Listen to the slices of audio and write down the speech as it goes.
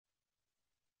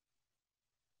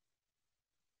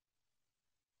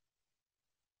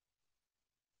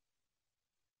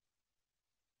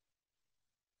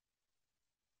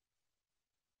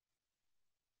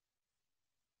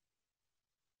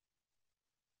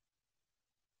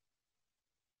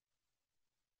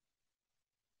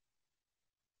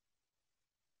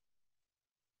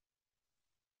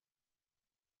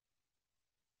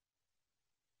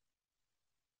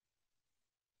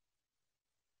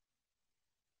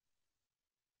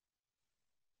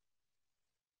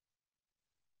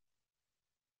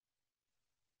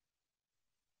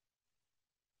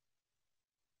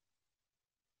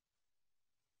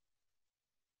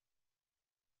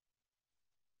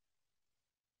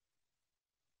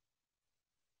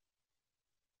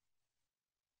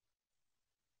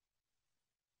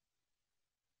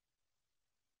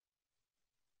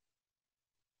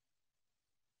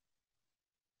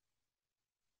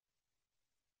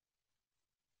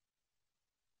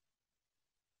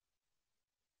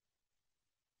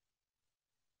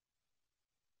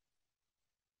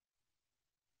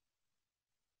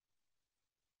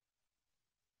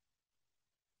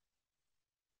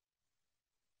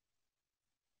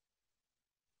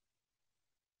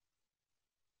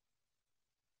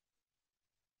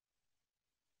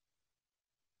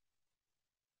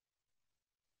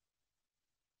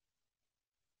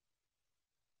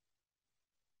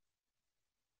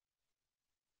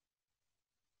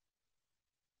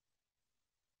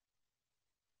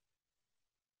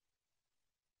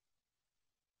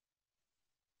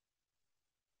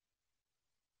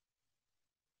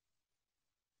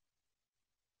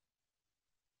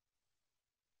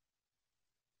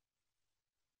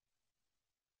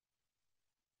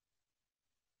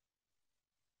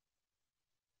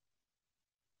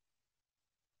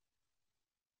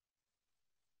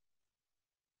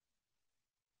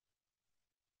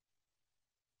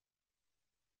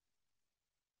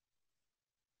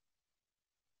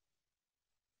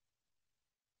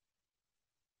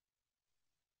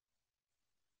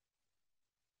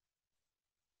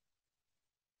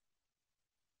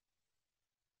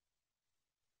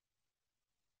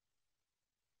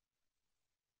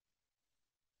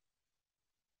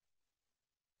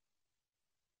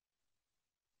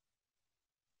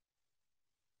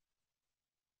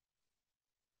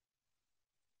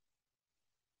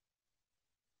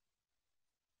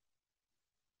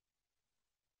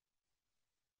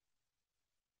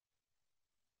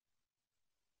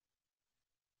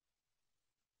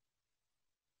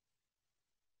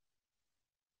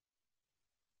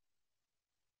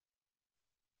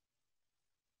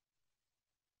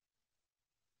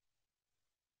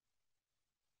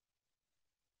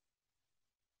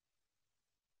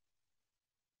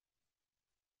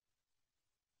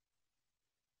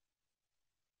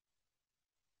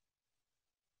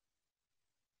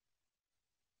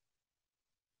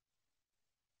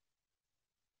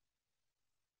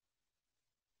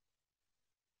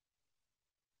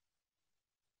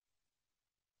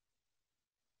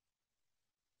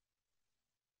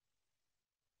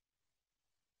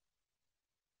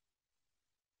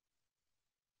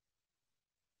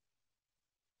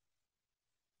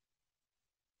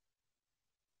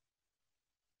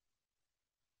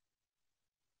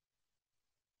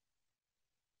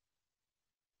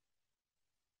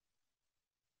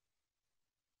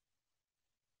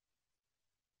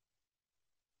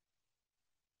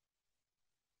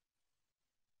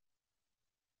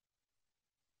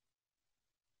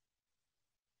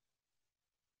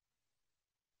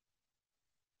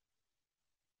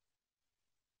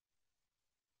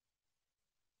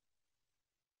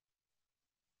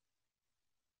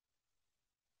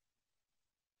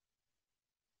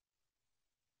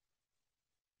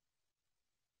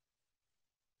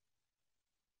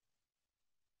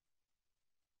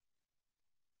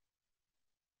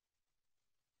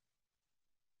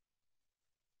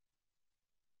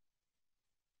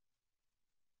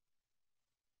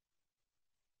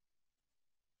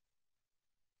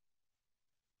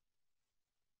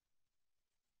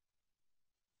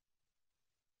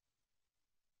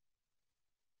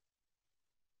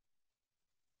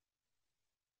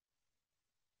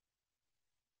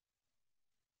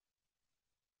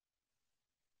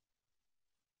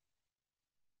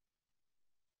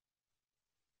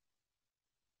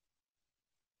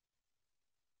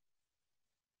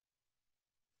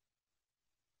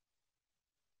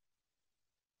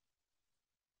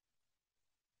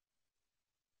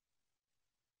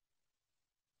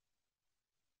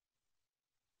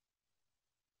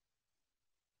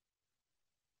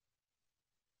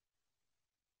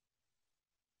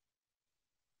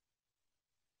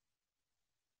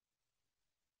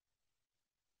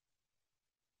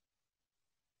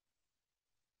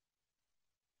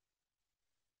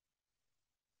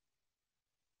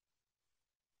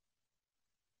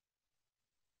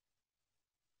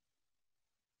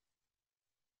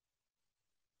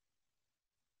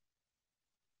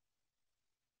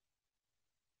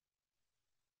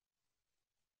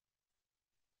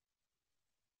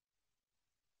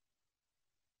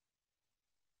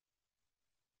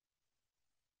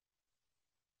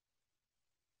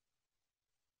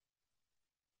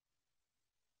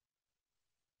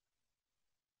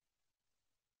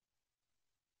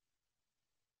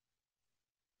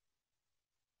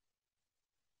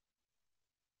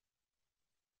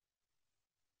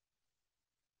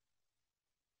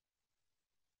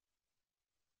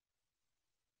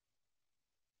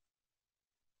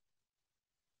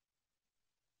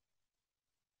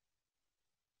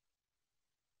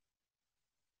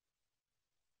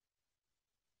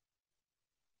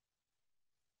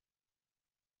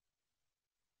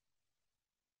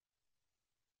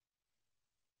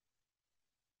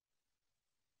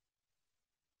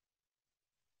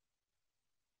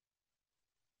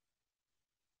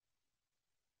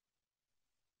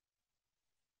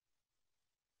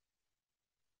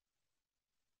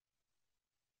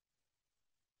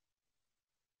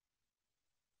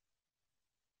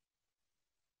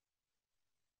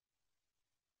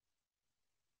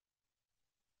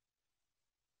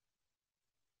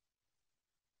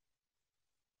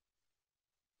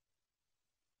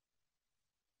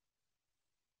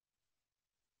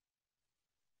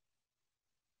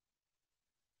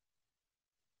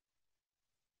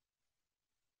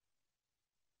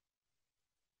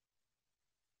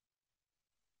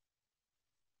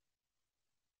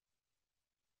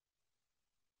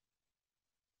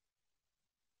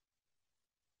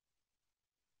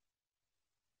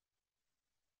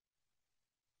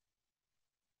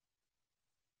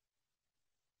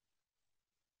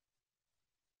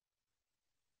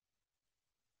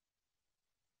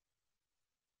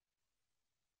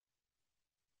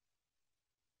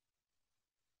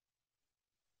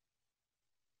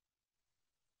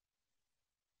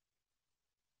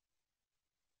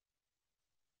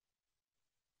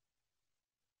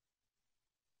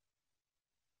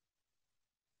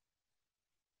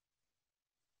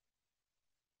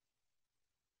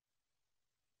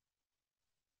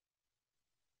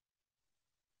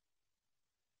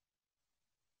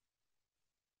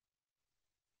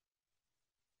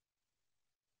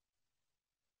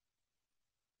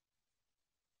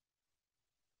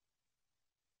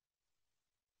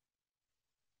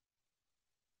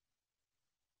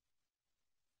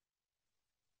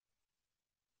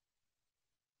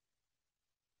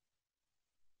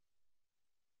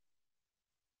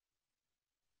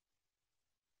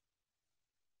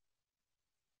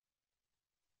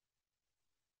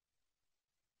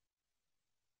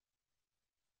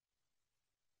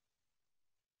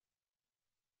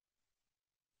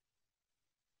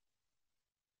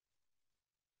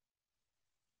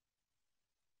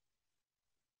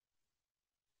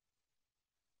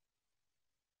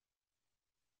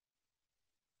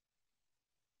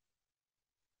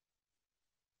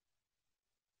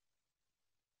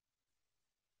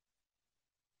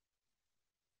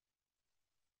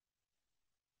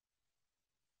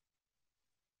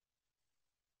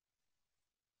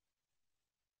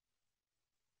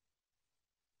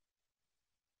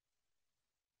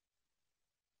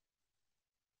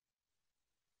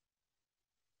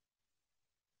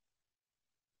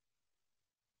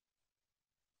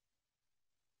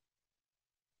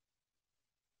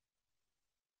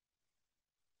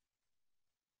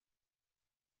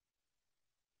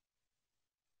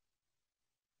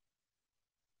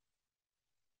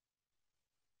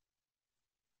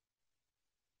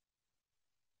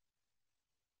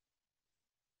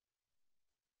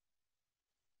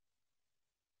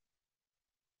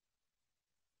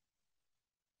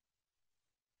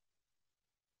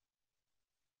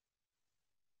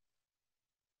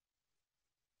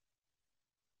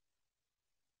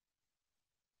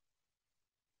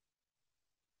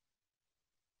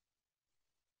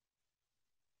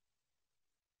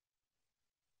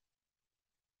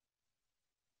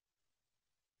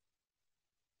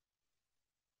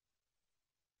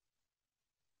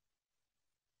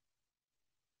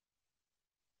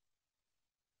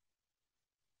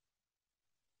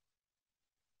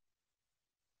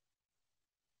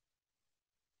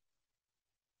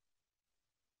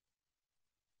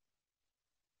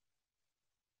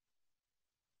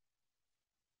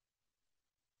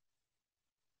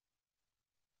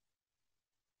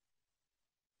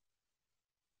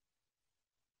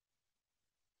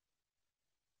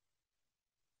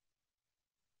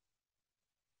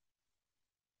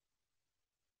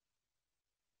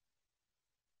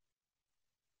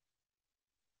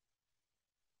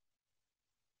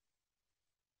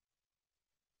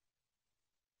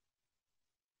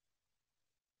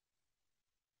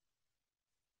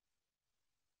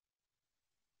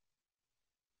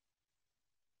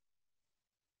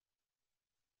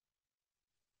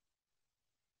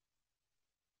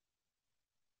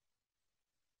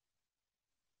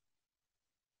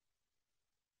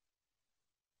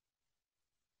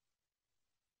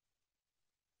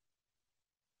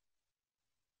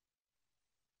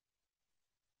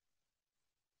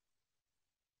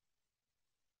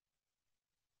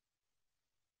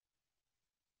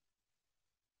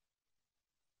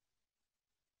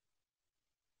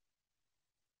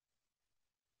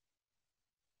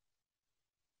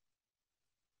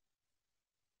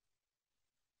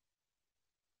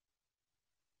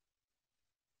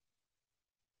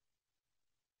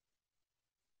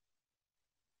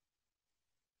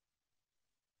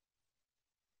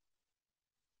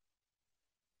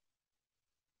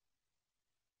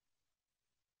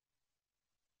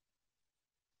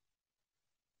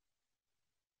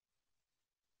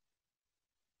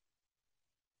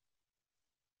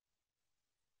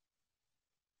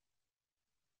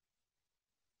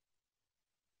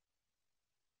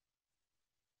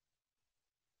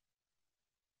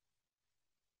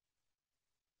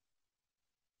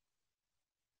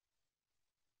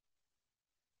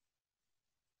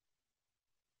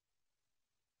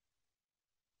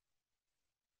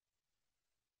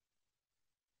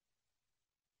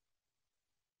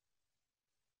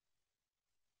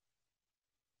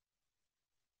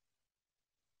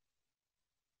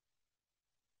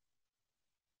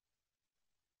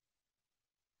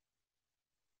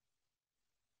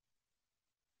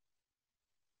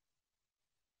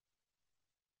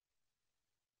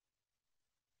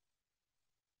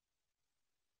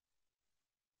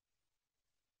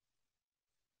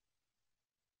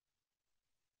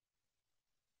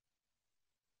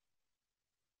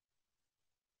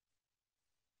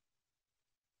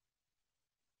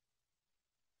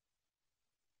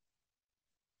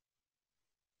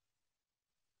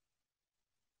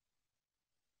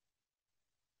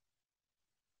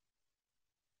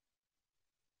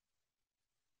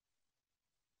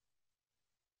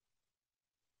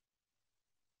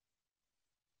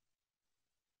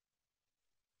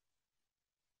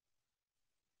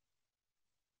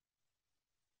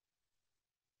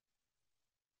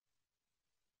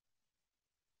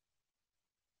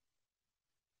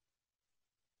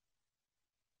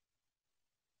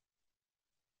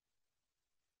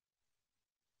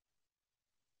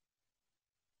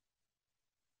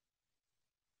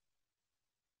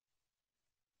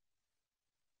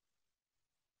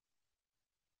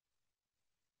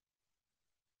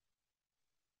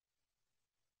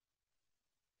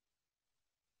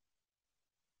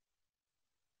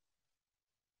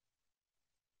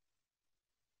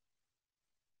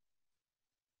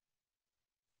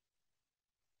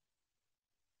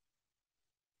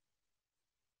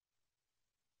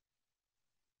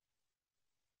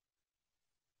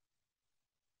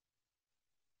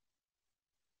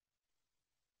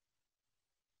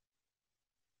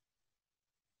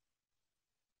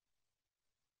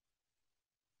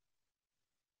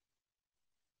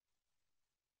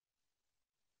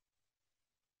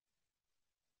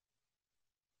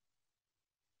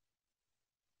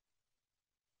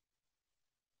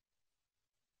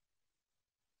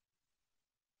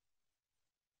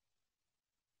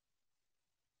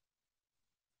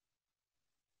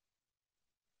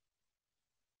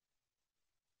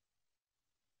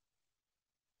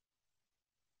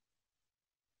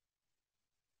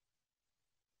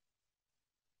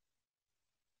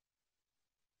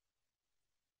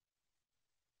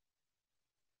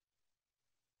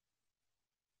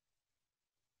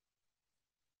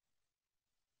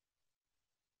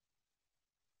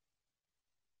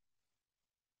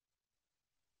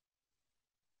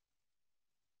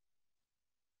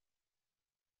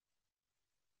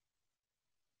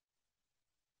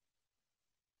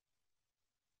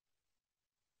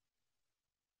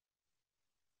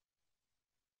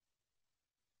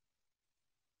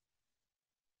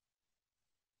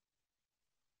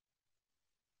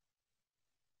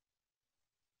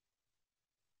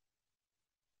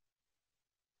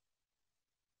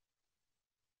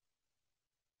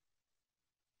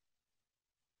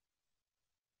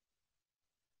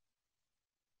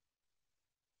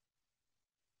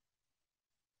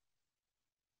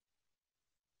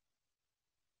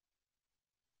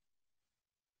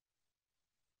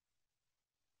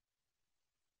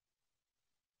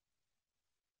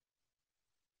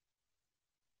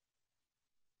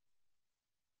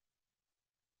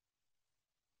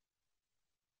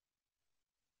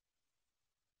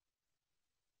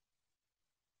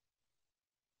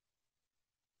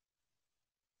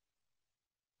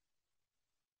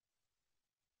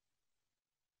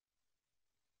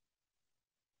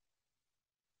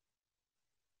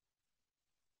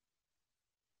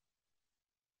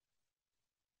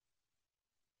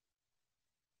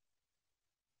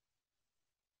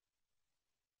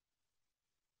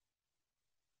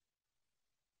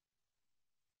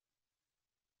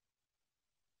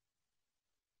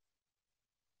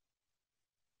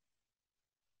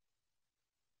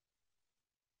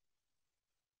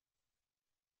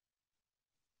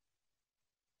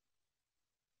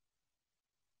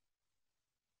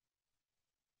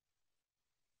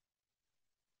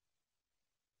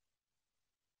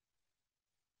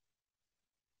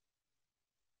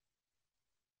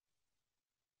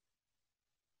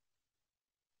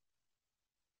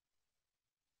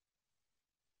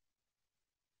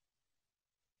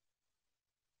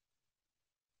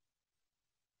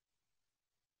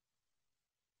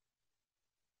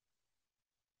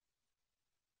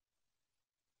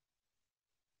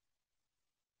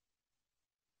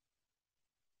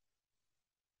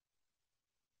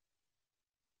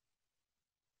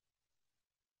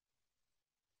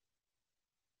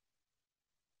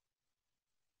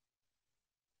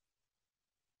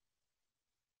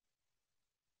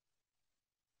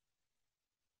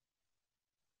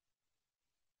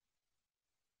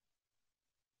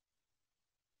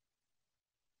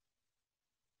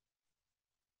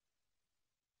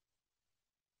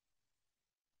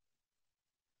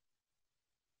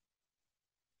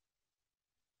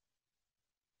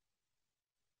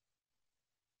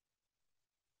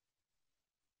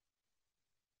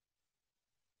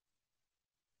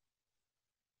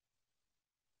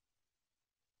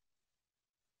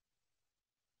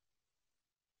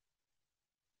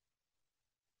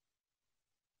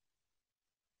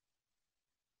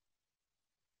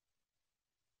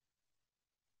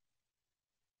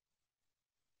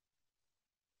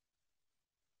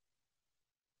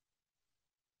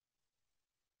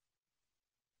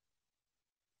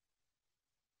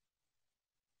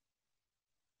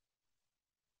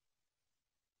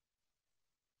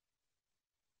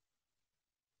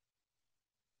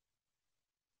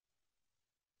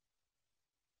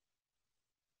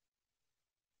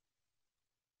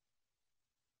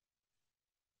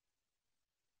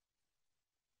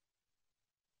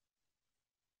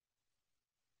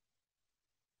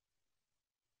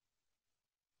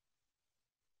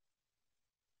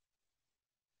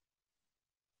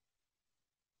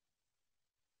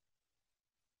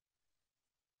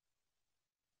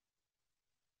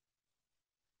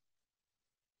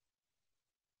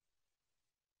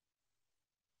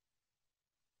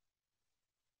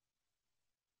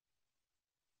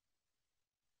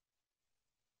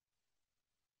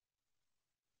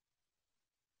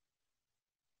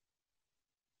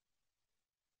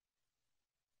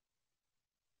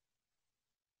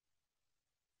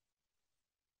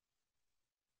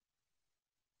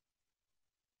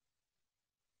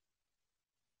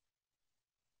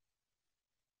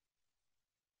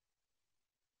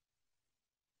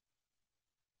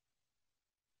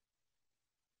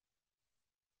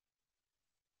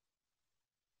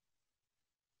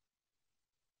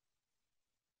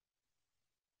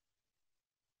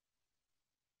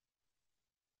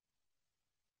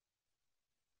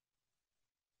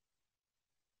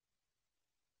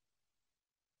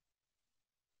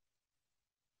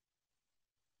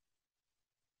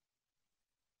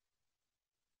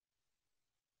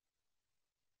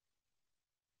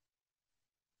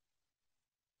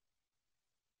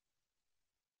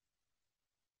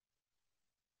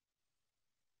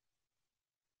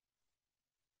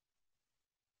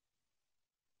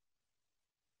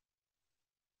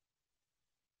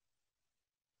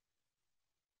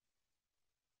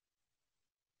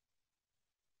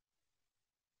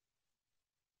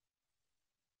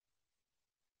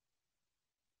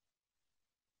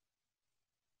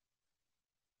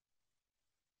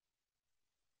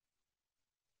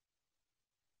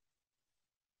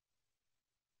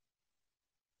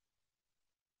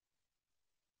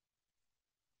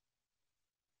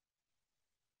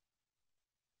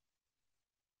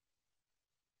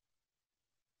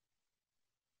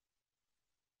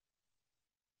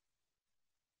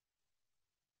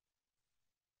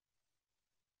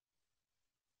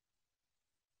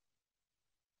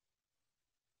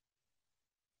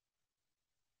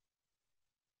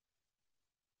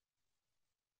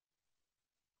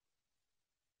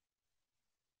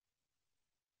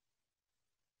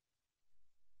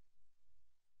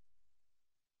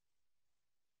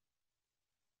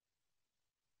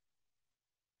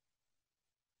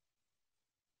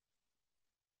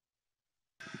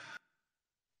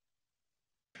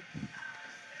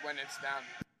when it's done.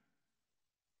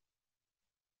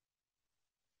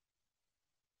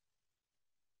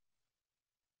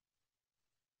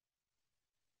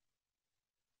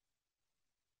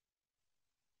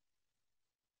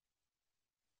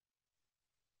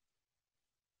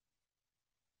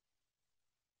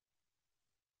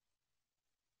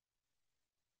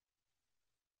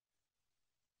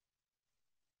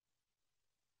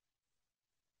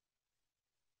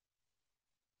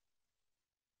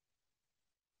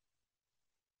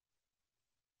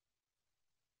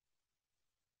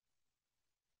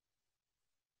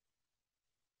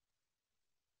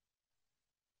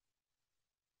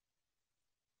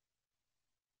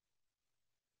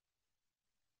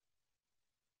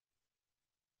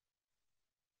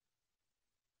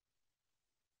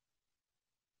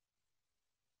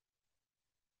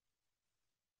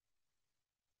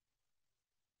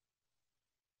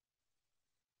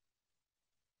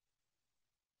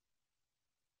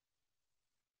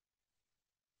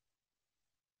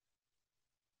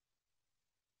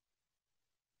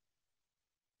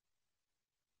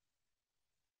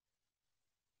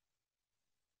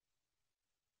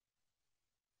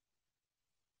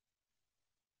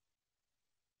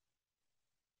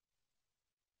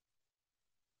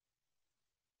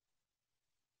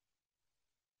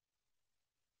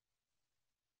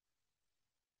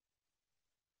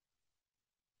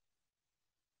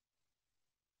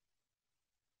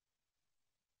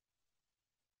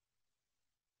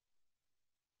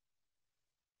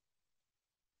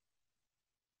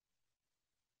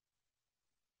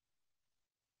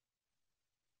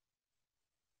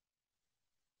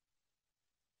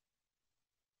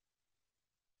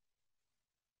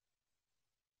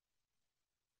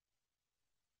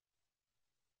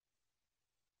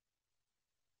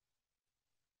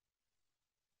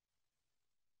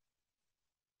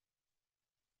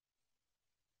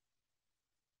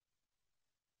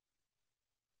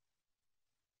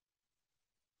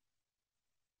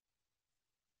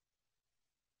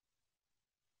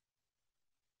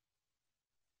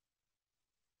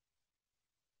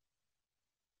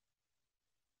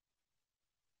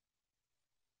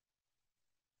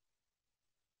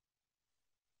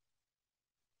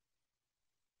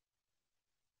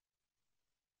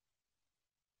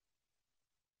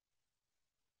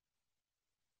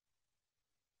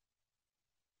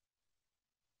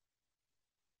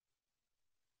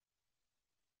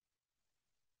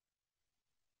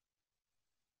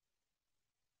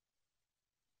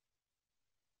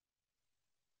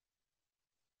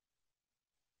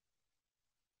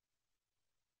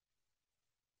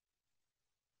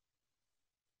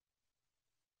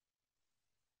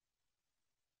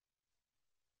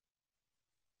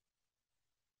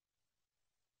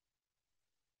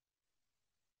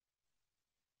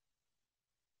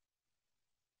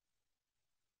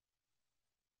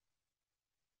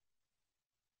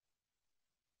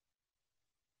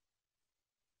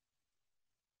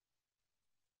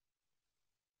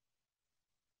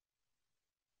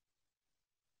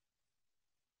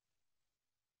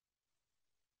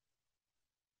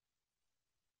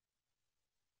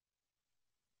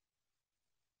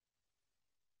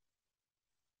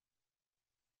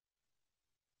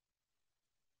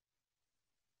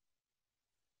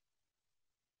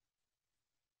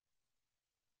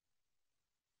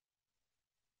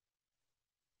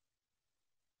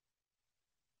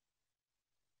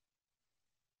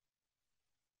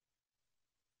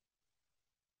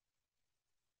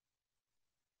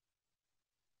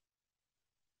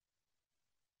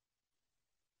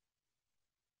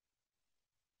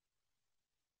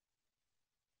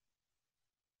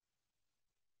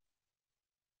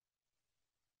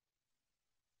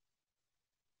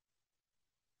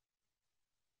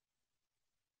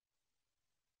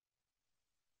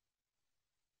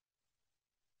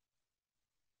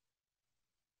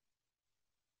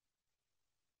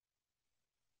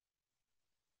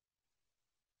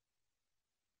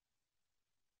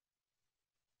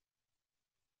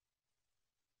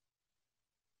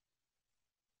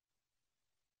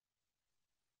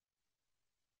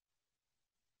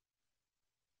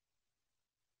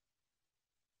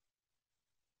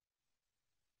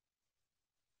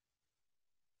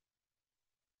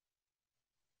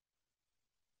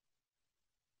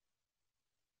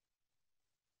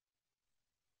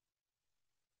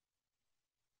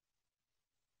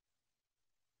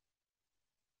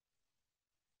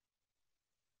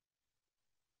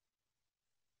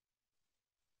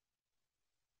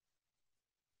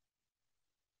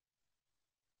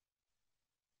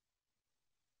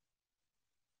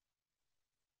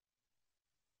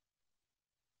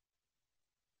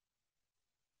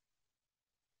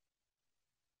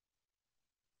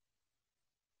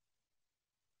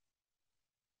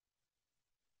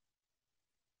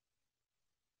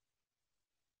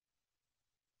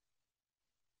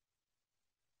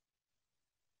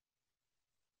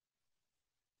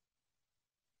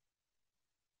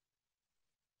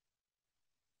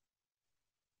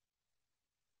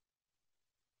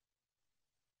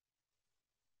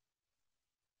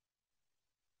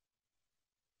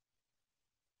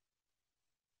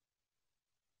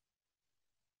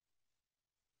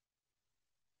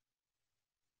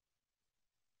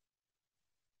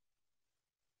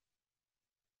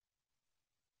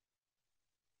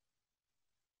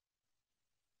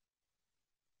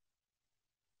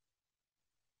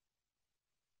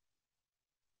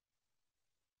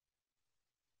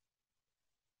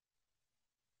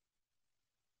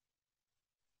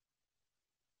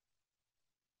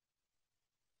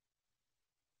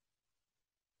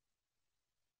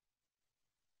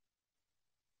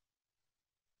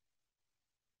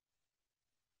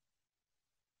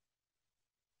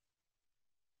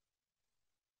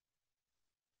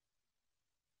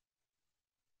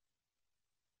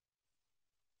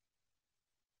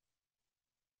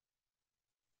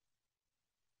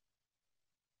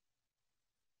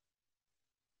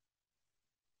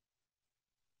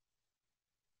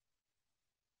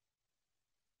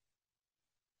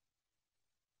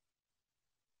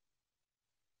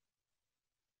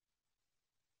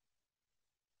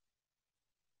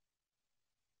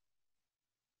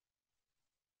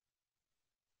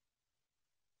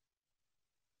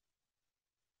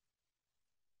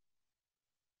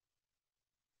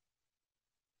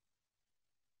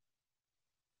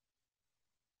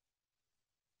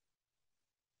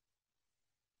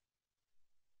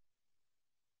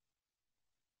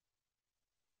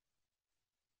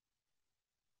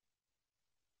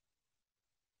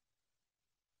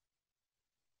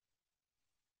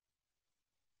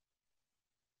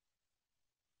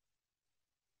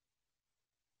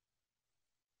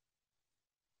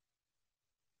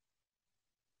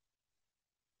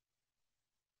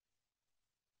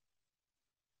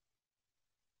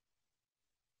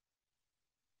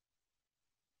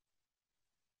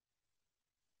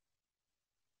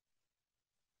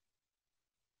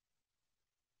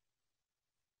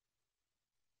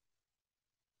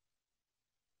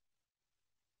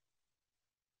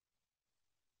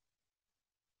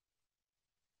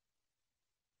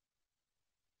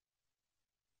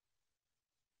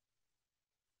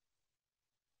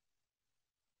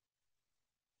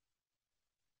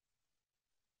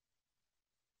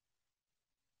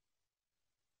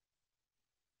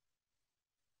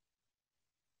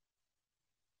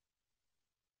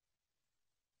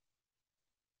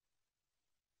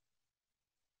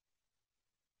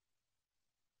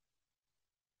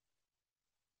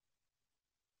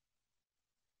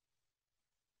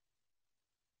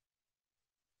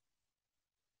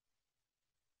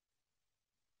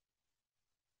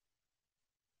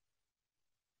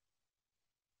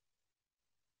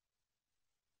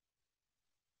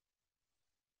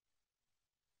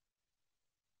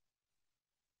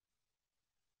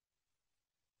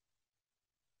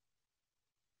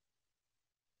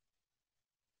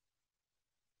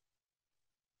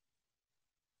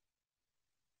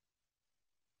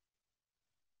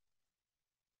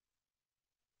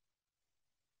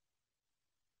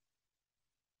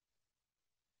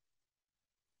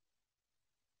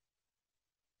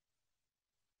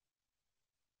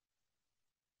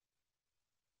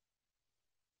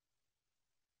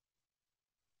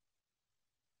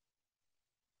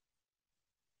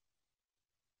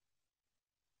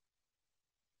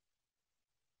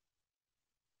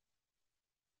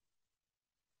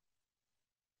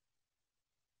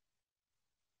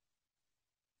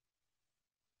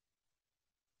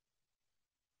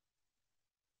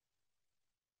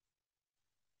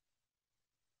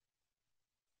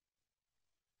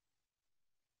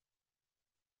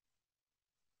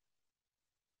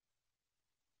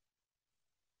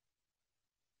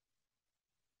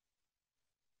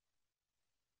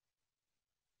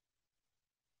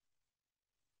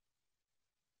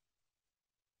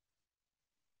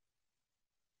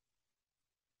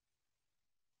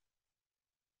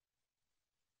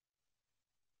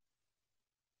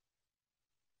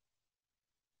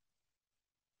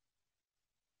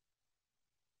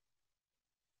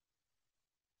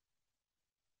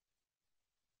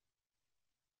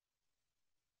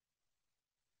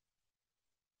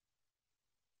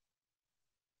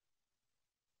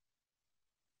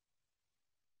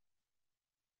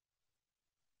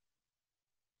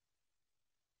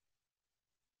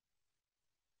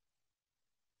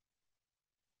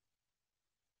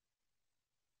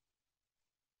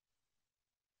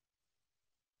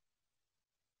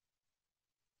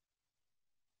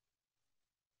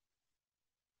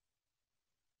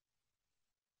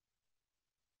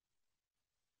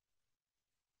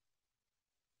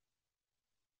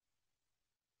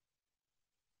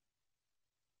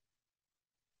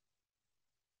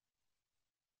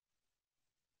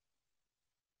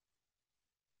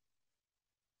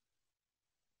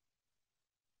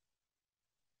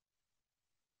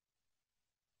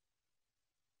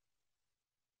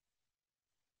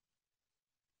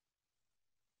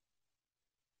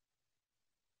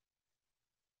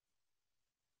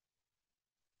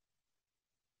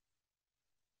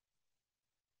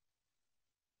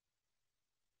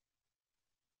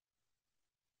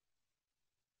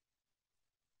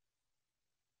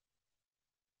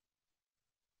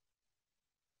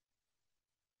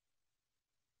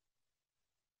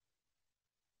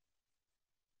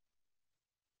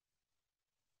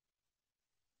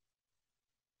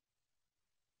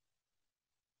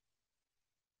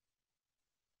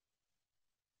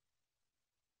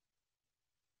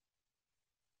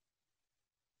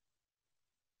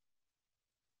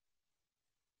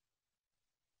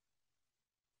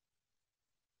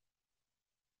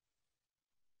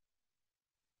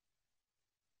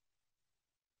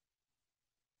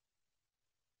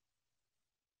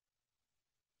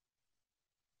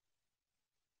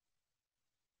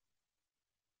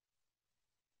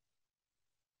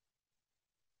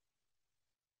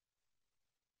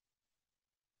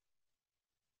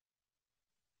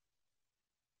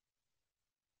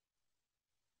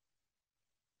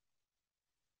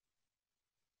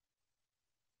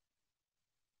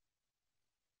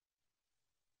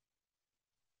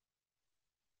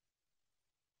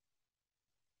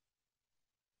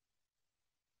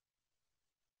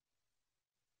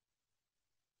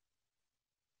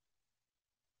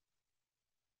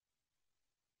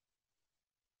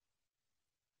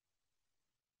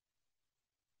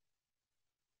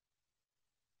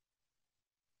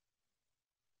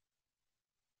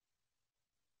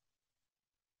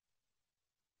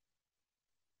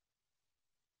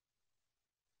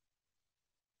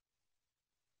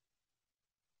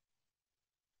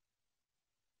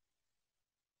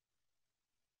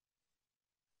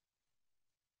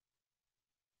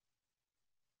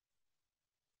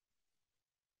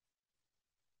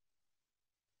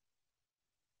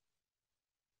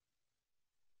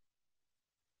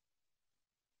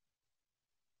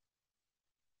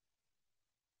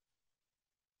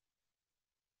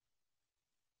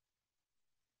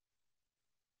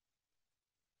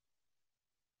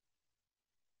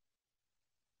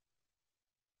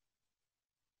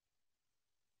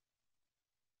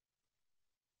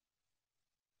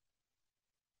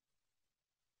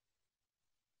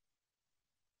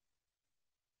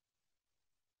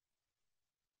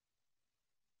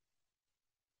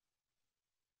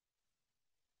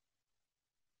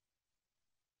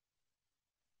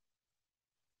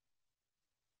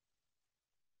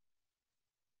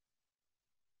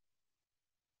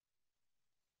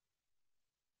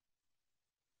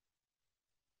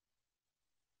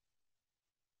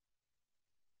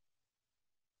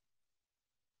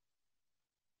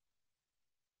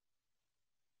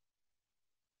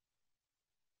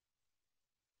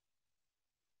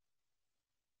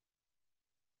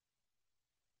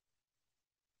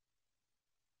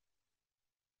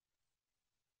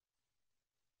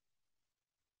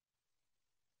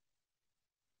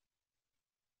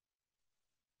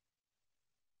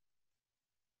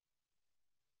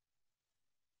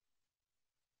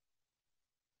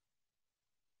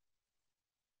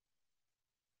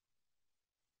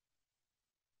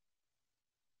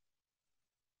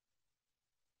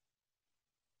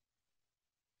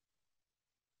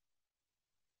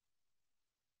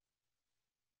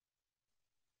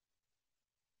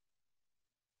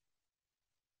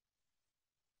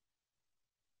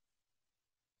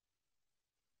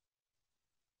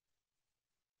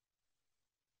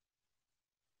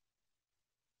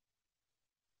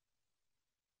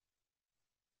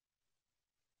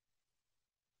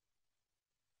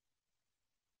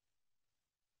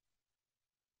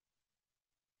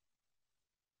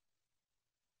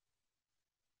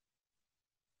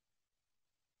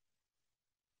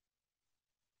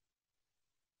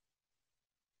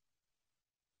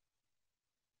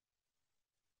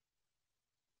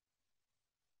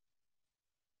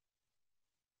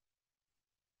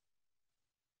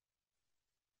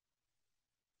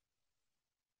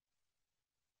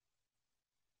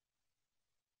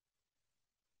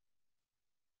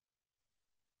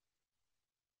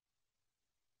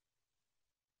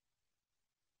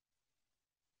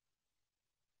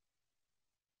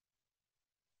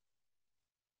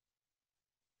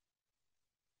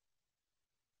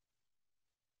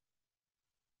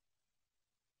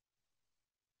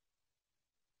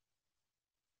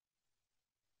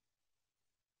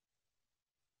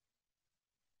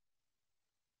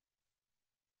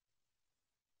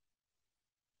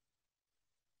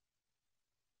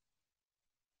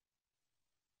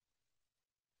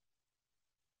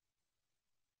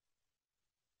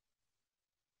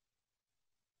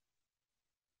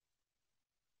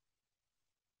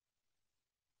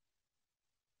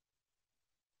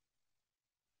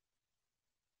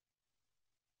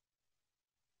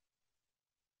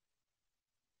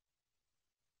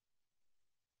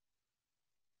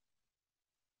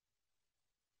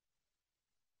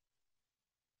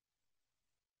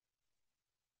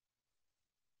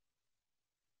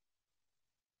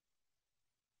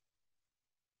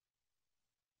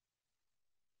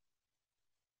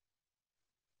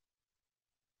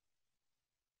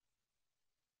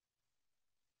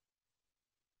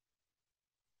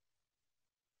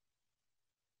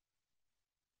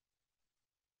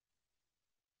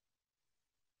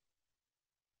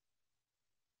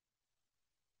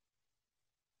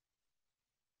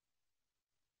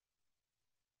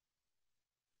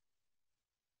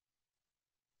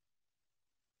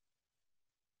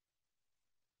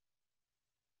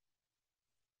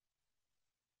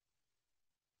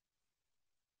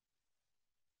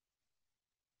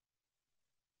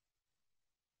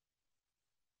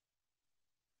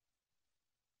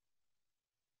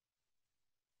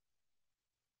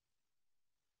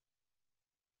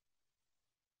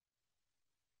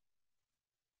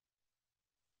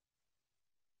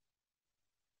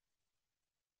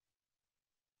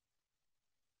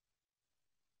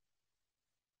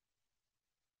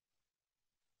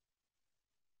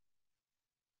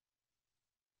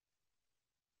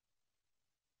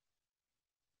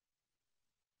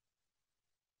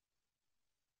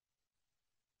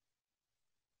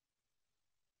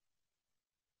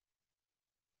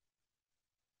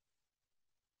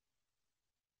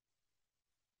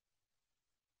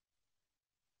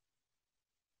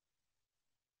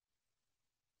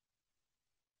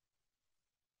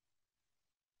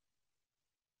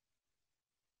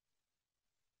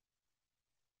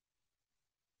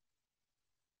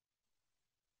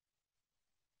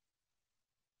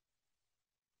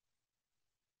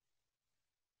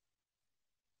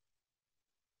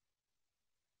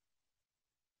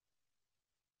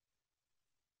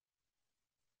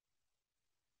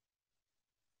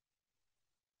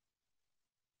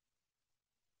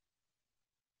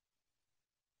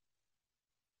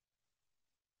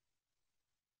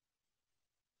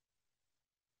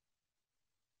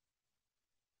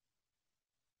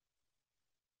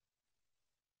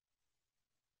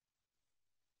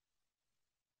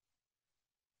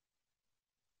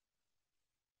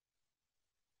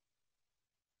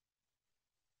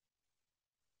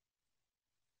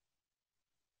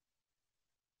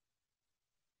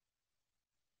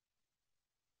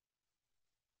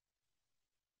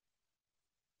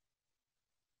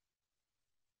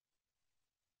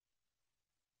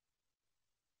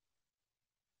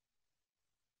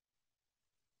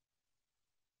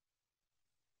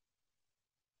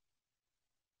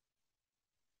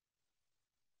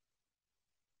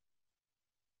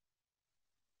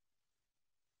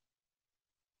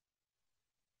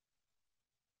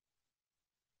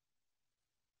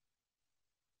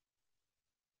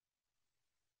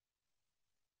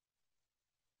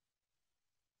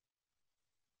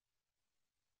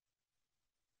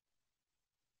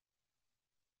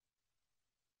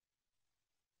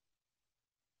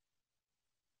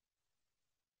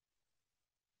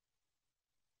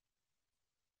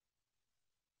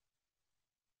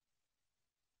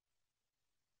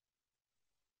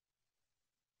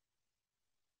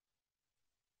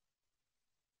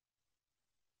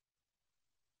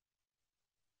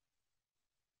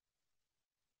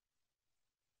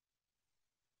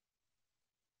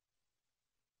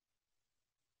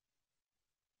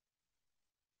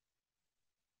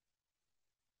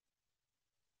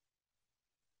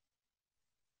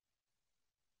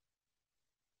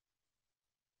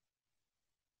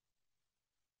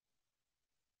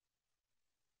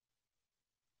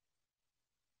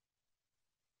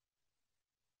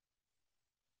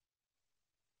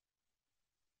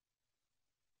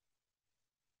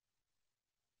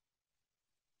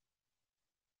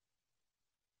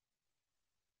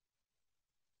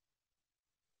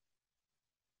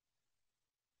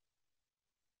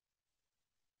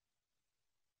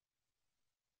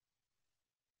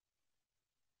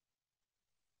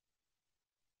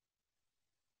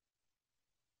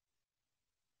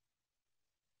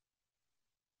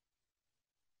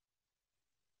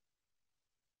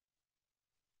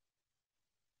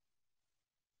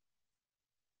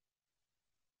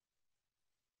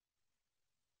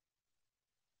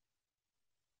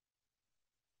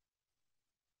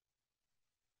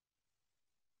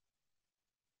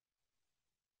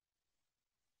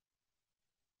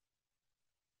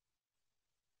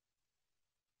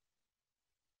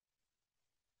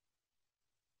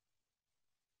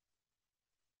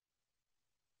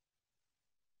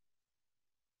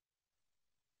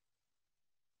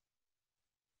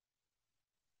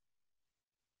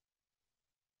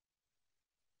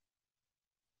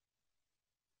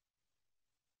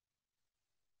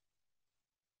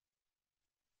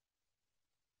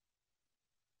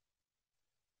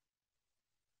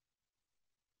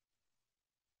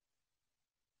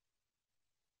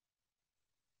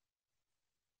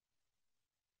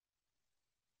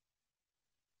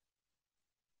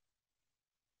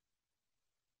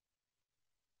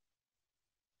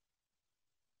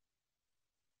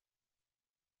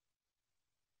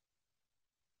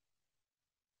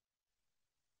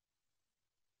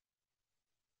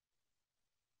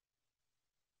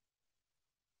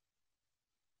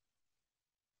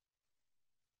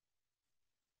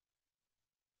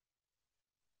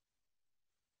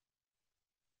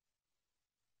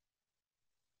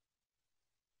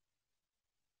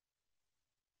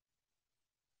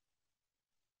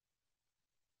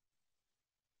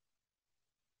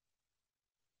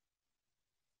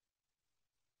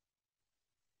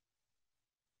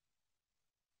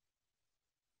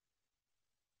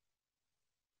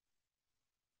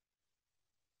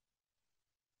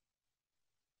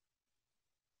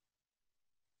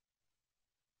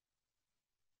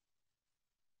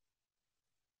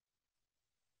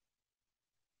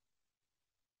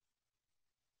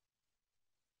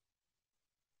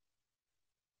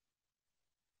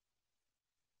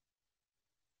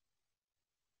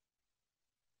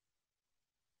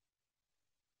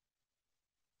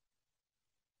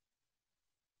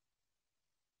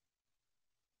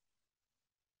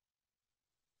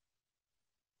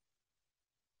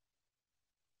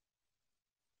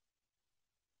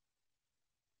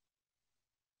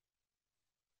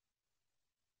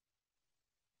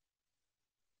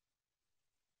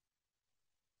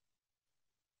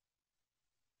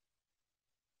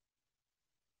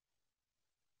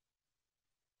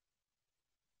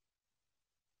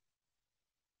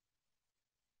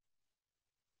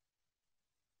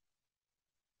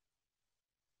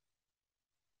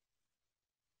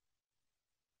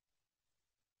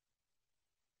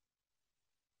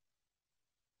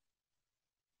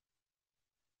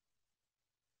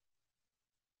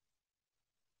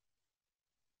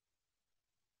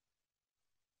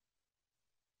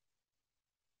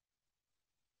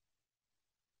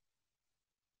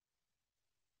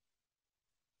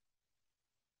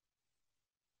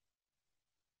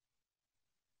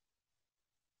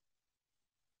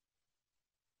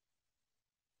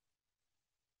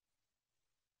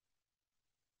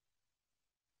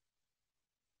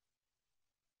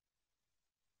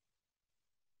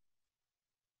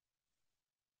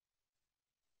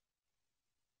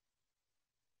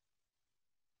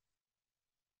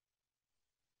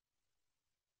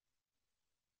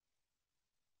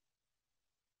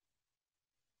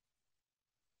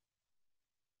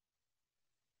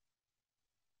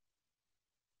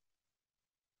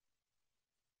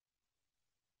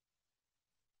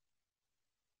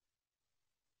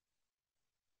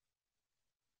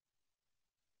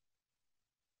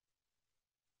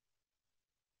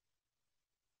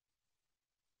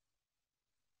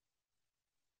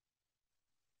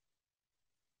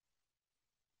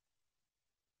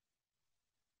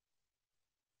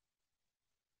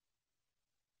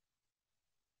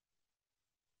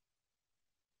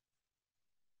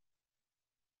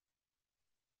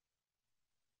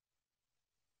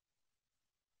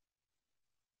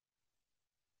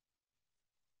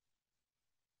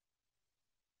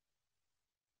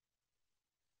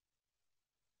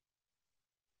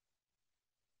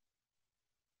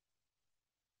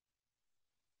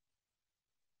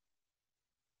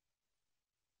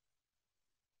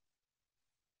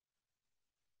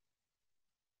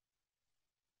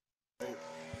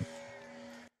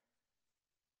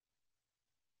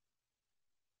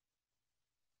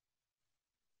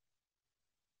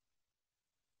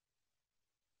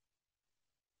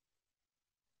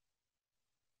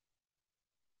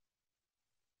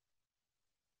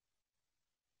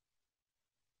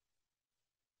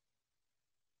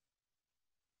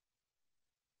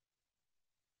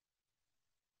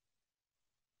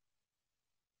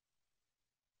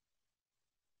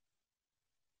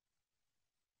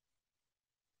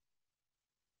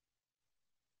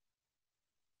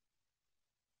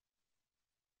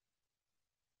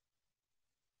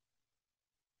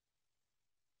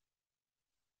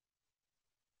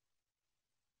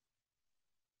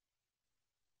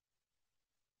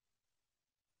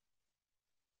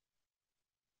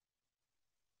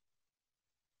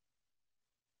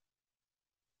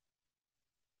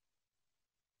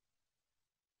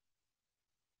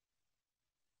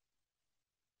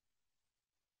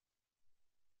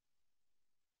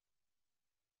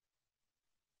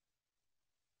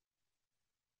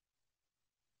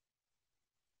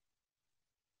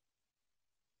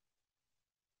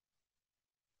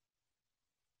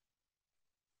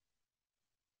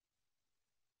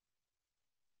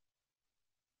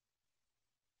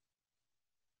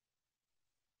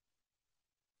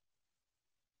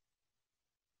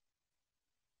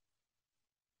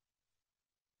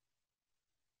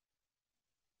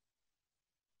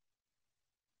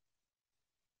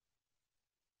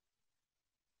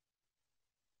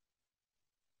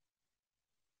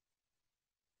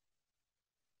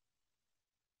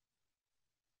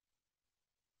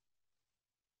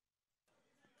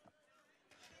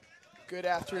 Good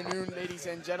afternoon, ladies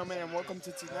and gentlemen, and welcome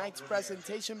to tonight's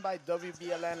presentation by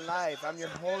WBLN Live. I'm your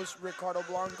host, Ricardo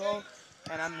Blanco,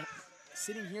 and I'm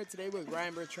sitting here today with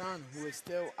Ryan Bertrand, who is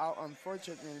still out,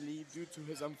 unfortunately, due to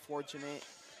his unfortunate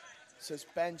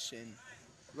suspension.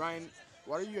 Ryan,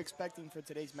 what are you expecting for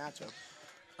today's matchup?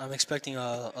 I'm expecting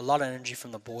a lot of energy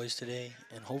from the boys today,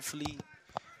 and hopefully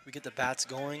we get the bats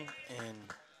going and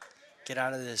get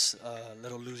out of this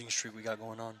little losing streak we got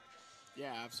going on.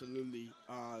 Yeah, absolutely.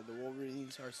 The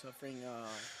Wolverines are suffering a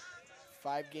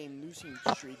five-game losing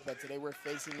streak, but today we're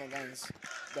facing against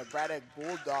the Braddock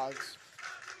Bulldogs.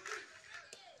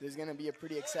 This is going to be a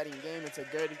pretty exciting game. It's a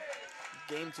good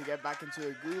game to get back into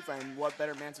the groove, and what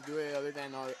better man to do it other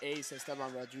than our ace,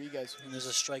 Esteban Rodriguez. And there's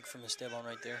a strike from Esteban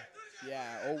right there. Yeah,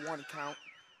 0-1 count,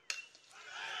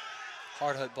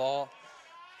 Hard hit ball.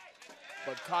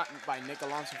 but caught by Nick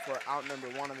Alonso for out number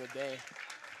one of the day.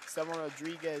 Esteban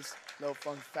Rodriguez, little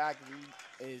fun fact,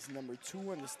 he is number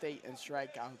 2 in the state in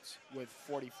strikeouts with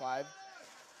 45.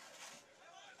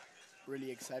 Really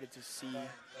excited to see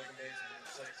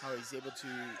how he's able to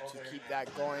keep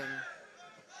that going.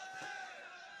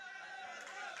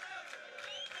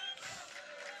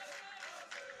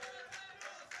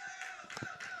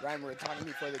 Ryan, we were talking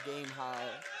before the game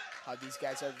how these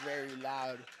guys are very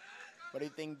loud. What do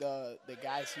you think the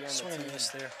guys here on Swing the and team? miss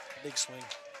there. Big swing.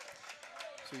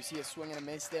 So you see a swing and a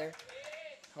miss there.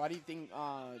 How do you think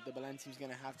the Belen team's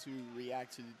going to have to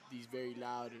react to these very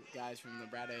loud guys from the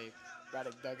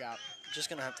Braddock dugout? Just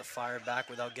going to have to fire back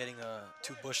without getting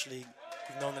too bush league.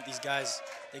 We've known that these guys,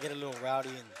 they get a little rowdy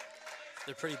and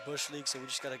they're pretty bush league, so we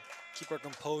just got to keep our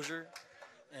composure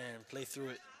and play through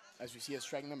it. As we see a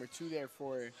strike number 2 there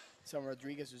for Esteban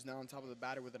Rodriguez, who's now on top of the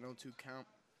batter with an 0-2 count.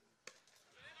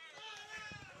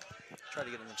 Try to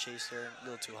get in the chase there, a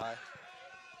little too high.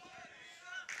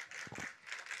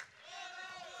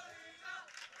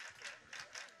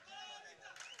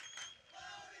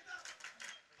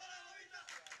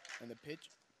 And the pitch?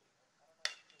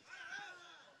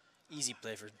 Easy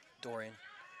play for Dorian.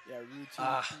 Yeah,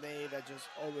 routine play that just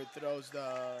overthrows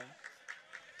the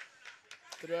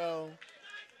throw.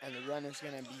 And the runner's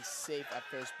going to be safe at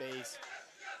first base.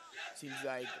 Seems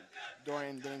like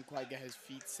Dorian didn't quite get his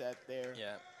feet set there.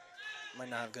 Yeah, might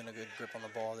not have gotten a good grip on the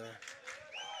ball there.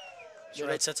 So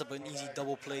Yeah, right sets up an easy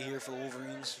double play here for the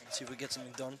Wolverines. See if we get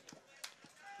something done.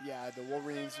 Yeah, the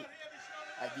Wolverines,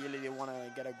 ideally they want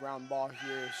to get a ground ball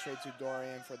here straight to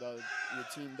Dorian for the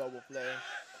routine double play.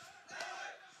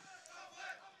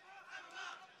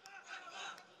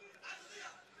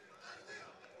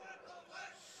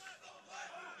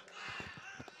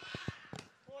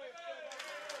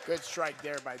 Good strike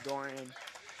there by Dorian.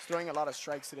 He's throwing a lot of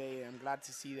strikes today. I'm glad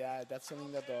to see that. That's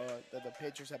something that the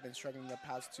pitchers have been struggling the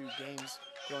past 2 games,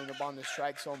 throwing the ball in the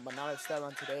strike zone. But not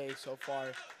Esteban today. So far,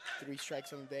 3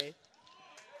 strikes on the day.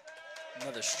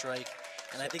 Another strike.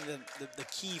 And I think the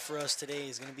key for us today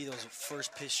is going to be those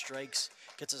first pitch strikes.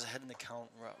 Gets us ahead in the count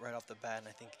right off the bat. And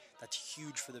I think that's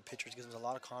huge for the pitchers. Gives them a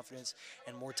lot of confidence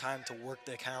and more time to work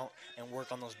the count and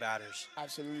work on those batters.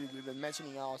 Absolutely. We've been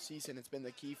mentioning all season. It's been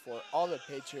the key for all the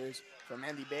pitchers, from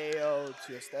Andy Bayo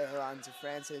to Esteban to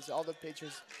Francis. All the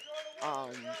pitchers,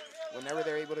 whenever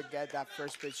they're able to get that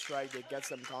first pitch strike, it gets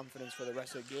them confidence for the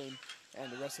rest of the game and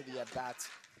the rest of the at-bats.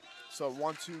 So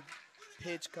 1-2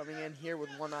 pitch coming in here with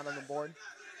 1 out on the board.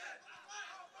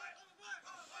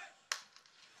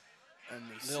 And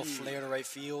we Little see flare to right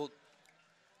field.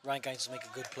 Ryan Gaines make a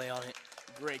good play on it.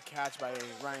 great catch by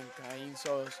Ryan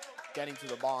Cainzos, getting to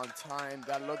the ball on time.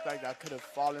 That looked like that could have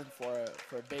fallen for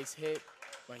a base hit,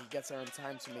 but he gets there on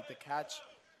time to make the catch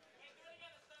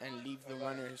and leave the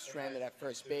runner stranded at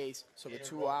first base. So with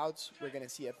 2 outs, we're going to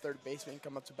see a third baseman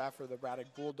come up to bat for the Braddock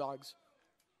Bulldogs.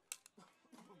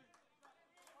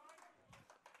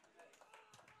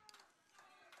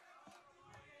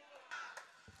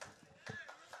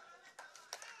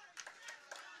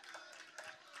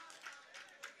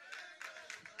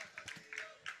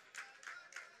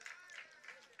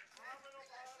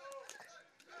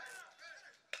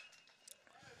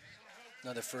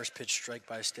 Another first pitch strike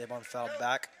by Esteban, fouled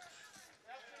back.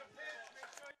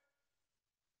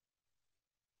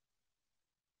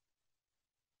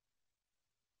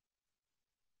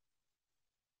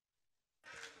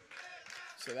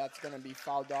 So that's going to be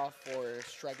fouled off for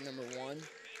strike number 1.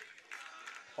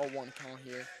 0-1 count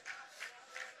here.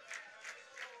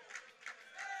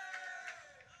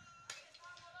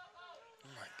 Oh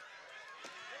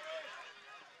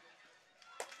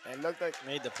my. And it looked like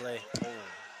Made the play. Oh.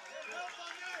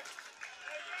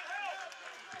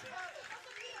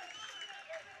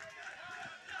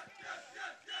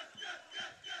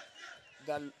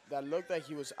 that looked like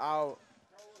he was out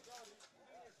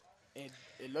It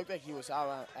looked like he was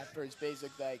out at first base.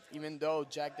 Looked like even though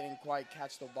Jack didn't quite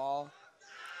catch the ball,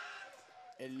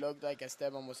 it looked like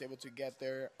Esteban was able to get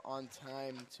there on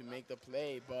time to make the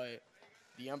play, but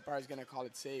the umpire is gonna call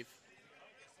it safe.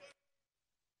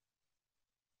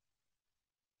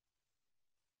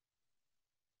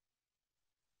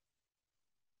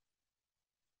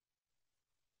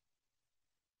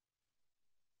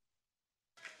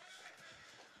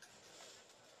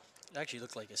 It actually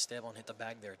looked like Esteban hit the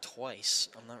bag there twice.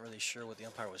 I'm not really sure what the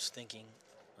umpire was thinking.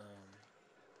 Um,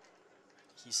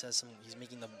 he says he's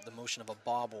making the motion of a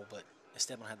bobble, but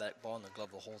Esteban had that ball in the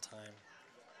glove the whole time.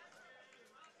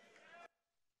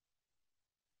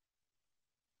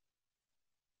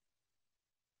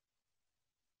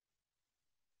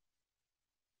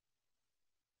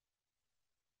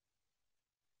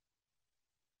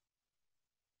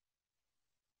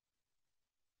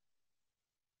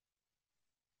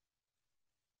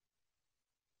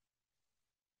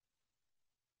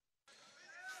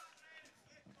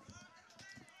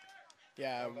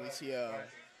 Yeah, we see a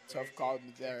tough call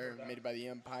there made by the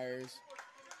umpires.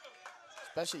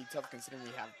 Especially tough considering we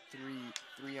have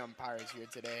three umpires here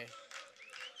today.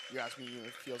 You ask me,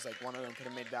 it feels like one of them could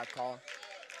have made that call.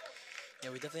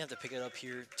 Yeah, we definitely have to pick it up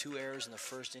here. 2 errors in the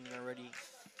first inning already.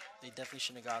 They definitely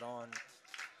shouldn't have got on.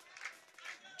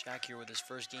 Jack here with his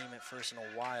first game at first in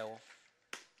a while.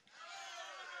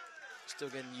 Still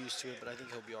getting used to it, but I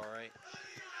think he'll be all right.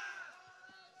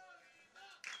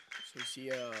 So you see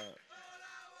a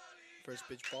first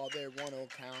pitch ball there, 1-0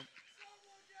 count.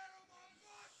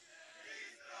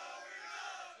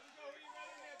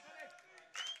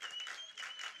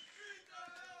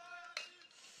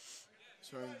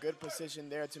 So in good position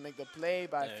there to make the play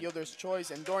by fielder's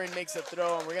choice, and Dorian makes a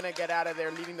throw, and we're gonna get out of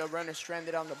there, leaving the runner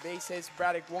stranded on the bases.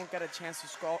 Braddock won't get a chance to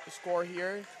score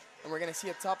here, and we're gonna see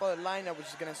a top of the lineup, which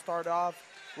is gonna start off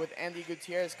with Andy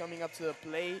Gutierrez coming up to the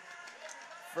plate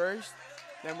first.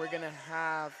 Then we're gonna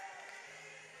have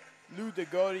Lou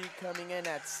DeGotti coming in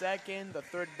at second, the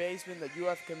third baseman, the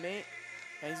UF commit,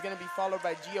 and he's gonna be followed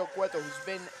by Gio Cueto, who's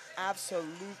been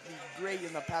absolutely great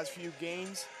in the past few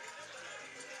games.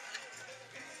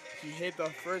 He hit the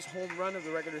first home run of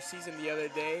the regular season the other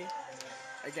day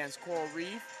against Coral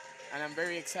Reef, and I'm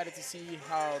very excited to see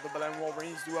how the Belen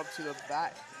Wolverines do up to the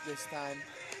bat this time.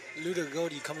 Luda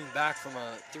Godi coming back from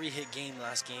a 3-hit game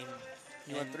last game.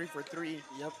 He went 3 for 3.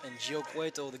 Yep, and Gio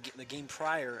Cueto, the game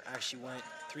prior, actually went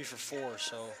 3 for 4.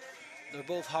 So they're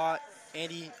both hot.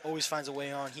 Andy always finds a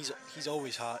way on. He's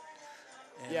always hot.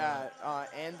 And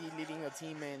Andy leading the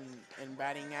team in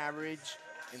batting average,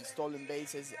 in stolen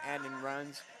bases, and in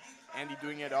runs. Andy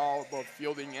doing it all, both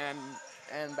fielding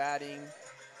and batting,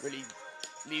 really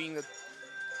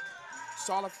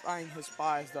solidifying his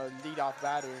spot as the leadoff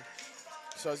batter.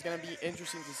 So it's going to be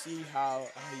interesting to see how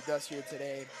he does here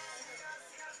today.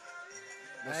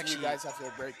 We'll see you guys after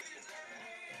a break.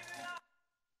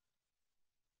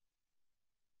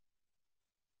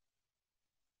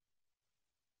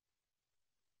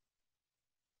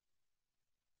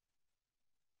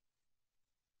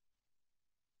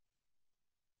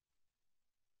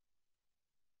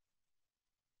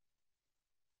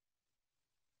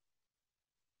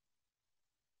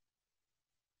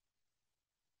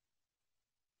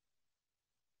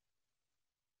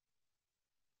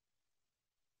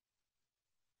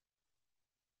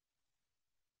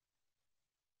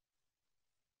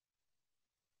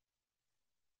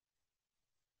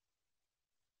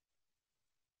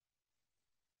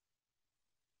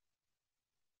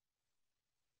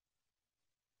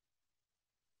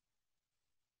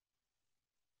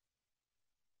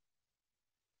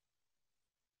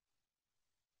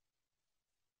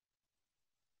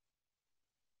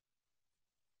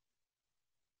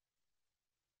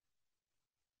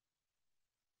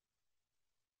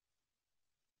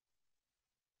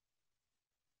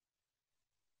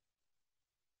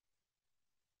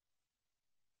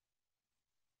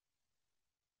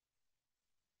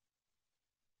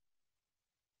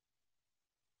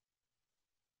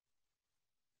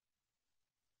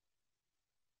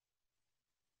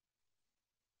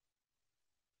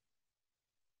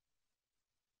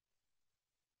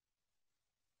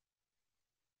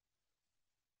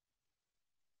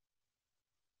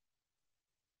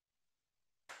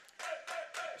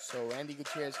 So Andy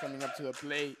Gutierrez coming up to the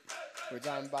plate. We're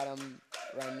down bottom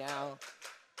right now.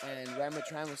 And Ryan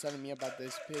Matran was telling me about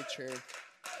this pitcher.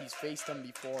 He's faced him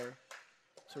before.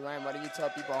 So Ryan, why don't you tell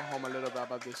people at home a little bit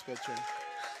about this pitcher?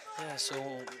 Yeah, so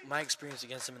my experience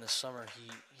against him in the summer,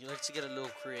 he likes to get a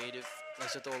little creative,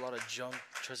 likes to throw a lot of junk,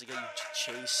 tries to get you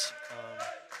to chase,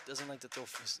 doesn't like to throw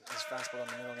his fastball down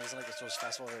the middle, he doesn't like to throw his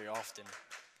fastball very often.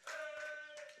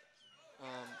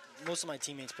 most of my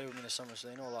teammates played with me in the summer, so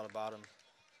they know a lot about him.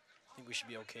 I think we should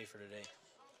be okay for today.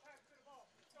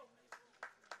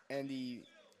 Andy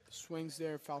swings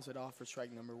there, fouls it off for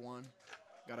strike number 1.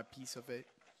 Got a piece of it.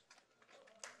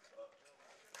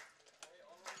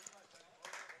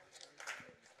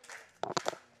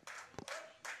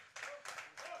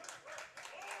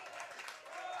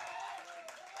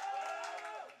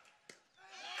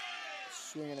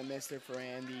 Swing and a miss there for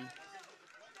Andy.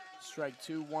 Strike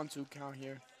 2, 1-2 count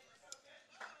here.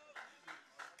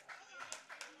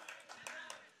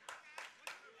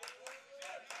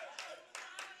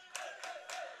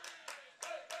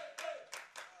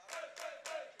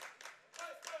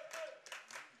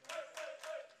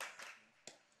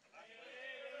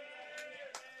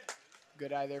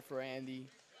 Good eye there for Andy.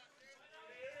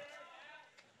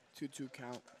 2-2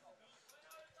 count.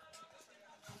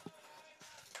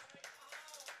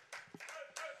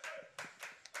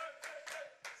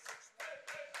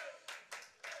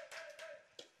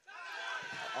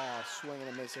 Swing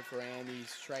and a miss it for Andy.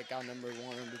 Strikeout number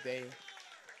 1 of the day.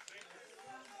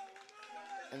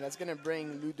 And that's going to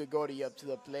bring Lou DeGotti up to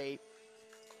the plate.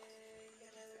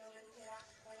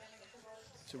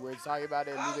 So we're talking about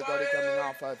it. Lou DeGotti coming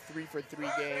off a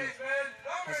 3-for-3 game.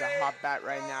 Has a hot bat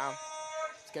right now.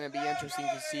 It's going to be interesting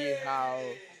to see how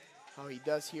he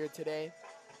does here today.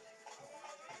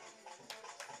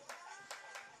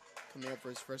 Coming up for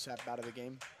his first at bat of the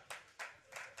game.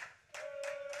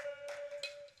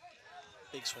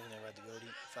 Big swing there by DeGotti.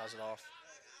 Fouls it off.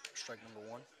 Strike number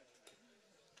 1.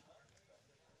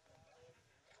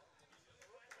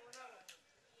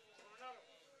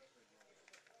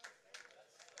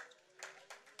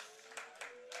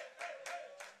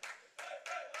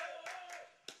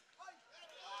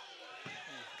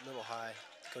 A little high.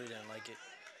 Cody didn't like it.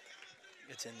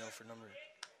 It's in though for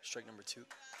strike number 2.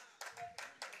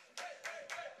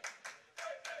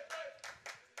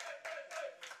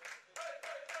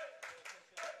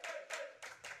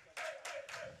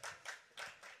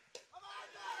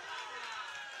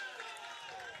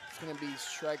 It's going to be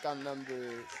strikeout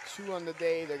number 2 on the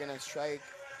day. They're going to strike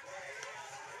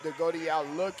DeGotti out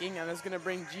looking, and it's going to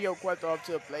bring Gio Cueto up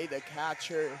to the plate, the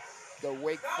catcher, the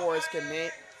Wake Forest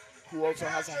commit, who also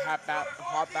has a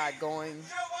hot bat going.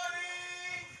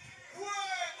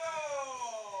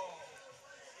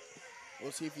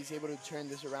 We'll see if he's able to turn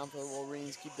this around for the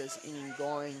Wolverines, keep this inning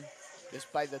going,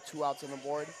 despite the 2 outs on the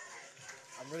board.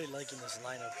 I'm really liking this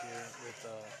lineup here with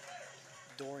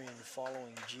Dorian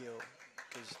following Gio,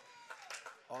 because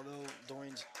although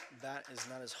Dorian's bat is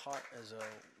not as hot as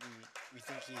we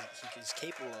think he is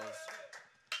capable of,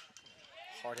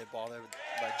 hard hit ball there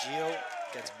by Gio,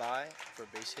 gets by for a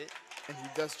base hit. And he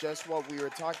does just what we were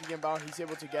talking about. He's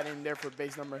able to get in there for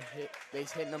base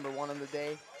hit number 1 on the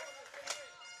day.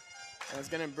 And it's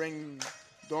going to bring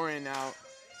Dorian out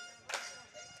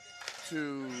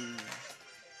to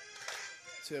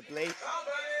the plate.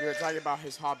 We were talking about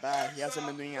his hot bat. He hasn't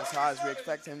been doing as hot as we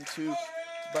expect him to,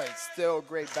 but it's still a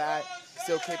great bat.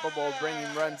 Still capable of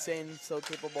bringing runs in. Still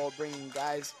capable of bringing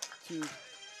guys to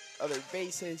other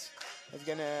bases.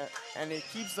 And it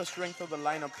keeps the strength of the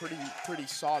lineup pretty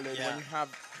solid. Yeah.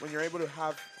 When you're able to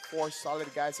have 4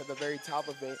 solid guys at the very top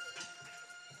of it.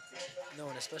 No,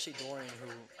 and especially Dorian,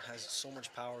 who has so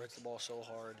much power, hits the ball so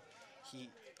hard.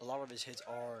 A lot of his hits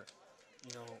are,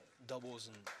 doubles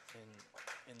and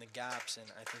in the gaps, and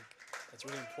I think that's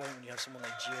really important when you have someone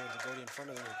like Gio and DeGotti in front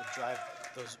of him who could drive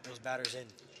those batters in.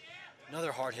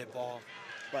 Another hard hit ball.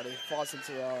 But it falls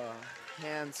into the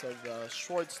hands of the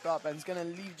shortstop, and it's going to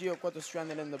leave Gio Cueto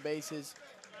stranded in the bases.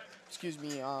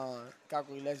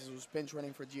 Caco Iglesias was pinch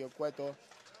running for Gio Cueto.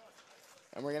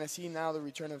 And we're going to see now the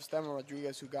return of Esteban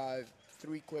Rodriguez, who got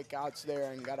 3 quick outs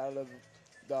there and got out of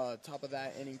the top of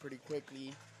that inning pretty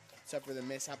quickly, except for the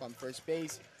mishap on first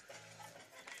base.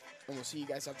 And we'll see you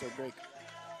guys after a break.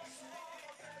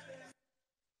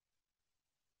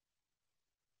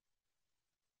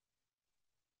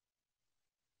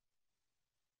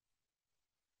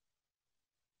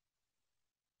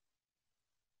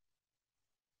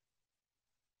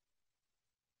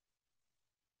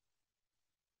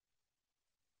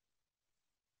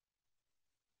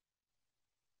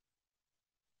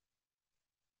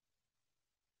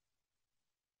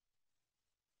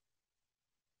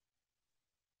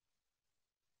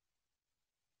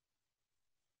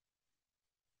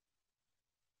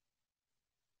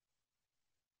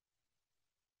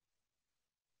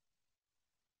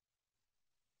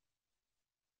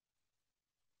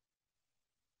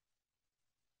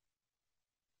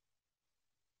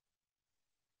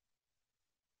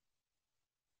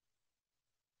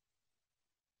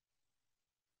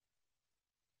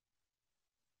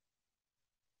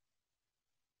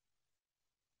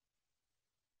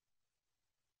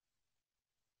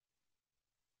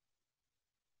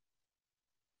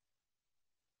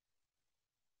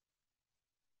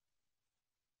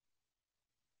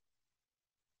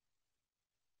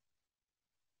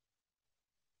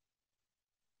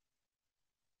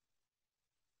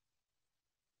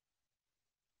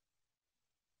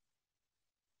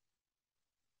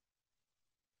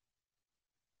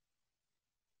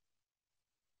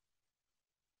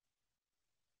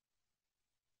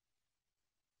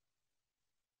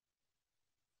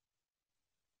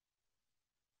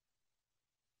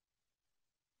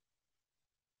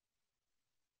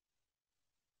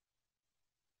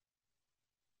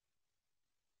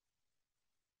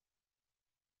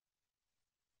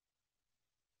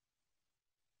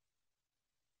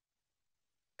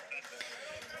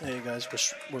 Hey guys,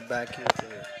 we're back here for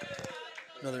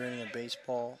another inning of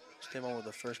baseball. Esteban with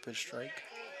the first pitch strike.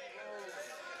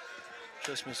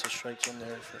 Just missed the strike zone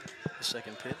there for the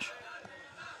second pitch.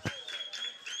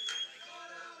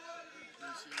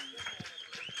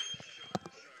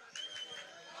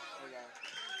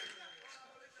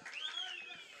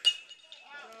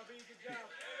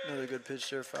 Another good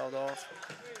pitch there, fouled off.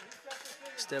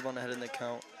 Esteban ahead in the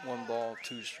count, 1 ball,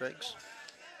 2 strikes.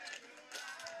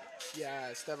 Yeah,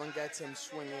 Esteban gets him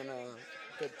swinging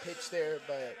a good pitch there,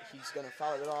 but he's going to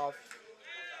foul it off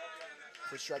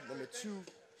for strike number 2.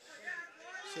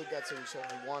 Still gets the result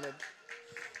he wanted.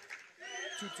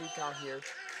 2-2 count here.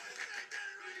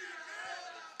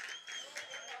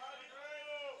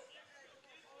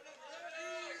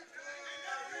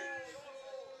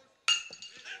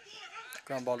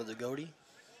 Ground ball to the goatee.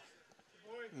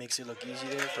 Makes it look easy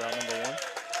there for out number 1.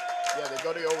 Yeah, the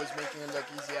goatee always making it look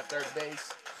easy at third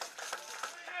base.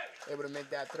 Able to make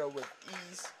that throw with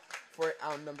ease for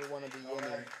out number 1 of the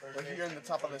inning. We're here in the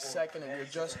top of the second, and you're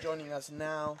just joining us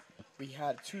now. We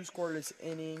had 2 scoreless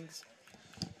innings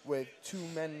with 2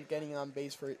 men getting on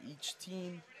base for each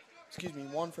team. Excuse me,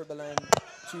 1 for Belen,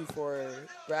 2 for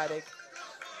Braddock.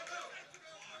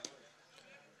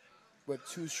 With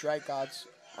 2 strikeouts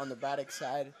on the Braddock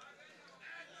side.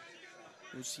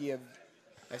 We'll see if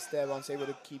Esteban's able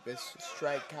to keep his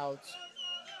strikeouts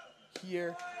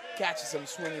here. Catches him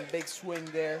swinging, big swing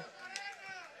there.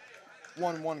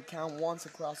 1-1 count once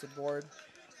across the board.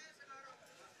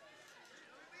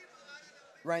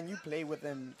 Ryan, you play with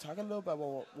him. Talk a little about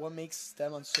what makes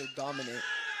Esteban so dominant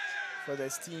for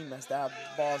this team as that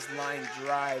ball's line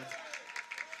drive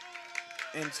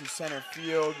into center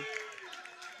field.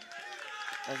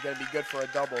 That's going to be good for a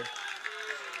double.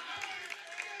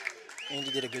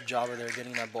 Andy did a good job of there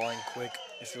getting that ball in quick.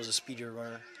 If it was a speedier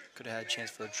runner, could have had a chance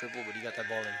for a triple, but he got that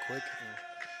ball in quick and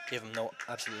gave him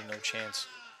absolutely no chance.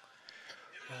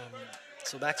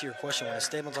 So back to your question, when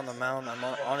Esteban's on the mound, I'm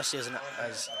honestly as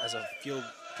a field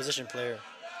position player,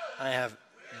 I have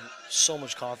so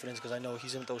much confidence because I know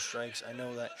he's in with those strikes. I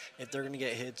know that if they're gonna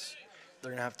get hits,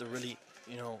 they're gonna have to really,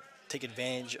 take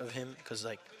advantage of him because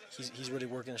like he's really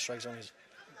working the strike zone. He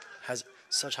has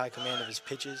such high command of his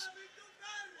pitches.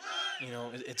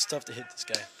 It's tough to hit this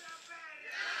guy.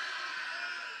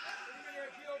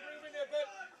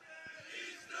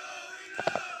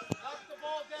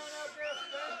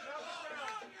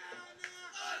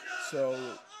 So,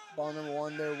 ball number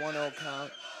 1 there, 1-0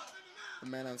 count. The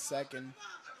man on second.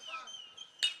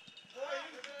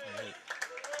 Right.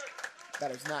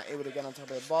 Batter's not able to get on top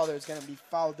of the ball. There's going to be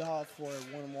fouled off for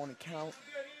a 1-1 count.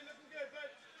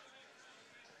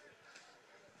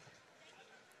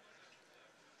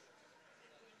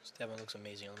 Esteban looks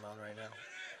amazing on the mound right now.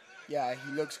 Yeah,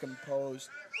 he looks composed.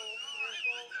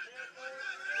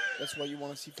 That's what you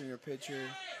want to see from your pitcher.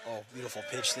 Oh, beautiful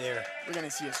pitch there. We're going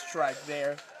to see a strike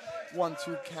there.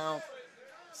 1-2 count.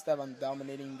 Esteban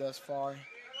dominating thus far.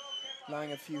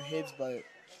 Allowing a few hits, but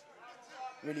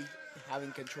really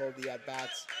having control of the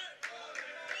at-bats.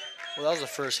 Well, that was the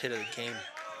first hit of the game.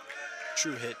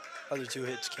 True hit. Other 2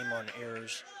 hits came on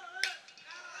errors.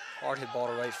 Hard hit ball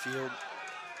to right field.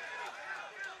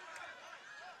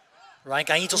 Ryan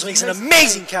Cañitos makes an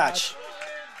amazing catch.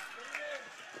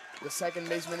 The second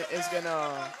baseman is going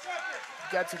to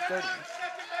get to 30.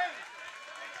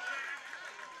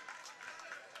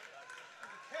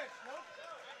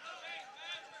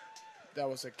 That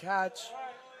was a catch.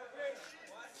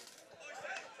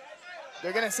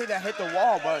 They're going to say that hit the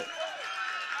wall, but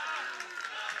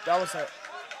that was a...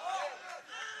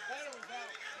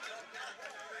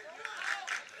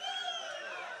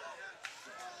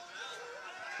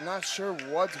 Not sure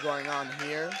what's going on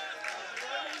here.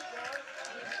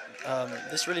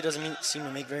 This really doesn't seem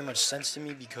to make very much sense to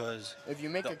me because... If you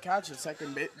make a catch, the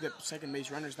second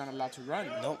base runner is not allowed to run.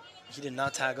 Nope, he did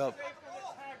not tag up.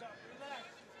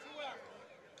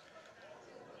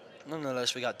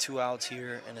 Nonetheless, we got 2 outs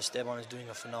here, and Esteban is doing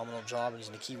a phenomenal job, and he's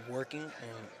going to keep working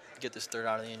and get this 3rd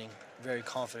out of the inning. Very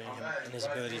confident in him and his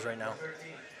abilities right now.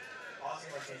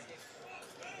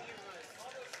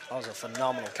 That was a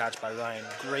phenomenal catch by Ryan.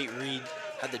 Great read.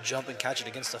 Had to jump and catch it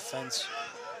against the fence.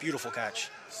 Beautiful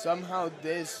catch. Somehow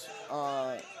this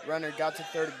runner got to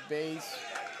third base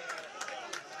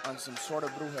on some sort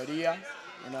of brujeria.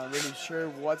 We're not really sure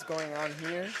what's going on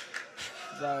here,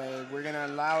 but we're going to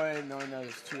allow it knowing that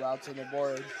there's 2 outs on the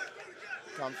board.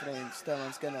 Confident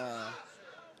Stellan's going to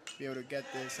be able to get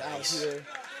this out here.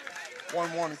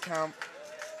 1-1 count.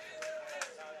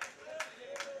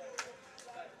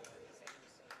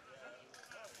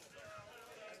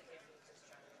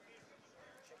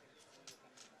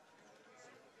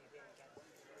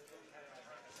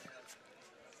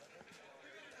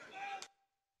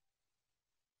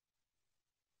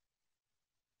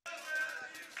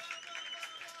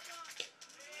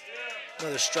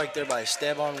 Another strike there by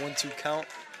Esteban, 1-2 count.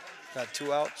 Got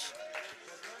 2 outs.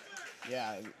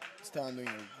 Yeah, Esteban doing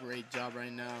a great job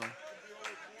right now.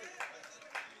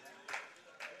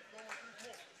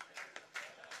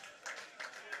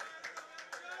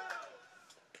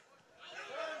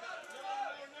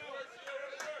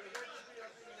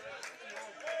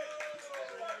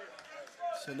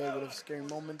 It's a little bit of a scary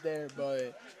moment there,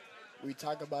 but we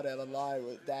talk about it a lot.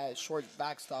 With that short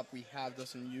backstop we have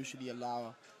doesn't usually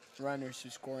allow runners to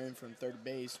score in from third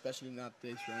base, especially not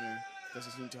this runner.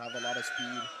 Doesn't seem to have a lot of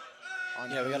speed.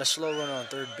 Yeah, we got a slow runner on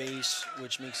third base,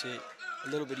 which makes it a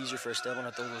little bit easier for Esteban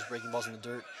to throw those breaking balls in the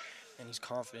dirt. And he's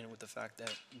confident with the fact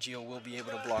that Gio will be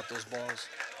able to block those balls.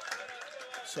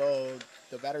 So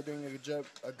the batter doing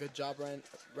a good job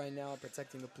right now,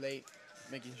 protecting the plate,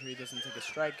 making sure he doesn't take a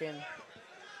strike in.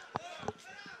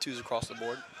 2s across the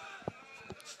board.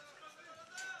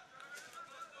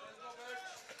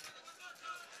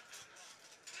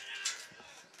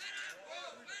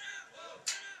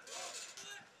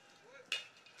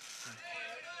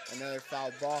 Another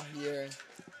foul ball here.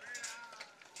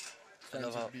 I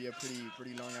Going love to be a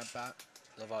pretty long at bat.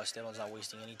 how Esteban's not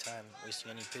wasting any time,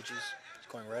 wasting any pitches.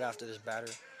 He's going right after this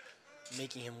batter,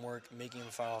 making him work, making him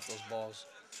foul off those balls.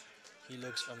 He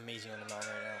looks amazing on the mound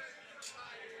right now.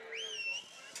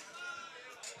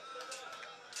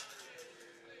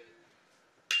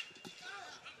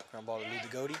 Ground ball to Lou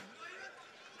Goody.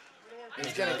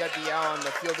 He's going to get the out on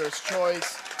the fielder's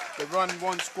choice. The run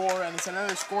won't score, and it's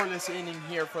another scoreless inning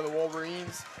here for the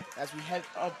Wolverines as we head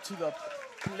up to the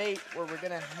plate where we're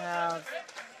going to have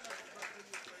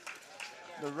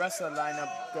the rest of the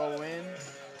lineup go in.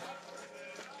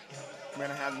 We're going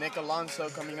to have Nick Alonso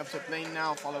coming up to the plate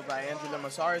now, followed by Andrew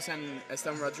Lemasares and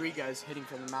Esteban Rodriguez hitting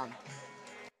from the mound.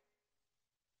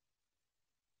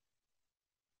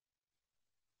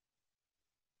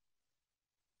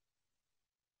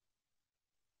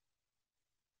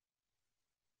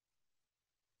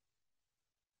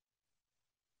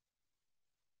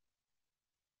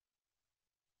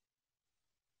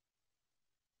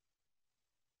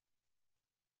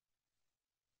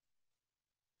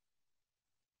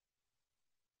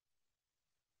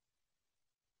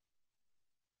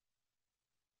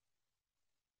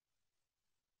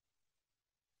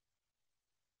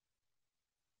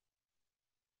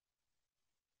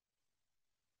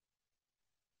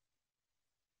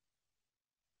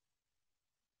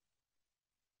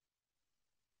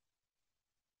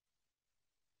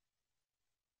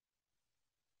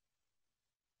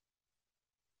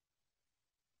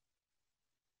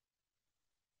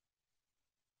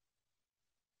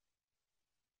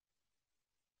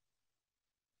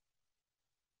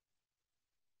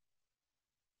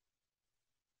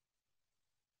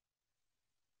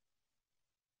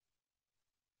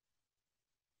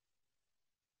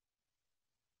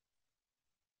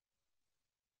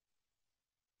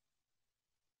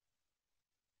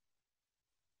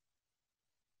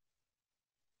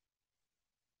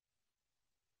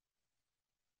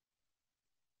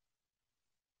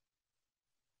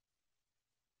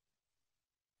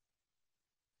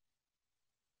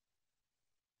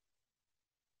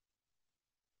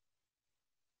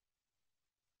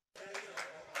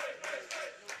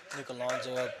 Nick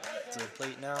Alonso up to the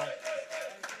plate now.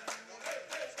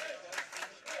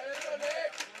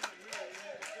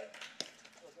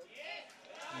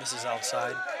 Misses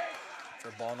outside for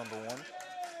ball number 1.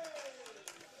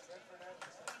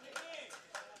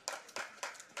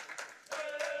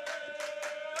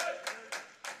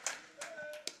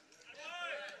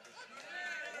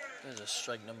 There's a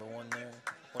strike number 1 there.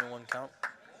 1-1 count.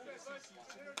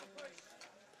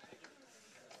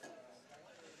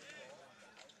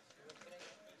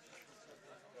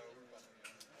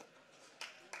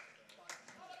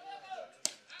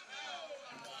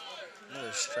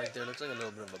 Another strike there. Looks like a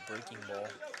little bit of a breaking ball.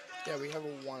 Yeah, we have a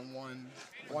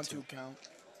 1-2 count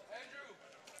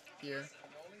here.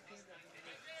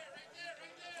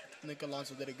 Nick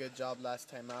Alonso did a good job last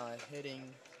time out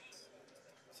hitting.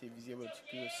 See if he's able to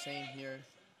do the same here.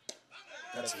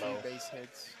 Got That's a few low. base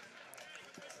hits.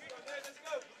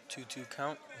 2-2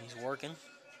 count. He's working.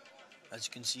 As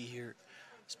you can see here,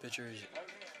 this pitcher is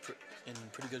in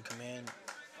pretty good command,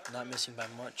 not missing by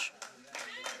much.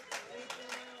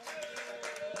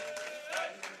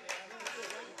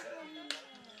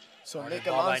 So Hard Nick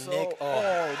ball by Alonso, Nick.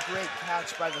 oh, great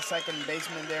catch by the second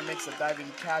baseman there. Makes a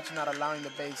diving catch, not allowing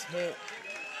the base hit.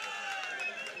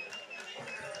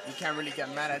 You can't really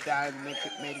get mad at that. Nick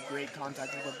made a great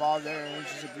contact with the ball there, which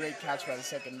is a great catch by the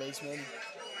second baseman.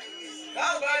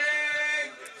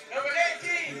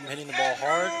 We've been hitting the ball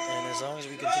hard, and as long as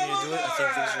we continue to do it, I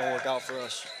think things will work out for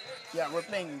us. Yeah, we're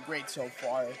playing great so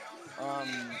far.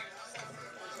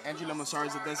 Angelo Massar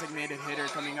is a designated hitter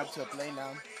coming up to the plate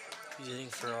now. He's hitting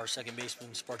for our second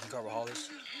baseman, Sparky Carvajales.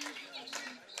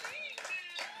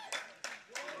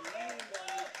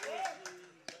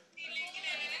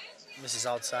 Misses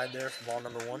outside there for ball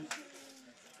number 1.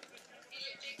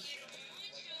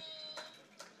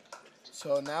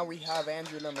 So now we have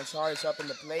Angelo Massar up in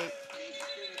the plate.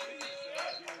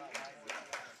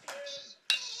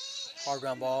 Hard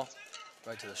ground ball,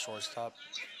 right to the shortstop.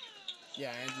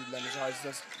 Yeah, Angelo Massar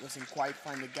just doesn't quite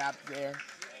find the gap there.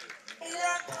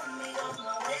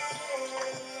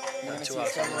 You're going to see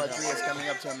Esteban Rodriguez coming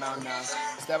up to the mound now.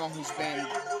 Esteban, who's been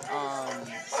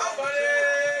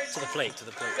to the plate.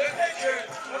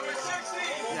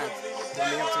 Yeah,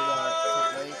 coming up to the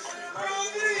plate.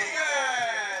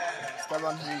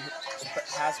 Esteban, who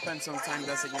has spent some time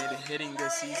designated hitting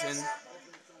this season,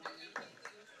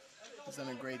 has done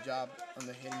a great job on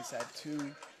the hitting side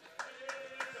too.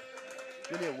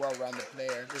 Really a well-rounded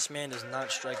player. This man does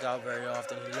not strike out very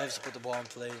often. He loves to put the ball in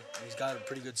play. He's got a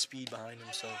pretty good speed behind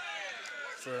him, so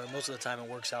for most of the time it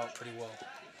works out pretty well.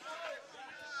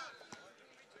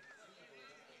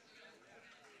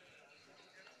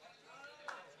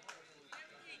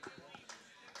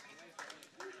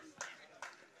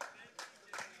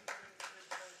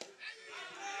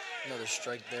 Another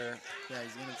strike there. Yeah,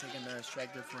 he's going to take another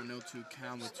strike there for a 0-2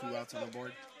 count with 2 outs on the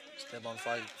board. Esteban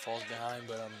falls behind,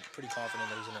 but I'm pretty confident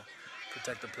that he's going to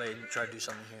protect the plate and try to do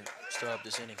something here. Stir up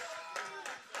this inning.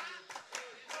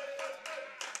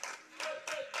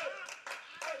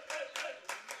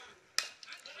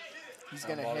 He's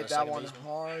going to hit that one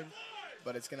hard,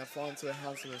 but it's going to fall into the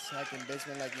hands of the second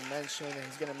baseman like you mentioned, and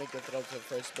he's going to make the throw to the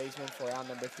first baseman for out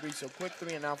number 3. So quick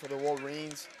 3-and-out for the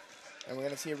Wolverines. And we're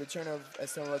going to see a return of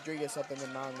Esteban Rodriguez up in the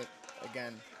mound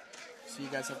again. See you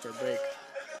guys after a break.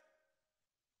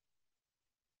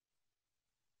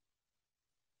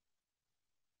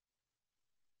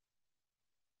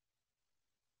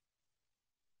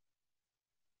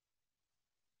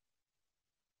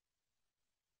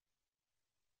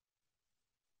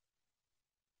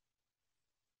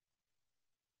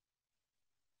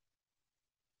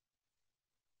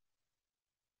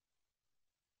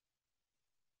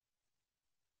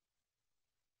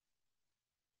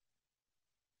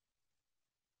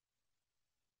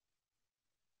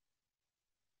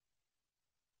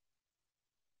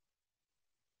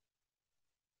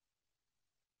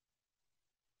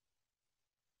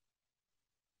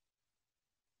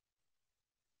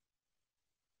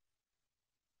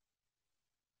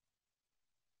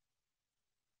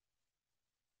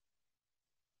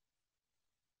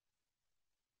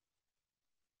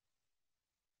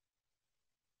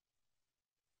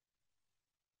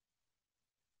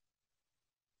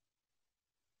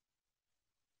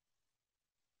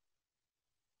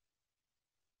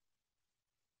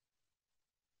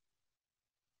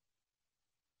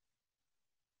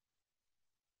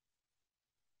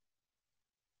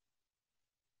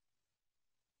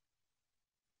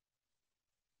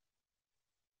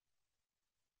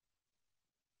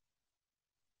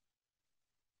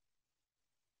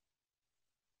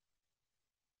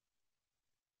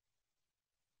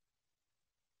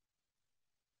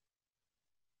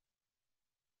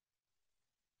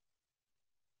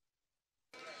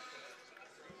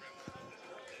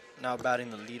 Now batting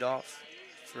the leadoff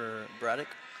for Braddock.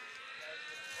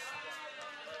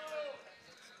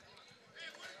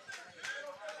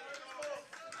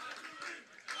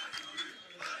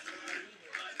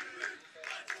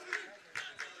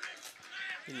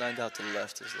 He lined out to the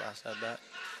left his last at bat.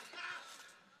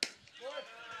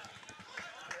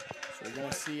 So we're going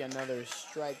to see another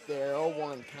strike there.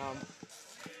 0-1 count.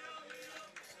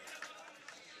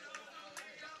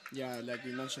 Yeah, like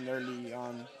we mentioned early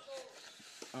on,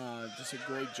 just a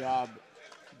great job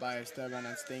by Esteban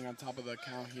at staying on top of the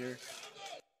count here.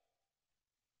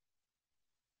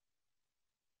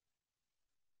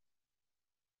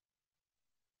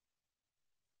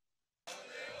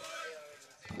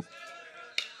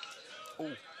 Oh,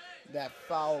 that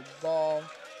foul ball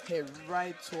hit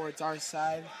right towards our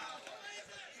side.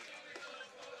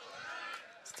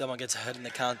 Esteban gets ahead in the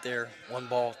count there. 1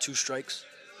 ball, 2 strikes.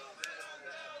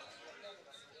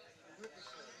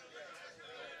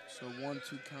 So 1-2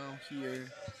 count here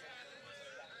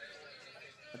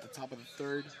at the top of the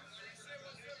third.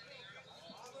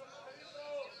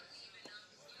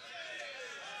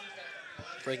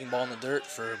 Breaking ball in the dirt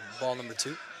for ball number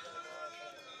 2.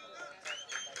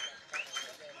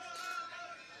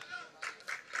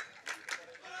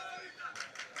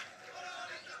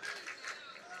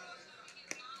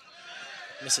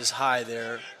 Misses high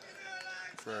there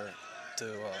to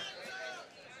to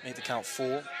make the count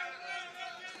full.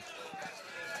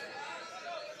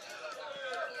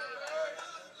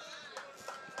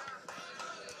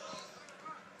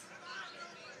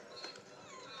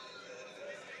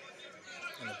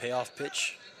 And the payoff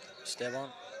pitch, Esteban.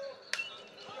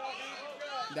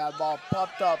 That ball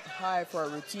popped up high for a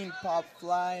routine pop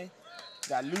fly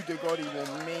that Ludogori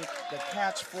will make the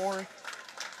catch for.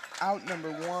 Out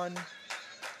number 1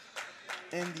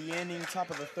 in the inning,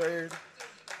 top of the third.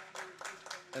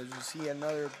 As you see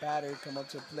another batter come up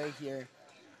to play here.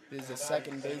 This is the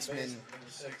second baseman.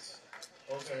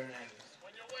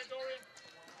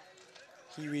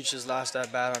 He reached his last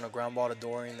at bat on a ground ball to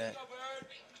Dorian that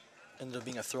ended up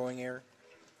being a throwing error.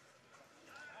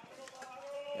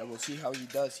 Yeah, we'll see how he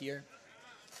does here.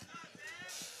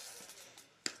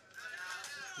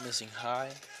 Missing high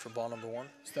for ball number 1.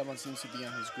 Esteban seems to be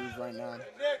on his groove right now.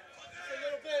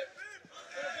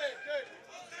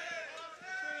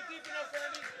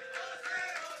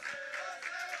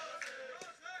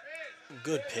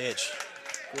 Good pitch.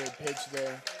 Good pitch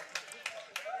there.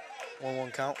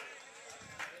 1-1 count.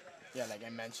 Yeah, like I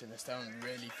mentioned, Esteban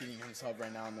really feeling himself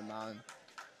right now on the mound.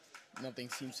 Nothing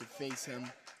seems to face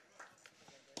him.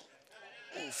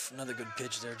 Oof, another good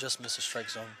pitch there. Just missed the strike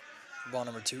zone. Ball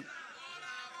number 2.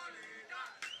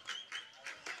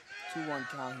 2-1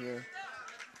 count here.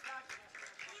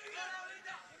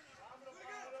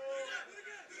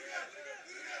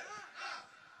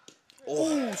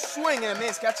 Oh, swing and a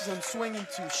miss. Catches him swinging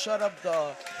to shut up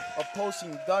the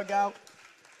opposing dugout.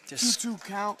 2-2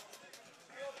 count.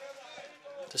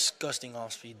 Disgusting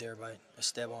off speed there by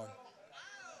Esteban.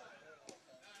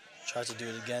 Tries to do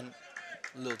it again.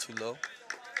 A little too low.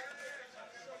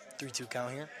 3-2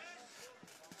 count here.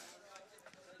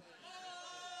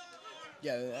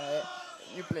 Yeah,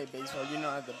 you play baseball. You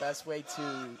know the best way to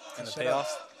And the shut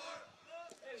payoff.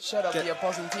 Shut up the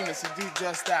opposing team is to do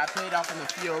just that. Paid off on the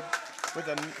field with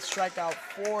a strikeout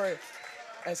for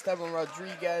Esteban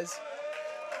Rodriguez.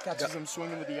 Catches him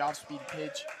swinging with the off-speed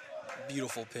pitch.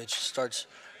 Beautiful pitch. Starts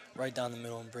right down the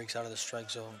middle and breaks out of the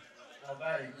strike zone.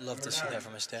 Love to see that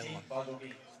from Esteban.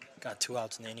 Got 2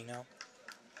 outs in the inning now.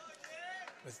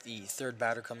 With the third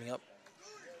batter coming up.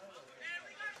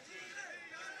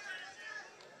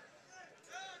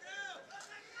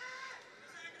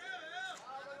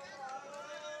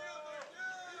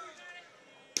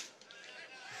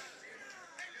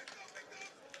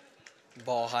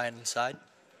 Ball high and inside.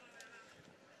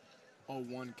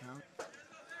 0-1 count.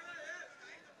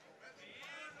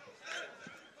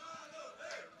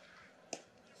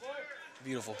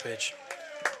 Beautiful pitch.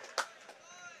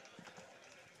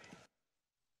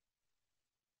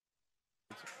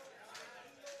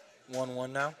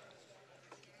 1-1 now.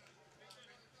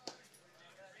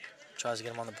 Tries to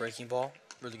get him on the breaking ball.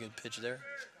 Really good pitch there.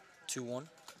 2-1.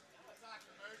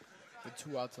 With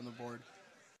 2 outs on the board.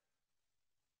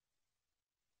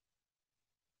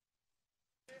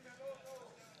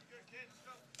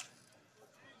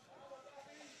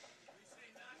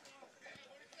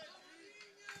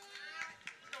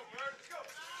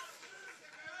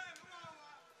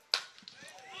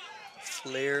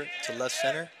 Flare to left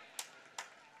center.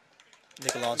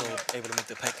 Nick Alonso able to make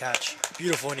the pet catch.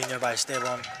 Beautiful inning there by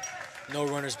Esteban. No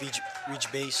runners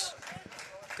reach base.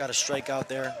 Got a strikeout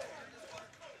there.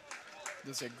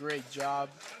 Does a great job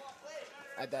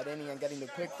at that inning and getting the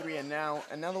quick 3. And now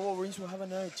the Wolverines will have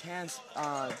another chance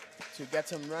to get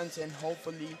some runs in,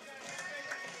 hopefully,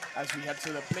 as we head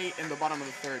to the plate in the bottom of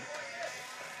the third.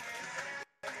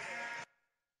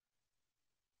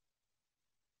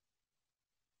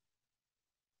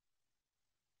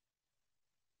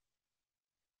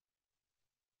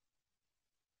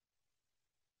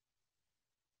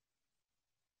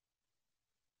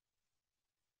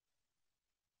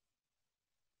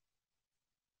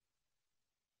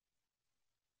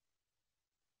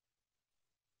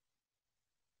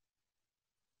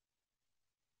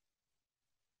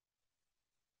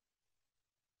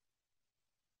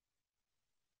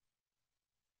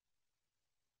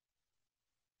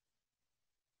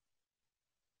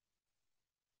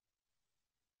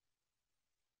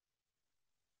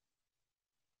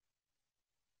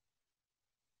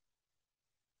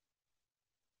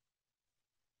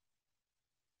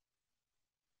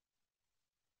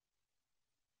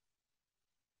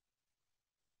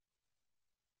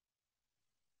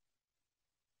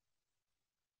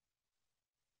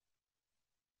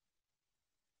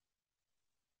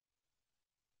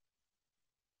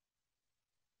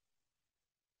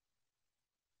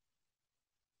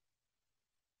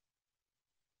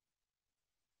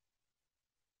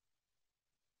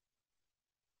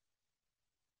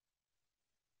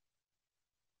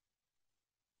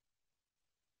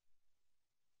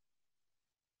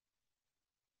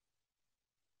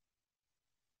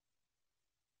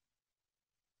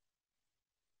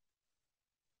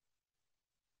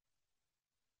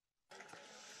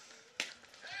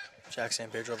 Jack San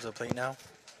Pedro up to the plate now.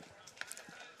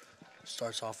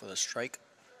 Starts off with a strike.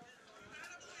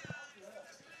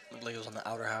 Looked like it was on the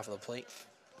outer half of the plate.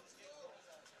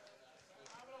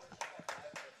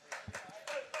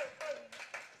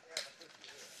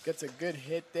 Gets a good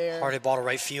hit there. Hard hit ball to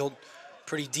right field.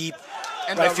 Pretty deep.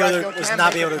 And Right the fielder field was can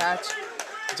not make able the to. catch.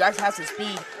 Jack has his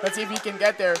speed. Let's see if he can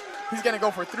get there. He's going to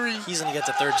go for 3. He's going to get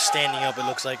to third standing up, it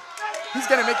looks like. He's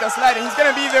going to make the slide, and he's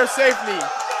going to be there safely.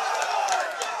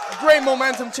 Great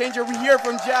momentum changer. We hear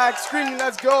from Jack screaming,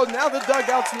 let's go. Now the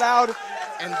dugout's loud,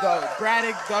 and the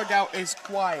Braddock dugout is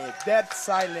quiet, dead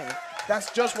silent. That's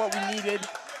just what we needed.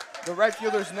 The right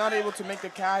fielder's not able to make the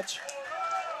catch.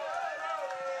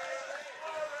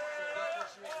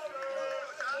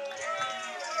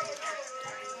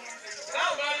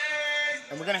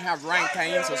 And we're going to have Ryan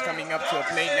Cainzos coming up to the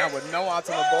plate now with no outs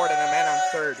on the board and a man on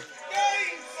third.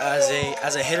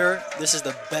 As a hitter, this is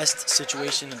the best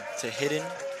situation to hit in.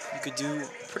 You could do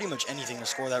pretty much anything to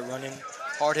score that run in.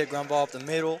 Hard hit ground ball up the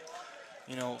middle,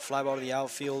 you know, fly ball to the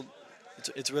outfield.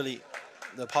 It's really,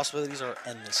 the possibilities are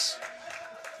endless.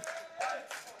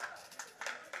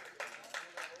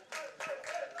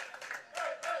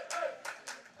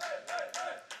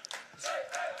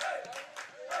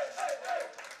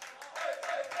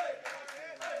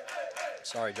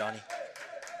 Sorry, Johnny.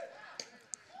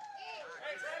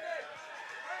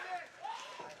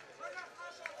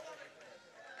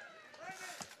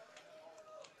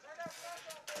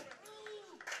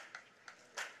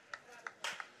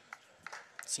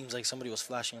 Seems like somebody was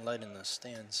flashing a light in the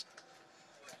stands.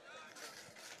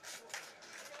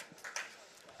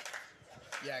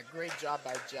 Yeah, great job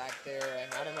by Jack there.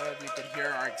 And I don't know if you could hear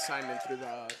our excitement through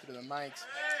the mics,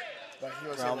 but he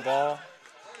was Ground ball.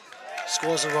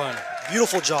 Scores a run.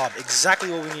 Beautiful job.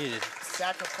 Exactly what we needed.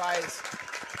 Sacrifice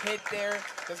hit there.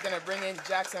 That's going to bring in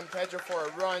Jack San Pedro for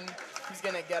a run. He's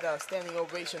going to get a standing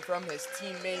ovation from his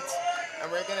teammates.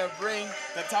 And we're going to bring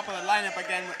the top of the lineup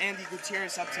again with Andy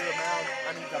Gutierrez up to the mound.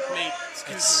 I mean, the plate.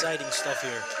 Exciting stuff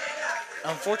here.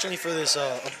 Unfortunately for this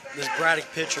this Braddock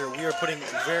pitcher, we are putting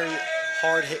very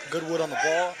hard hit good wood on the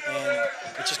ball, and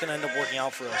it's just going to end up working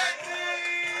out for us.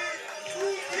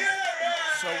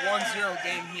 So 1-0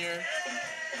 game here.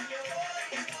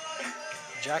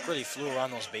 Jack really flew around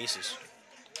those bases.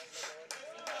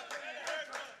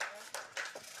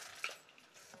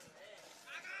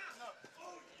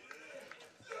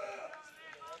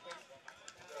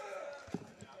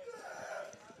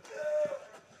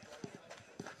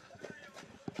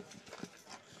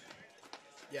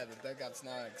 Yeah, the dugout's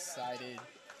now excited.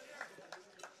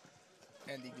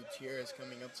 Andy Gutierrez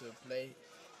coming up to the plate.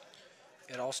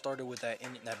 It all started with that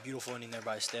beautiful inning there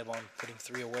by Esteban, putting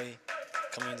 3 away,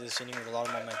 coming into this inning with a lot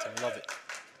of momentum. Love it.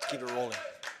 Let's keep it rolling.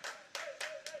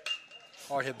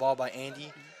 Hard hit ball by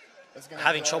Andy.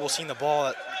 Having trouble seeing the ball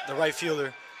at the right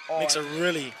fielder. Makes a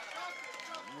really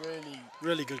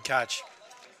good catch.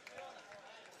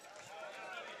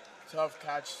 Tough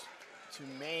catch to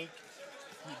make.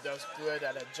 He does good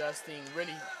at adjusting.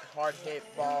 Really hard hit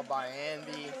ball by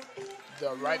Andy.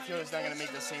 The right fielder is not going to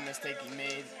make the same mistake he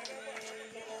made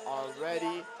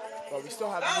already. But we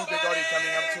still have Luke Gregori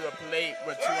coming up to the plate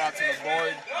with 2 outs on the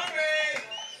board.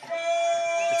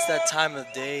 It's that time of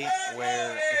day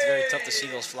where it's very tough to see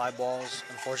those fly balls.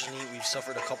 Unfortunately, we've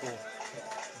suffered a couple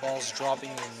balls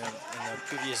dropping in the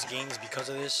previous games because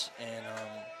of this, and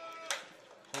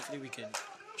hopefully we can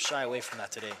shy away from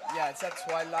that today. Yeah, it's that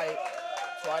twilight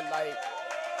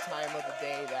time of the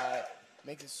day that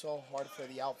makes it so hard for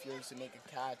the outfielders to make a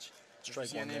catch.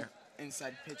 Strike one there.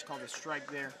 Inside pitch called a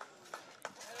strike there.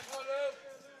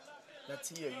 Let's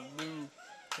see if Lou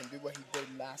can do what he did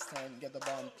last time, get the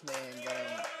ball in play and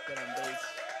get on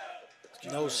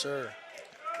base. No, sir.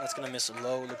 That's going to miss it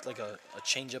low. Looked like a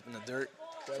changeup in the dirt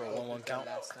for a 1-1 count.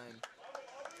 Last time.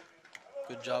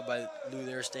 Good job by Lou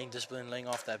there, staying disciplined, laying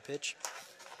off that pitch.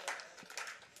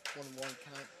 1-1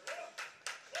 count.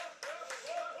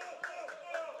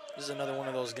 This is another one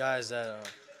of those guys that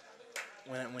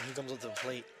when he comes up to the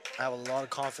plate, I have a lot of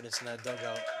confidence in that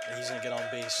dugout that he's going to get on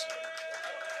base.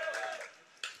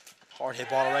 Hard hit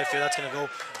ball to right field. That's going to go.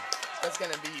 That's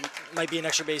going to be. Might be an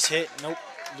extra base hit. Nope.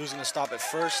 Losing to stop at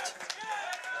first.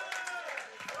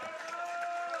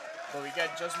 But we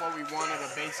got just what we wanted,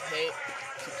 a base hit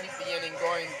to keep the inning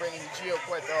going, bringing Gio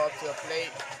Cueto up to the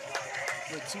plate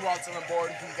with 2 outs on the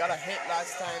board. He got a hit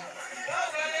last time,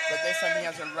 but this time he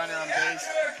has a runner on base.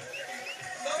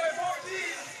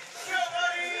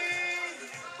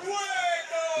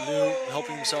 Lou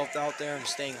helping himself out there and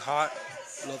staying hot.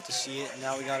 Love to see it.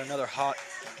 Now we got another hot,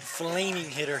 flaming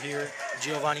hitter here,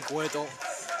 Giovanni Cueto.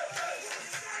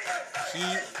 He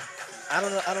I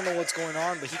don't know what's going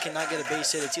on, but he cannot get a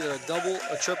base hit. It's either a double,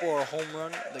 a triple, or a home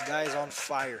run. The guy is on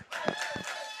fire.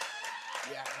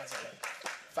 Yeah, has a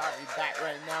fiery bat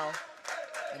right now.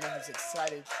 I know he's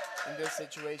excited in this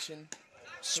situation.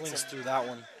 Swings through that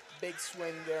one. Big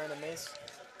swing there and a miss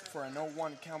for an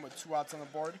 0-1 count with 2 outs on the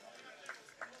board.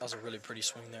 That was a really pretty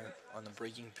swing there on the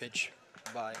breaking pitch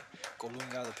by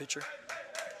Colunga, the pitcher.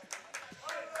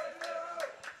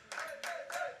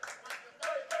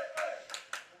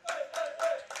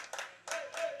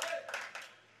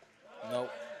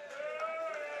 Nope.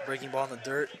 Breaking ball in the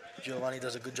dirt. Giovanni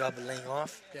does a good job of laying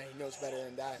off. Yeah, he knows better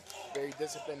than that. Very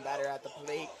disciplined batter at the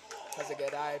plate. Has a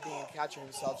good eye, being a catcher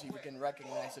himself, so he can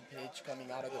recognize a pitch coming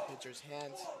out of the pitcher's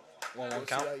hands. 1-1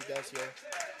 count. See how he does here.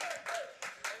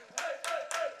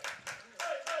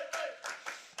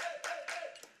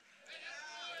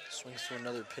 Swings to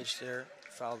another pitch there.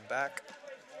 Fouled back.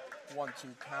 1-2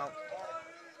 count.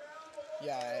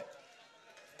 Yeah,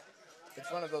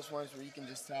 it's one of those ones where you can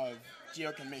just tell if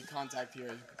Gio can make contact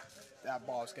here, that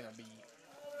ball is going to be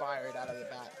fired out of the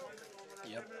bat.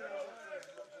 Yep.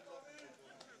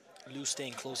 Lou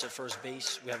staying close at first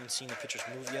base. We haven't seen the pitchers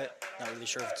move yet. Not really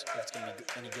sure if it's going to be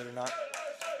any good or not.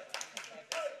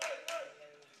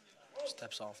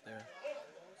 Steps off there.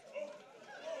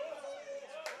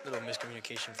 Little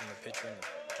miscommunication from the pitcher and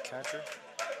the catcher.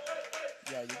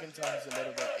 Yeah, you can tell he's a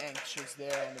little bit anxious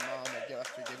there on the mound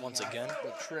after getting Once again,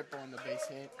 the triple on the base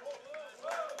hit.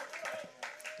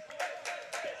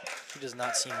 He does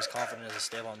not seem as confident as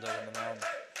Esteban does on the mound.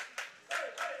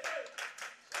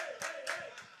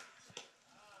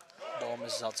 Ball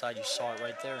misses outside. You saw it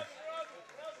right there.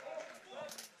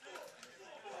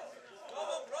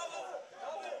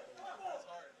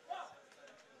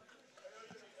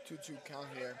 Two count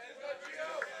here.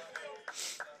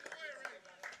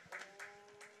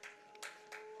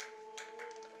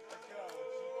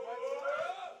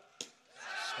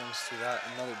 Swings through that.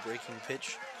 Another breaking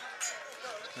pitch.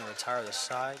 He's going to retire the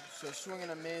side. So swing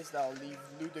and a miss. That'll leave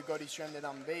Lou Degotti stranded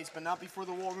on base, but not before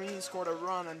the Wolverines scored a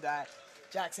run on that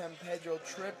Jackson Pedro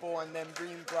triple, and then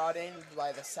being brought in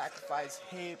by the sacrifice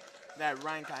hit that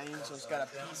Ryan Cainzo's got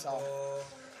a piece off.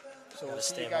 So we'll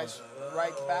see you guys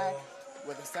right back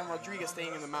with Esteban Rodriguez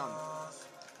staying in the mound.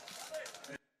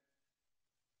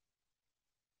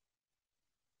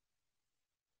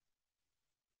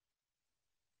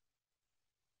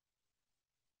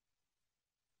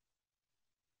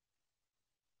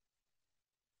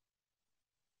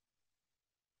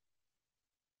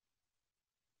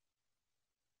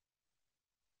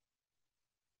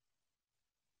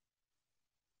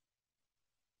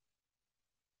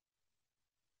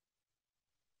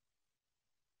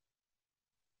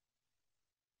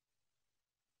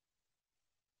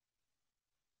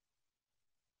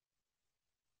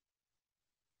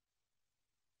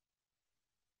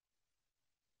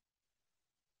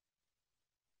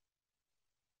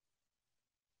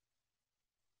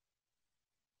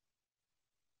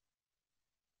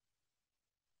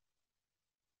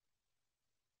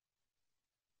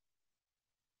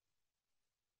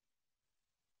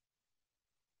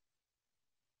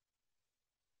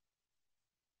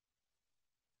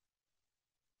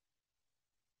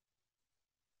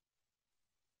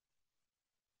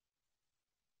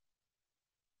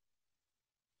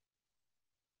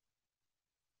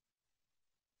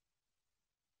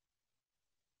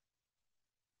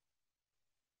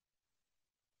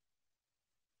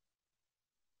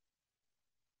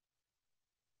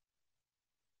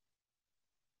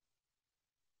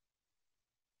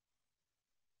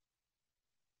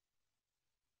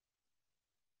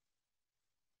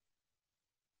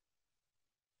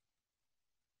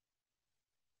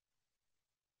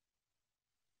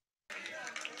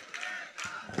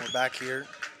 We're back here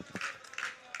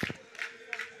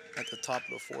at the top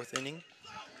of the 4th inning.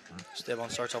 Esteban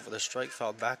starts off with a strike,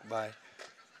 fouled back by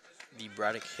the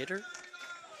Braddock hitter.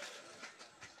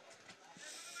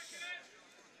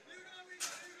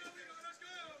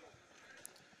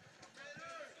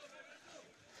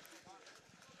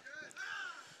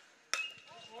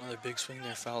 Another big swing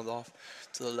there, fouled off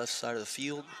to the left side of the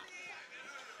field.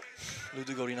 Lou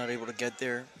Degotti not able to get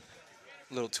there,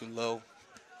 a little too low.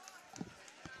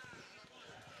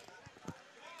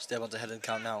 Esteban's ahead of the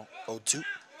count now, 0-2.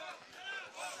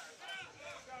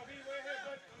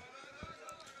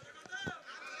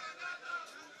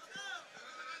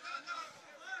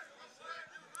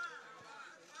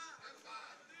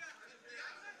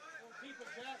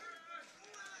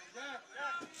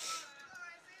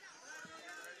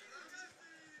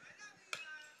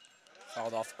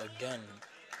 Fouled off again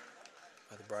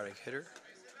by the Braddock hitter.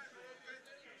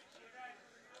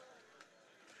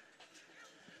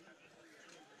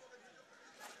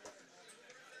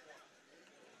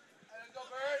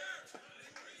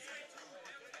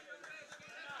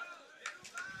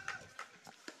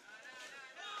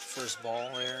 first ball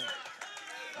there.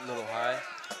 A little high.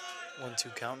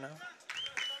 1-2 count now.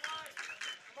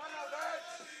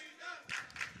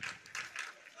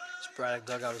 This Braddock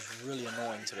dugout is really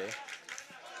annoying today.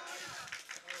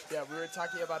 Yeah, we were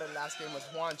talking about it last game with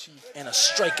Juanchi. And a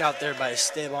strikeout there by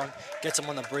Esteban. Gets him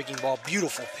on the breaking ball.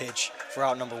 Beautiful pitch for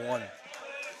out number 1. And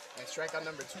strikeout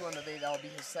number 2 on the day. That will be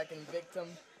his second victim.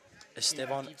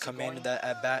 Esteban commanded that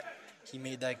at bat. He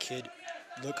made that kid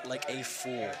look like a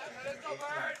fool.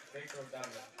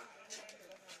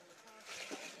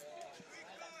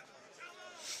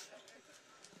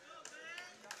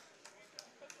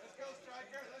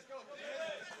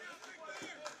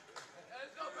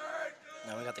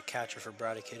 Now we got the catcher for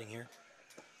Braddock hitting here.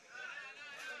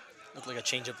 Looked like a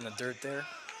changeup in the dirt there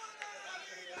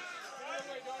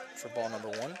for ball number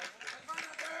 1.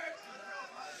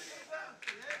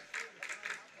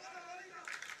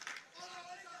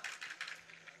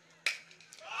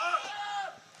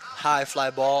 High fly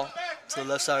ball to the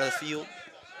left side of the field.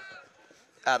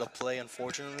 Out of play,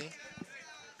 unfortunately.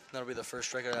 That'll be the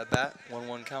first strikeout at bat.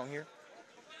 1-1 count here.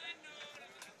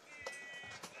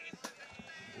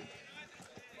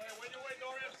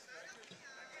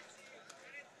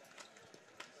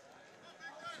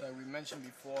 So like we mentioned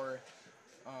before,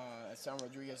 San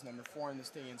Rodriguez, number 4 in the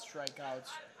state in strikeouts,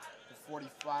 for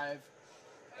 45.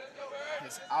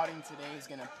 His outing today is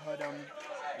going to put him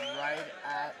right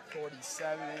at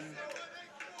 47.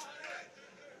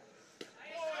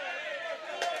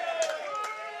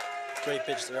 Great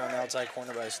pitch there on the outside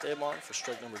corner by Esteban for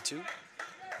strike number 2.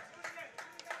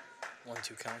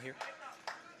 1-2 count here.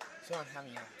 So I'm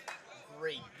having a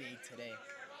great day today.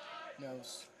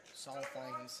 Knows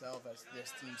solidifying himself as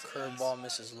this team's Curveball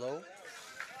misses low.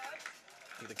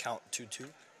 With the count 2-2.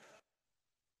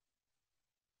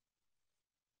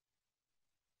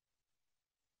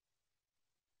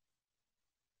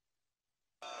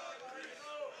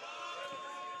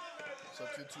 So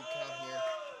 2-2 count here.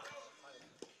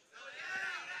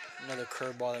 Another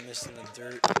curveball that missed in the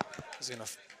dirt. He's going to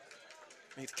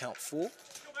make the count full.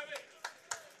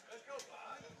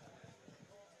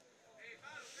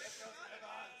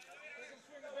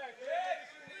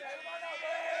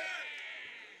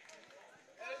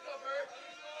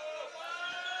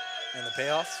 And the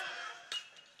payoff.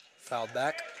 Fouled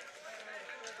back.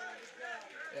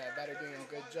 Yeah, batter doing a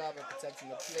good job of protecting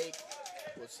the plate.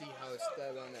 We'll see how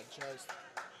Esteban adjusts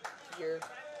here.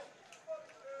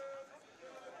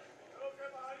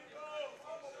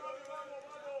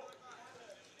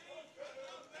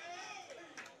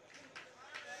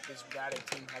 This Braddock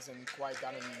team hasn't quite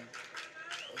gotten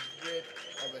a grip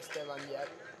of Esteban yet.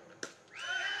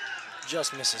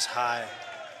 Just misses high.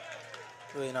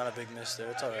 Really not a big miss there.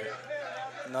 It's all right.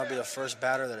 And that'll be the first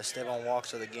batter that Esteban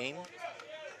walks of the game.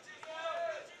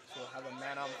 So we'll have a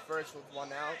man on first with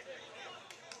 1 out.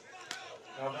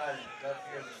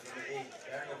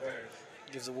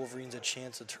 Gives the Wolverines a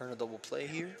chance to turn a double play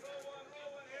here.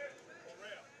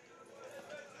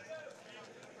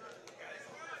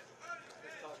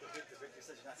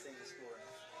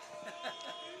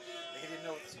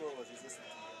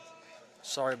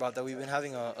 Sorry about that. We've been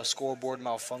having a scoreboard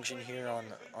malfunction here on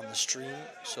the stream,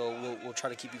 so we'll try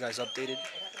to keep you guys updated.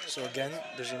 So again,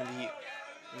 there's going to be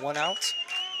 1 out,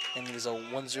 and it is a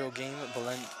 1-0 game.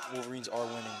 Belen Wolverines are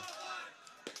winning.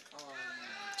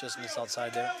 Just missed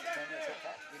outside there.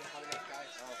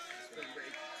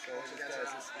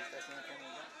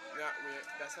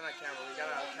 That's not a camera. We got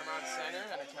a camera on center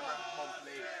and a camera on home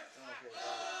plate.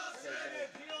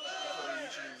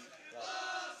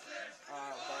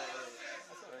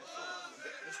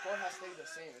 The score has stayed the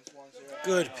same. It's 1-0.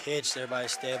 Good pitch there by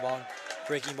Esteban.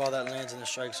 Breaking ball that lands in the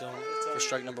strike zone for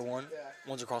strike number 1.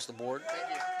 One's across the board.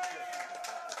 Thank you.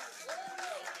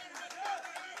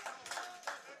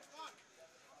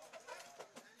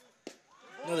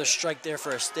 Another strike there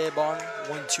for Esteban.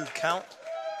 1-2 count.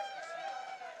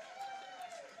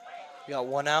 We got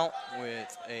 1 out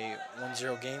with a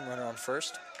 1-0 game. Runner on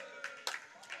first.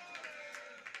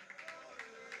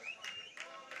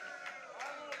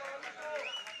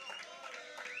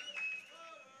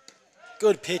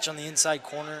 Good pitch on the inside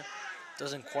corner.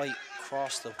 Doesn't quite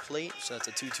cross the plate, so that's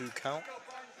a 2-2 count.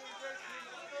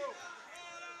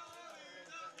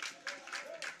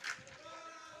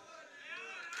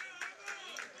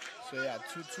 So yeah,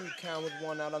 2-2 count with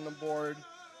 1 out on the board.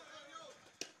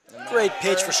 Great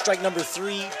pitch for strike number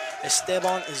 3.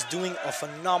 Esteban is doing a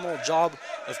phenomenal job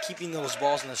of keeping those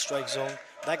balls in the strike zone.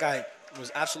 That guy was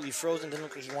absolutely frozen. Didn't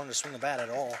look like he wanted to swing the bat at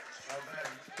all.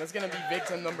 That's going to be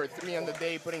victim number 3 on the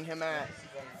day, putting him at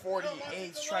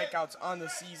 48 strikeouts on the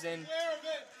season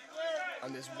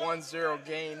on this 1-0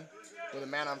 game. with a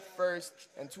man on first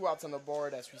and 2 outs on the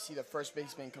board as we see the first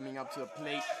baseman coming up to the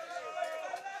plate.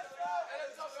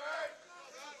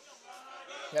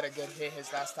 He had a good hit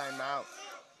his last time out.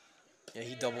 Yeah,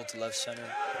 he doubled to left center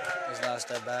his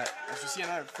last at bat. As you see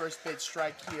another first pitch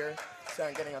strike here.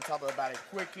 Starting getting on top of the batter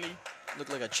quickly.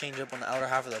 Looked like a changeup on the outer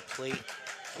half of the plate.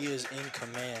 He is in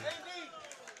command.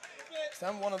 He's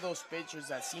one of those pitchers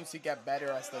that seems to get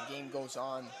better as the game goes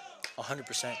on.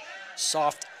 100%.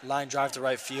 Soft line drive to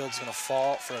right field. He's going to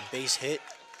fall for a base hit.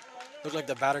 Looked like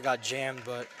the batter got jammed,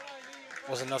 but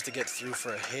was enough to get through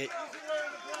for a hit.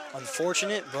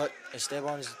 Unfortunate, but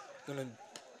Esteban is going to...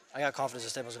 I got confidence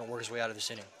Esteban's going to work his way out of this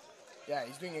inning. Yeah,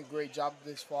 he's doing a great job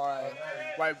this far.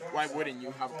 Why wouldn't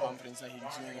you have confidence that he's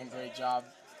doing a great job?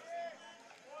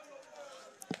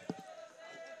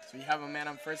 So we have a man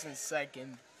on first and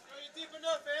second. Deep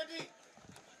enough, Andy.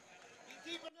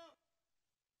 Deep enough.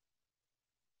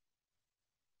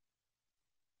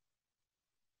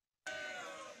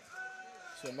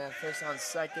 So a man first on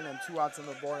second and 2 outs on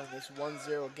the board in this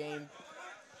 1-0 game.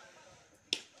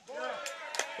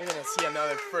 We're going to see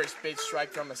another first pitch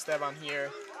strike from Esteban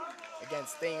here. Again,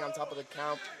 staying on top of the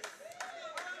count.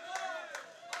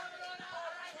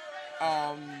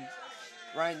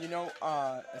 Ryan, you know,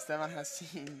 Esteban has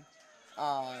seen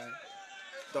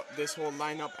this whole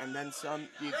lineup and then some.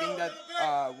 Do you think that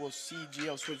we'll see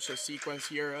Gio switch the sequence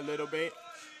here a little bit?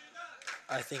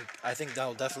 I think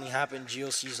that'll definitely happen.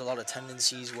 Gio sees a lot of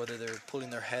tendencies, whether they're pulling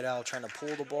their head out, trying to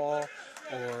pull the ball,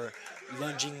 or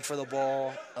lunging for the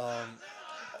ball.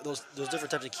 Those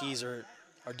different types of keys are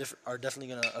definitely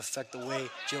going to affect the way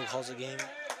Gio calls the game.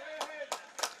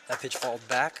 That pitch falls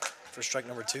back for strike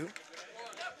number 2.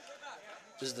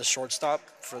 This is the shortstop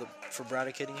for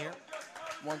Braddock hitting here.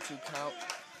 1-2 count.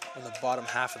 In the bottom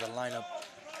half of the lineup.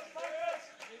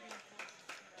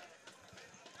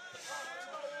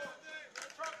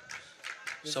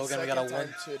 So again, we got a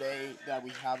one today that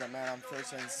we have a man on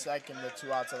first and second with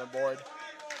 2 outs on the board.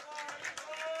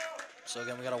 So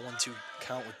again, we got a 1-2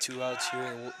 count with 2 outs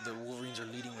here. The Wolverines are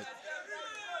leading with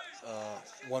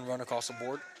 1 run across the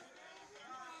board.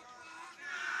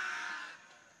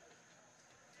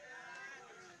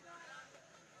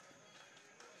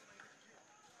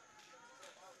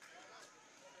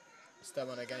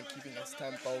 Esteban again keeping his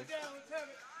tempo.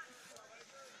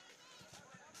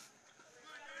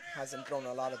 Hasn't thrown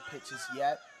a lot of pitches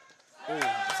yet. Ooh,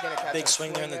 he's gonna catch big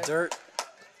swing there in the dirt.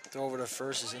 Throw over to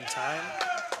first is in time.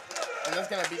 And that's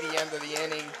going to be the end of the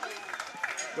inning.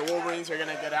 The Wolverines are going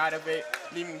to get out of it,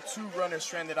 leaving 2 runners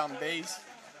stranded on base.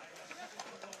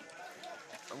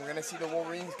 And we're going to see the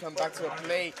Wolverines come back to the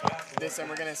plate. This time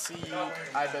we're going to see,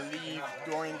 I believe,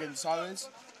 Dorian Gonzalez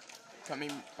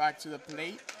coming back to the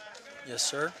plate. Yes,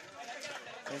 sir.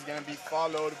 He's going to be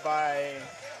followed by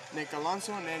Nick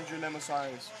Alonso and Andrew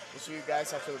Lemosares. We'll see you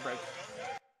guys after the break.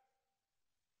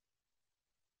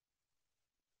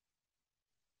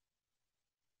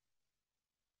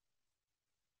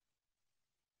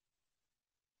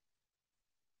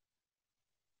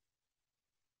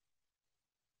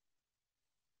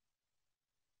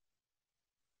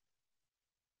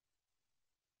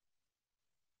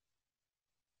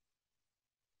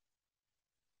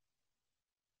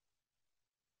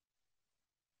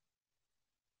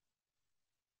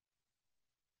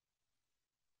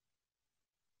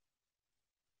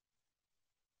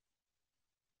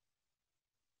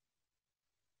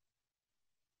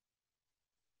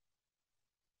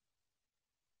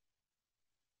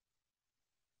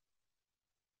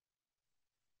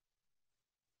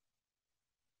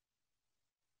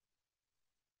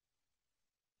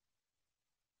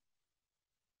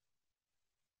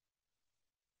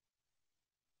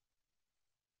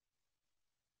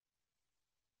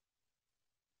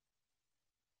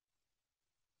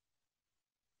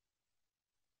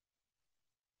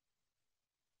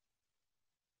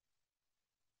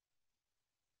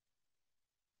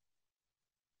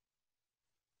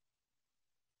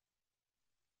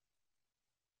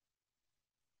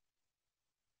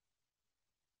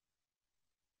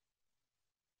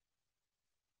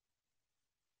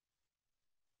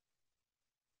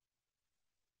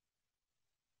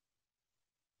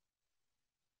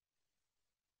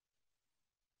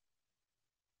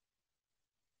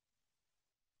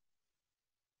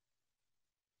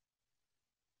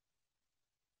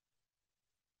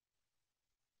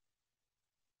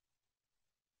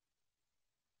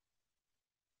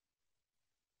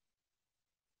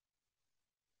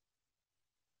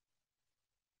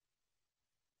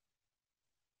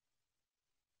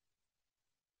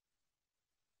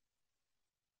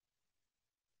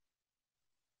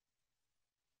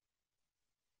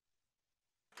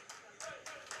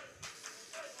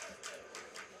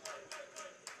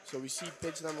 So we see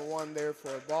pitch number 1 there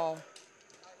for a ball.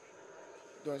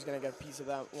 Doran's going to get a piece of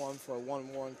that one for a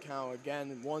 1-1 count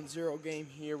again. 1-0 game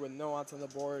here with no outs on the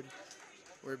board.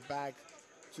 We're back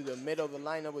to the middle of the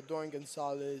lineup with Doran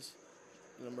Gonzalez,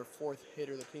 the number 4th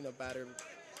hitter, the cleanup batter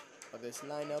of this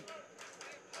lineup.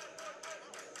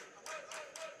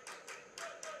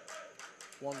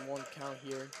 1-1 count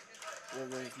here.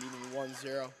 Wolverines leading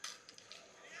 1-0.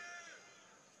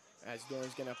 As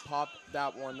Doran's going to pop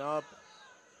that one up.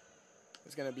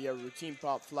 It's going to be a routine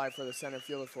pop fly for the center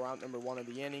fielder for out number 1 of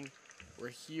the inning. We're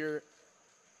here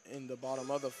in the bottom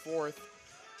of the 4th.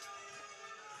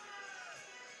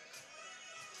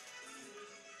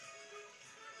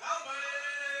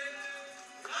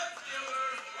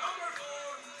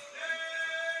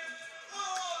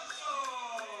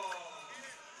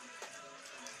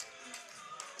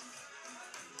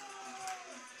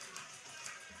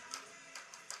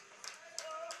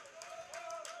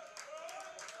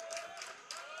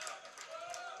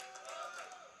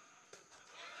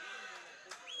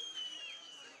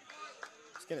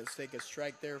 Going to take a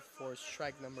strike there for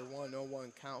strike number 1,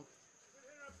 0-1 count.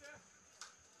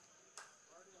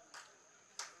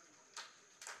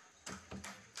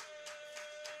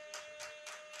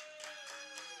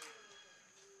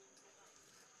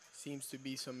 Seems to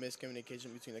be some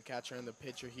miscommunication between the catcher and the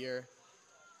pitcher here.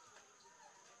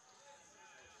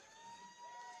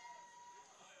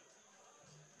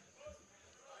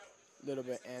 A little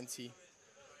bit antsy.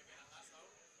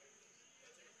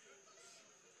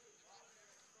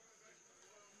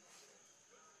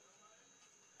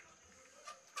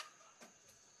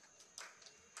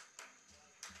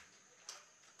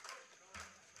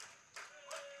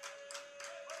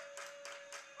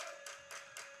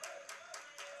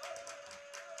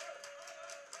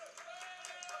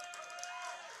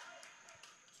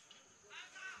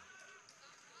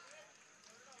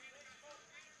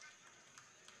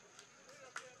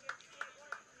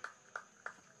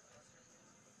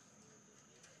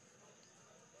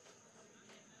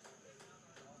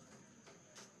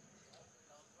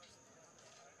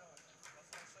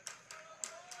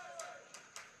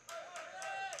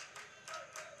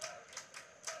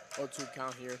 0-2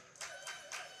 count here.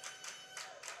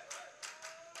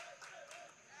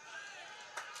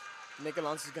 Nick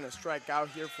Alonso is going to strike out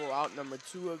here for out number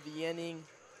 2 of the inning.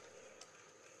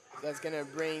 That's going to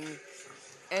bring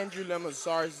Andrew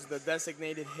Lemosars, the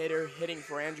designated hitter, hitting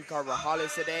for Andrew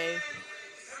Carvajales today,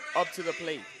 up to the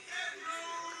plate.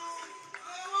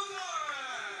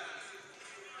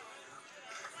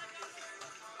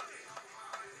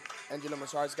 Andrew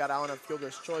Lemosars got out on a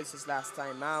fielder's choice his last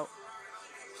time out.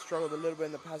 Struggled a little bit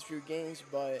in the past few games,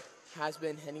 but has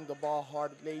been hitting the ball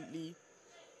hard lately.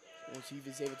 We'll see if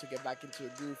he's able to get back into a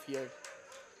groove here.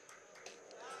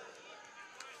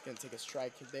 Gonna take a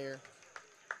strike there.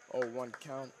 0-1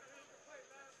 count.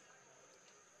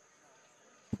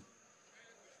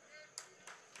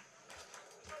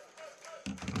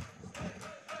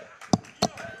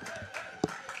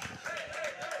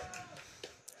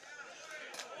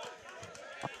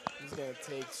 He's gonna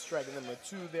take strike number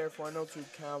 2 there for an 0-2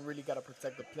 count. Really gotta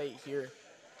protect the plate here.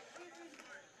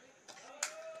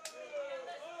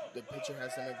 The pitcher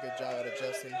has done a good job at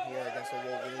adjusting here against the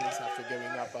Wolverines after giving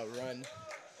up a run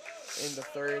in the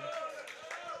 3rd.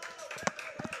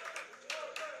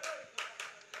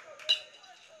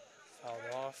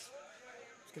 Fouled off.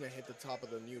 He's going to hit the top of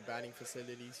the new batting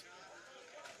facilities.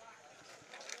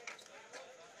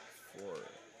 For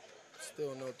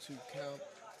still no 2 count.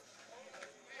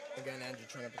 Again, Andrew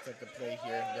trying to protect the play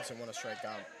here. Doesn't want to strike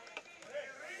out.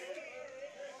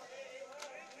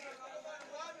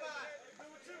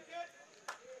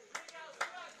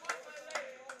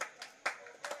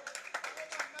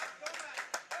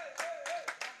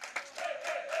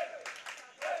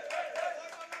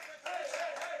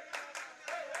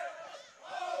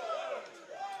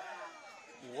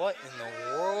 What in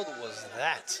the world was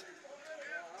that?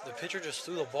 The pitcher just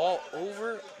threw the ball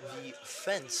over the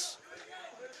fence.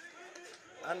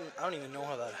 I don't even know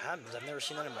how that happens. I've never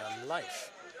seen that in my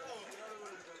life.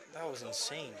 That was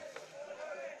insane.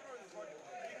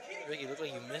 Ricky, looked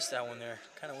like you missed that one there.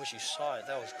 Kind of wish you saw it.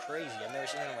 That was crazy. I've never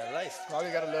seen that in my life.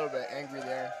 Probably got a little bit angry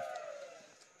there.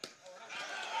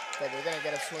 But they're going to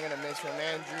get a swing and a miss from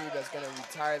Andrew. That's going to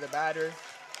retire the batter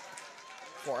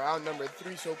for out number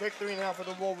 3. So quick 3.5 for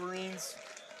the Wolverines.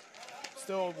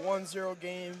 Still 1-0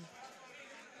 game.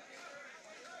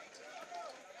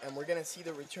 And we're going to see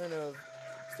the return of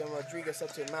Stan Rodriguez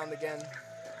up to the mound again.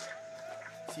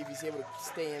 See if he's able to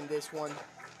stay in this one.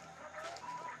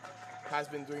 Has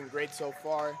been doing great so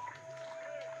far.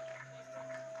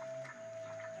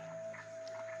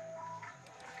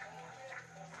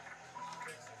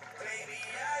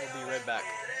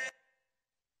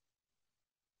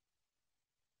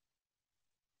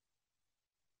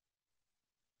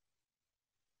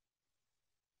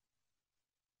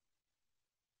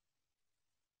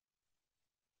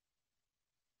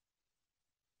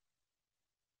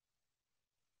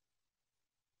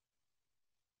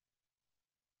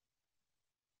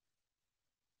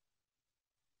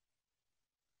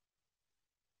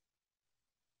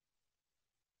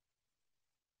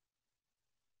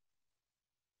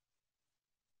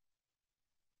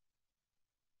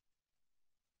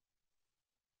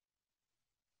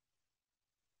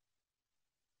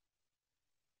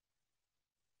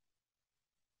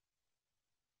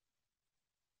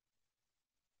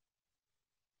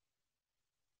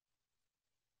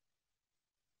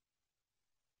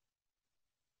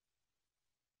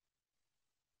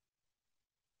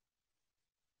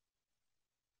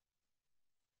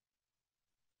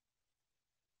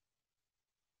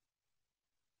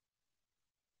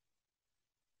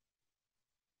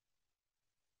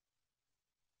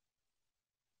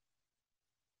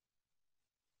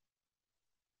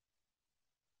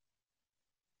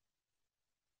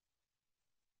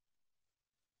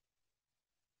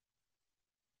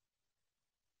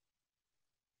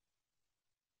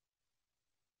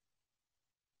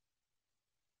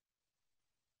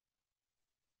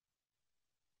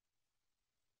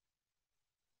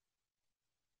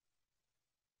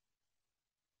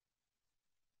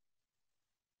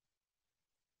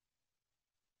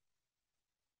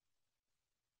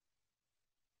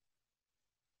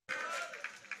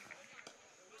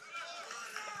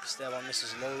 Esteban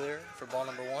misses low there for ball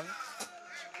number 1.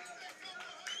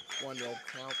 1-0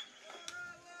 count.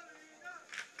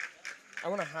 I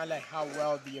want to highlight how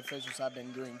well the officials have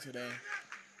been doing today.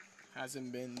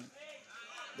 Hasn't been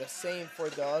the same for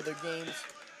the other games,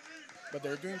 but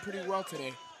they're doing pretty well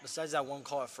today. Besides that one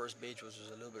call at first base, which was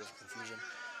a little bit of confusion.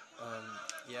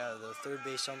 Yeah, the third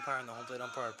base umpire and the home plate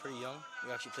umpire are pretty young.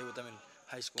 We actually played with them in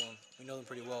high school, and we know them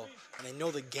pretty well. And they know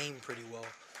the game pretty well,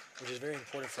 which is very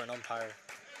important for an umpire.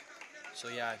 So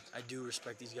yeah, I do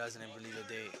respect these guys, and I believe that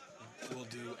they will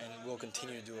do and will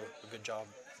continue to do a good job.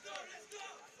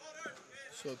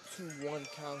 So 2-1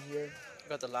 count here. We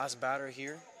got the last batter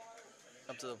here,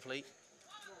 up to the plate.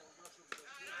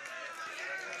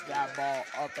 That ball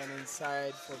up and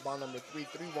inside for ball number 3,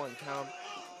 3-1 count.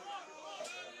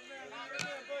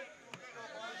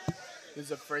 This is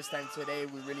the first time today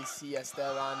we really see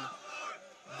Esteban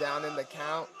down in the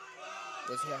count.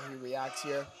 Let's see how he reacts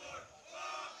here.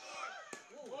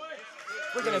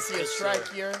 We're going to see a strike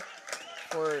here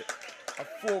for a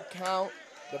full count.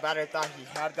 The batter thought he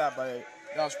had that, but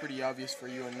that was pretty obvious for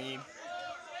you and me.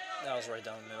 That was right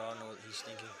down the middle. I don't know what he's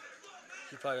thinking.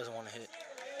 He probably doesn't want to hit.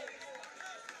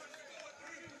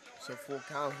 So full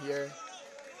count here.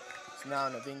 He's now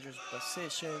in a dangerous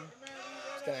position.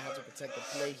 He's going to have to protect the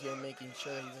plate here, making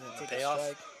sure he's going to take a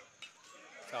strike.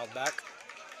 Fouled back.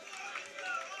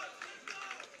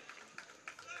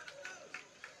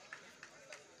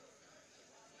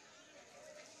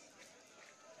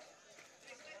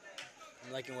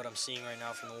 I'm liking what I'm seeing right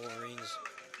now from the Wolverines.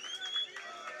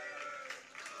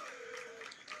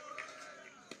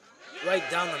 Right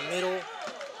down the middle.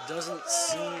 Doesn't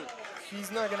seem...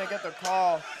 He's not going to get the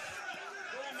call.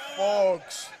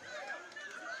 Folks,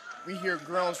 we hear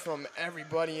groans from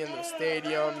everybody in the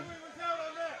stadium.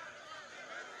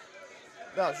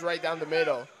 That was right down the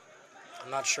middle.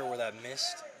 I'm not sure where that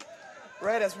missed.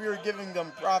 Right as we were giving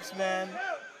them props, man.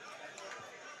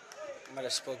 Might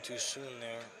have spoke too soon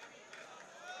there.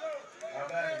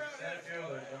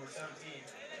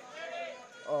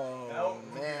 Oh,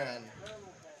 man.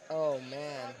 Oh,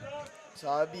 man. So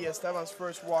that'll be Esteban's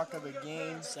first walk of the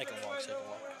game. Second walk.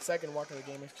 Second walk of the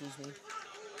game, excuse me.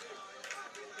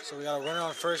 So we got a runner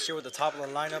on first here with the top of the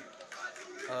lineup.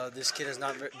 This kid has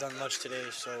not done much today,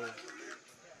 so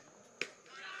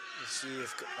let's see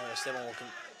if Esteban will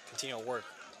continue to work.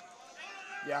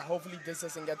 Yeah, hopefully this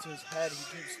doesn't get to his head. He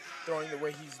keeps throwing the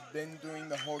way he's been doing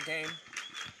the whole game.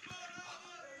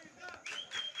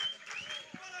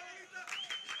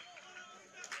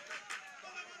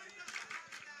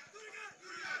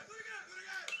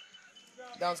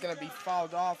 That one's going to be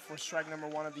fouled off for strike number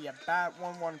 1 of the at-bat.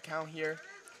 1-1 count here.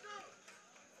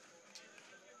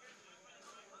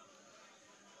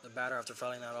 The batter, after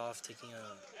fouling that off, taking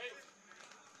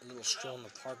a little stroll in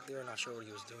the park there. Not sure what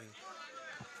he was doing.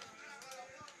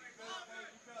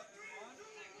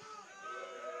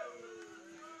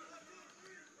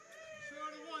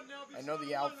 I know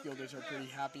the outfielders are pretty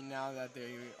happy now that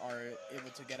they are able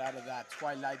to get out of that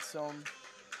twilight zone.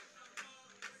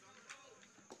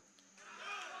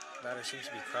 Batter seems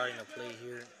to be crowding the play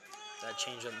here. That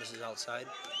changeup misses outside.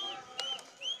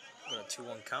 Got a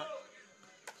 2-1 count.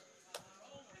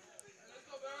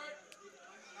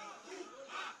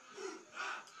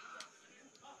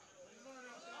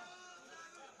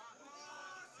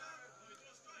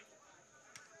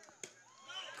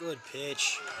 Good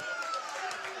pitch.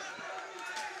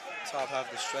 Top half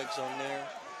of the strike zone there.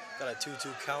 Got a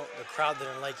 2-2 count. The crowd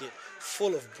didn't like it.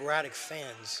 Full of Braddock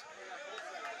fans.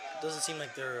 Doesn't seem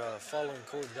like they're following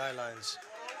code guidelines.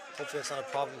 Hopefully that's not a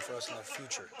problem for us in the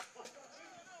future.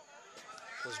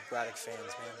 Those Braddock fans,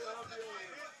 man.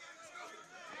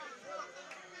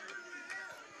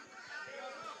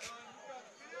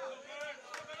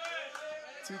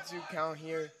 Two-two count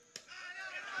here.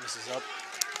 Misses up.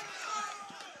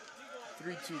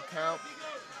 3-2 count.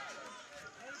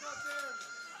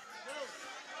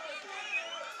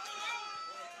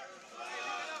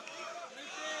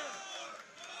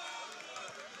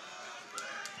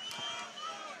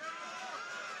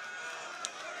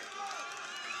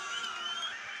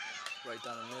 Right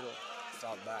down the middle,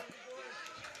 fouled back.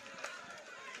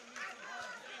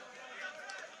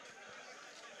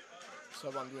 So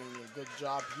I'm doing a good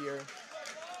job here.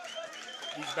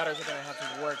 These batters are going to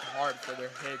have to work hard for their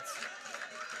hits.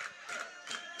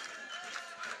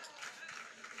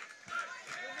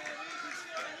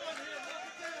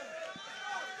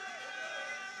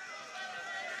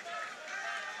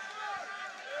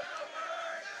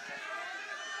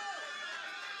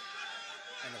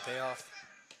 And the payoff.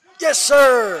 Yes,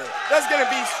 sir! That's going to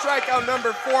be strikeout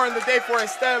number 4 in the day for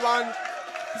Esteban.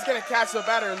 He's going to catch the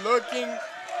batter looking.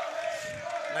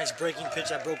 Nice breaking pitch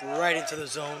that broke right into the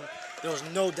zone. There was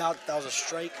no doubt that was a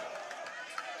strike.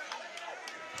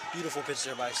 Beautiful pitch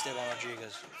there by Esteban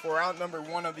Rodriguez. For out number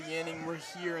 1 of the inning, we're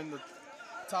here in the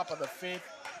top of the 5th.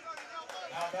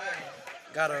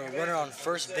 Got a runner on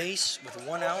first base with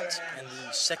 1 out and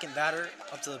the second batter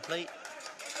up to the plate.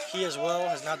 He as well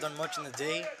has not done much in the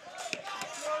day.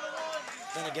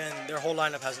 Then again, their whole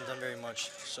lineup hasn't done very much.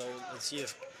 So let's see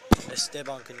if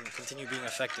Esteban can continue being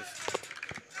effective.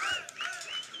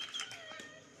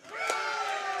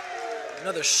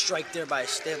 Another strike there by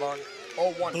Esteban.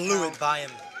 0-1 Blew count. it by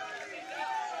him.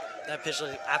 That pitch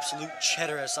like absolute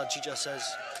cheddar, as Salchicha says.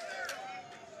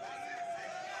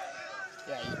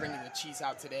 Yeah, he's bringing the cheese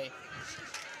out today.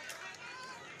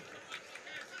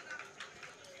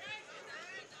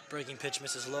 Breaking pitch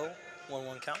misses low.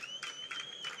 1-1 count.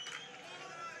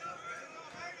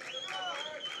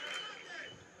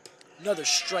 Another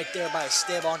strike there by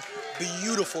Esteban.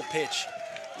 Beautiful pitch.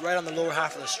 Right on the lower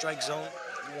half of the strike zone.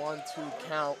 1-2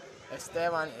 count.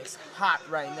 Esteban is hot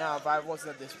right now. If I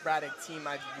wasn't this Braddock team,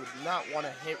 I would not want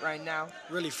to hit right now.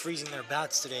 Really freezing their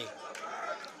bats today.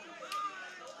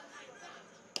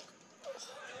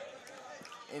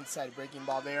 Inside breaking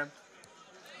ball there.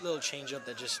 Little changeup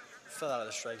that just fell out of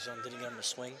the strike zone. Didn't get him to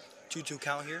swing. 2-2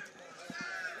 count here.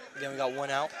 Again, we got 1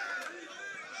 out.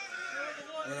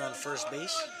 Runner on first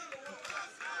base.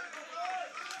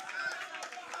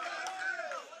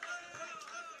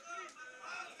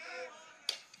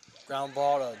 Ground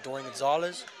ball to Dorian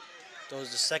Gonzalez.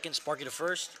 Throws the second, Sparky to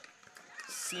first.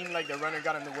 Seemed like the runner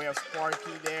got in the way of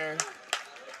Sparky there.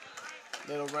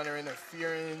 Little runner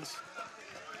interference.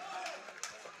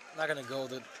 Not gonna go.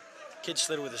 The kid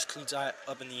slid with his cleats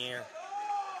up in the air.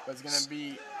 But it's going to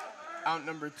be out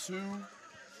number 2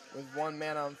 with 1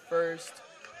 man on first.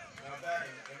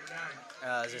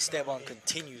 As Esteban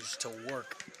continues to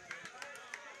work.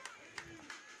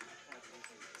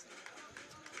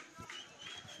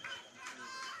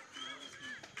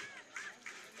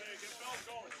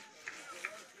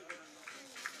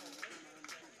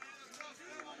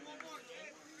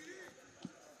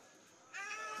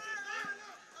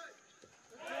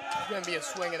 It's going to be a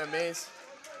swing and a miss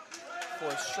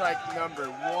for strike number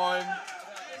 1.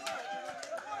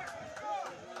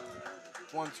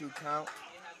 1-2 count.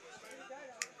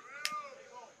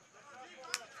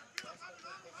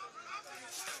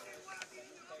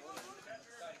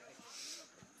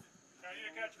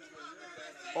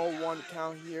 Oh, 1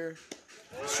 count here.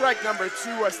 Strike number 2.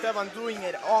 Esteban doing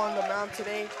it all on the mound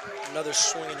today. Another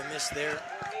swing and a miss there.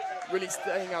 Really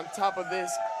staying on top of this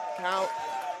count.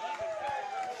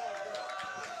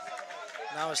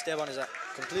 Now Esteban is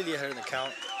completely ahead of the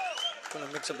count. Going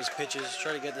to mix up his pitches,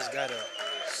 try to get this guy to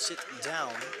sit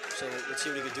down. So let's see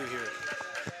what he can do here.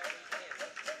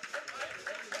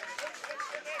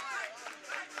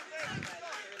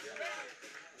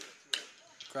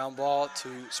 Ground ball to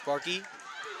Sparky.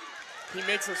 He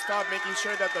makes a stop, making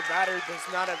sure that the batter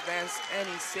does not advance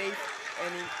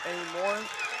anymore.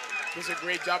 Does a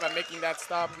great job at making that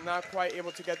stop. Not quite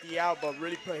able to get the out, but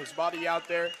really put his body out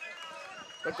there.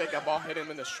 Looked like that ball hit him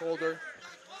in the shoulder.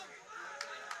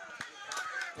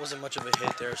 Wasn't much of a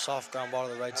hit there. Soft ground ball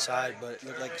to the right side, but it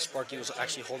looked like Sparky was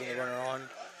actually holding the runner on,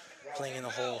 playing in the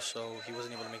hole, so he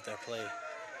wasn't able to make that play.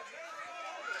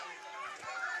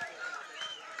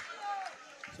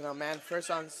 So now man on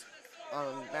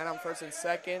first and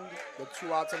second. The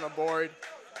 2 outs on the board.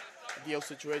 Ideal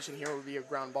situation here would be a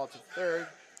ground ball to third.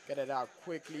 Get it out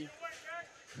quickly.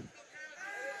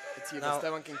 Let's see if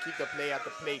Esteban can keep the play at the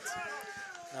plate.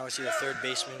 Now we see the third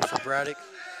baseman for Braddock.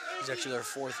 He's actually their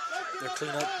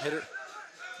cleanup hitter.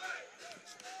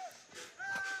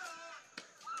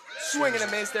 Swing and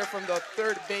a miss there from the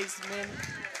third baseman.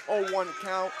 0-1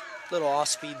 count. Little off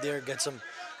speed there, gets him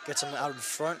out in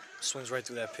front, swings right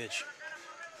through that pitch.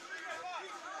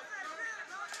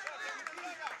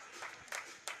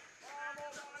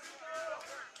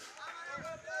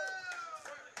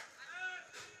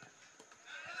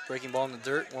 Breaking ball in the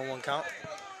dirt, 1-1 count.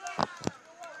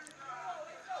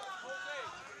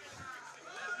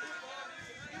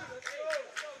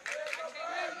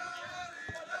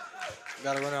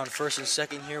 Got a runner on first and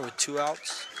second here with 2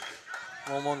 outs.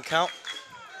 1-1 count.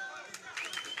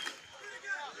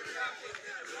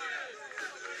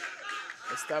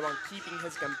 Esteban keeping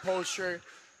his composure.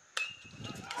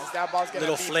 As that ball's gonna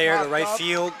Little be flare to popped right up.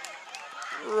 field.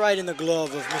 Right in the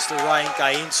glove of Mr. Ryan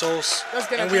Cainzos. That's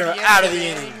gonna And be we are the end out of of the the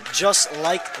inning. inning. Just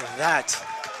like that.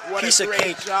 What Piece a of great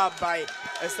cake. job by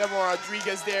Esteban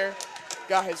Rodriguez there.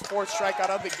 Got his 4th strikeout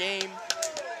of the game.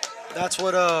 That's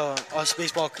what us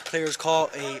baseball players call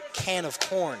a can of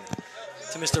corn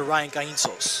to Mr. Ryan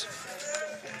Cainzos.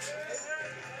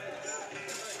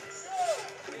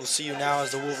 We'll see you now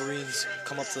as the Wolverines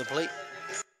come up to the plate.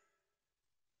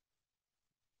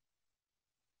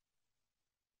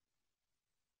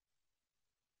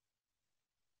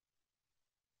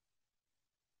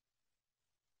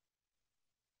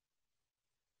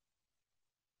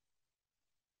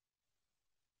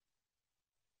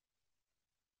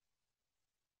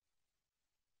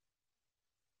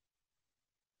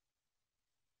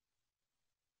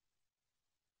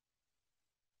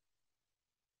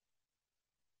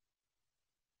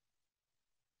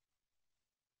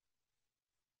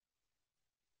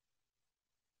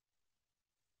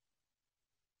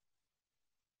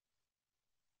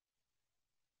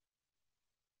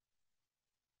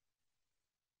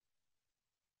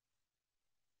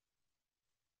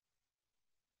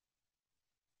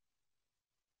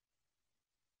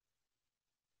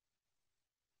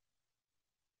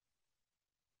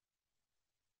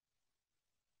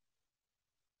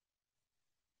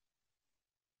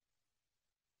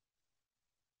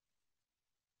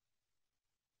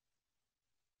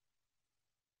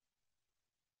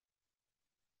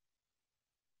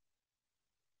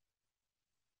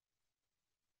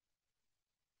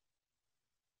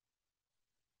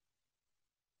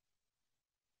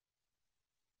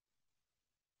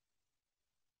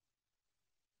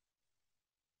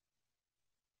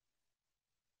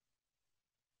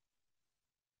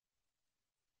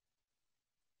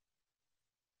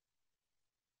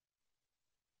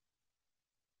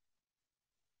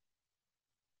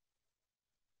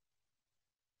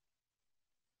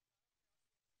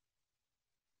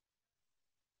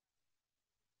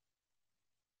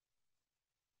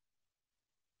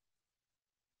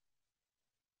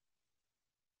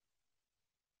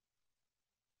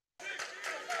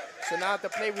 So now at the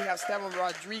plate, we have Esteban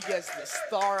Rodriguez, the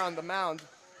star on the mound.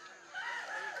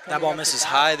 That ball misses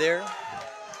high there.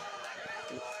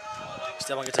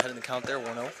 Esteban gets ahead in the count there,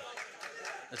 1-0.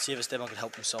 Let's see if Esteban can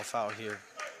help himself out here.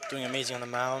 Doing amazing on the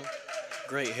mound.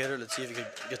 Great hitter. Let's see if he could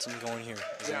get something going here.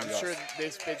 Yeah, I'm sure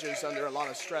this pitcher is under a lot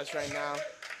of stress right now.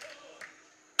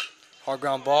 Hard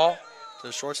ground ball to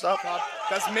the shortstop.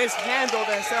 That's mishandled,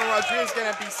 and Esteban Rodriguez is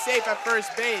going to be safe at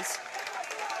first base.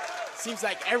 Seems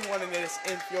like everyone in this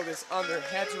infield is under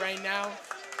heads right now.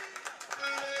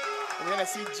 We're going to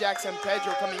see Jackson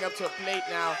Pedro coming up to a plate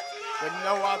now with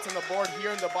no outs on the board here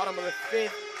in the bottom of the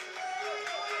fifth.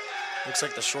 Looks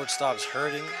like the shortstop's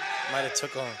hurting. Might have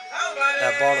took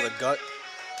that ball to the gut.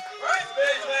 First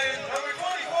baseman, number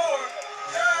 24.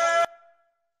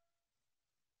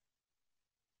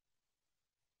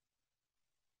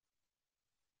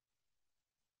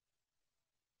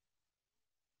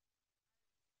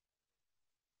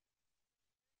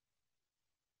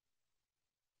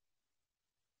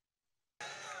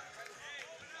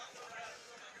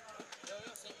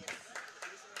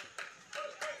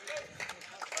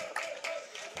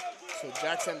 So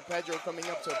Jackson Pedro coming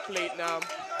up to a plate now.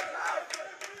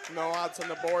 No outs on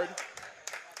the board.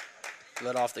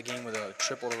 Led off the game with a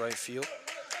triple to right field.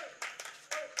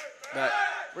 We're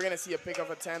going to see a pickoff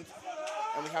attempt.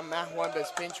 And we have Matt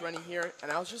Juanba's pinch running here.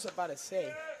 And I was just about to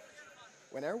say,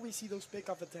 whenever we see those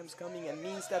pickoff attempts coming, it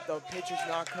means that the pitcher's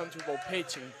not comfortable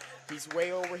pitching. He's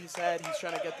way over his head. He's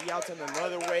trying to get the outs in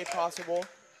another way possible.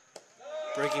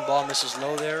 Breaking ball misses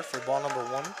low there for ball number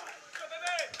 1.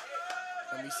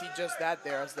 And we see just that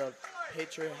there as the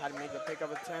pitcher had to make the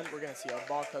pickoff attempt. We're going to see a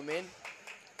ball come in.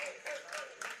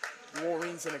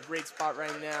 Wolverines in a great spot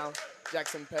right now.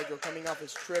 Jackson Pedro coming off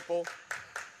his triple.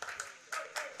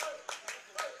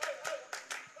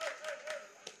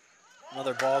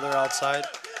 Another ball there outside.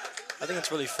 I think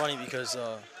it's really funny because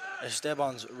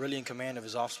Esteban's really in command of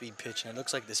his off-speed pitch, and it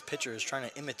looks like this pitcher is trying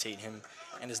to imitate him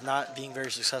and is not being very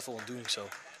successful in doing so.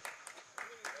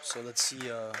 So let's see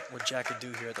what Jack could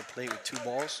do here at the plate with 2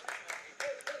 balls.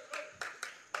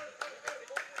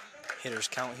 Hitters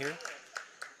count here.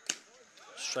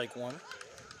 Strike 1.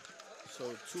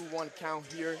 So 2-1 count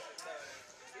here.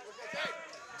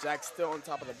 Jack's still on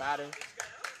top of the batter.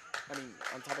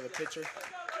 On top of the pitcher.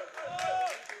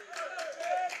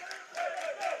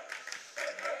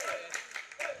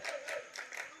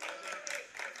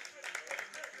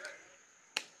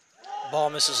 Ball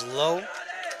misses low.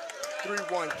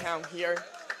 3-1 count here.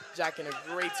 Jack in a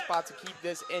great spot to keep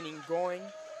this inning going.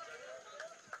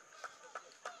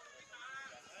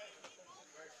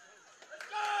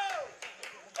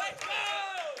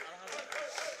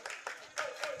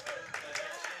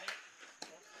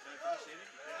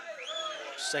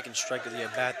 Second strike of the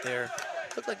at-bat there.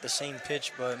 Looked like the same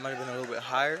pitch, but it might have been a little bit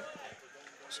higher.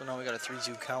 So now we got a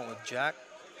 3-2 count with Jack.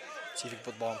 See if he can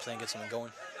put the ball in play and get something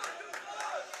going.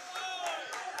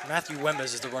 Matthew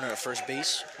Wembes is the runner at first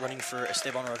base, running for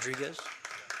Esteban Rodriguez.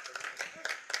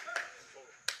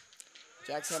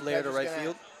 Jackson Flare to Pettis right gonna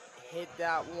field. hit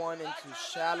that one into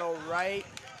shallow right.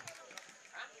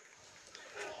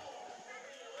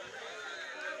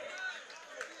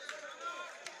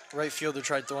 Right fielder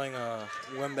tried throwing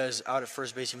Wembes out at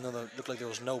first base, even though it looked like there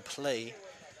was no play.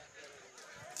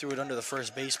 Threw it under the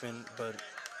first baseman, but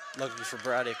luckily for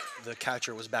Braddock, the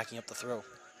catcher was backing up the throw.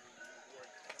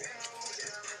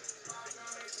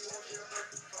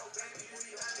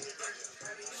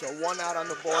 So 1 out on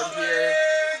the board here.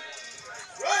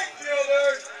 Right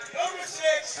fielder, number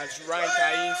 6. As Ryan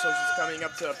Caizos is coming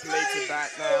up to the plate to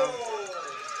bat now.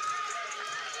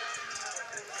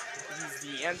 He's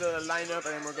the end of the lineup,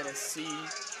 and then we're gonna see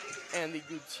Andy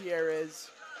Gutierrez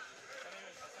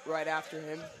right after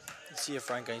him. Let's see if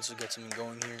Frank Caizos gets something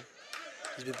going here.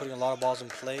 He's been putting a lot of balls in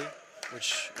play,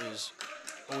 which is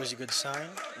always a good sign,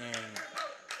 and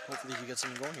hopefully he gets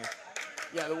something going here.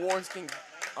 Yeah, the Warrens can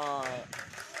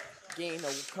gain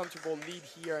a comfortable lead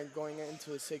here, and going into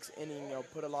the 6th inning, they'll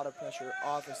put a lot of pressure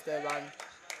off Esteban.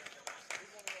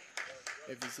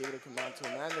 If he's able to come out to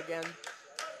a man again.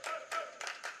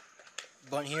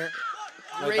 Bunt here,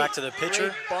 right back to the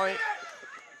pitcher. Great bunt.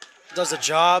 Does the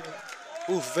job.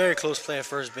 Ooh, very close play at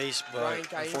first base, but Ryan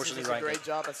Caizos unfortunately does a Ryan. great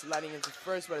job at sliding into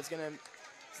first, but he's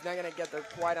not gonna get there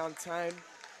quite on time.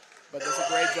 But does a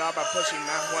great job at pushing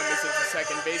Matt Wembes into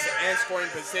second base and scoring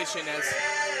position as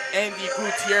Andy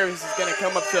Gutierrez is gonna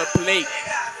come up to the plate.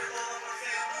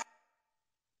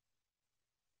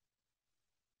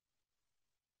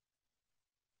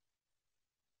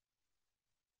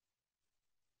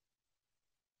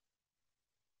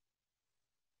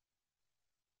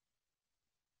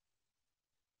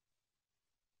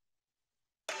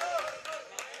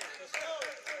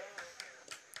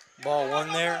 Ball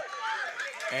 1 there,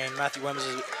 and Matthew Wembes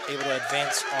is able to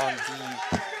advance on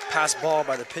the pass ball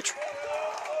by the pitcher.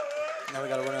 Now we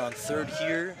got a runner on third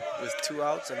here with 2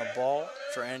 outs and a ball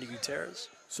for Andy Gutierrez.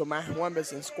 So Matt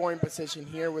Wembes in scoring position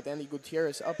here with Andy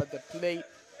Gutierrez up at the plate.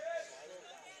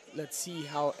 Let's see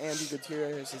how Andy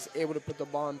Gutierrez is able to put the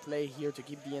ball in play here to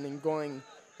keep the inning going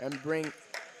and bring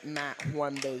Matt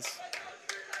Wembes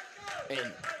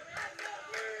in.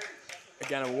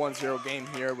 Again, a 1-0 game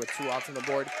here with 2 outs on the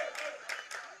board.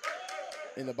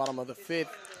 In the bottom of the 5th,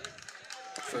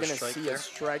 we're going to see a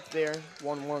strike there.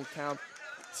 1-1 count.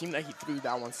 Seemed like he threw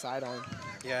that one sidearm.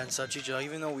 Yeah, and Sachicha,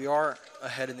 even though we are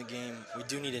ahead in the game, we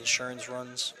do need insurance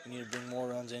runs. We need to bring more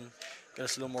runs in, get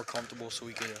us a little more comfortable so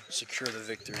we can secure the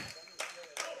victory.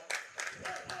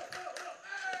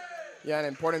 Yeah, and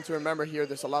important to remember here,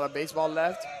 there's a lot of baseball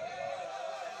left.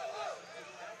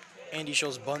 Andy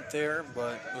shows bunt there,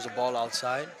 but it was a ball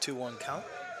outside. 2-1 count.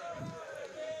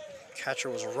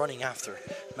 Catcher was running after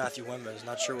Matthew Wembes.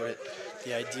 Not sure what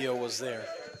the idea was there.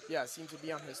 Yeah, seemed to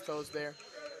be on his toes there.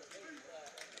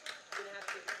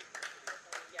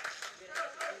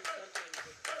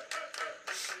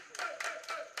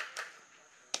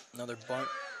 Another bunt.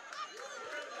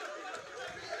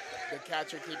 The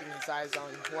catcher keeping his eyes on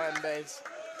Wembes.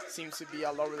 Seems to be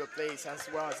all over the place, as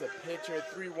well as a pitcher.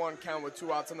 3-1 count with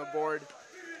 2 outs on the board.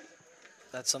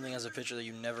 That's something as a pitcher that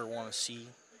you never want to see.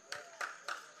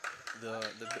 The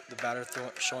batter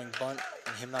showing bunt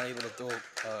and him not able to throw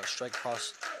a strike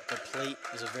across the plate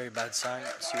is a very bad sign.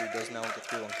 Let's see what he does now with the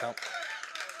 3-1 count.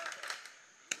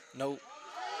 No.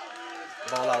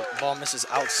 Ball misses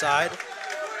outside.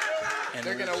 And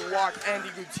they're going to walk Andy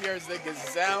Gutierrez, the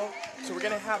Gazelle. So we're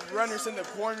going to have runners in the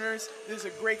corners. This is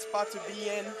a great spot to be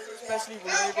in, especially if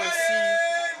we're able to see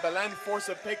Belen force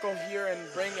a pickle here and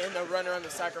bring in a runner on the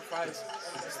sacrifice.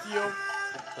 Steal.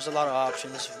 There's a lot of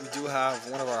options. We do have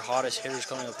one of our hottest hitters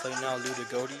coming to play now, Lou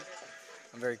DeGotti.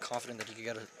 I'm very confident that he could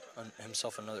get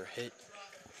himself another hit.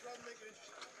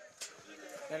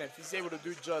 And if he's able to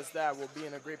do just that, we'll be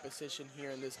in a great position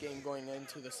here in this game going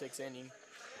into the 6th inning.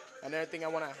 Another thing I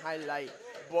want to highlight,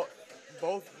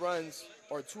 both runs,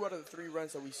 or 2 out of the 3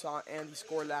 runs that we saw Andy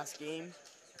score last game,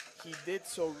 he did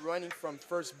so running from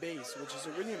first base, which is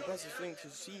a really impressive thing to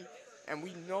see. And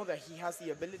we know that he has the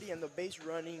ability and the base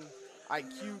running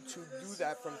IQ to do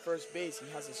that from first base. He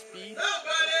has the speed,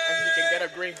 and he can get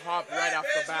a great hop right off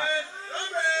the bat.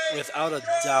 Without a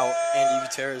doubt, Andy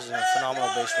Gutierrez is a phenomenal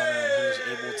base runner, and he was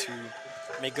able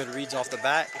to make good reads off the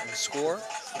bat and score.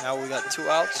 Now we got 2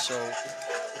 outs, so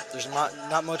there's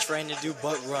not much for Andy to do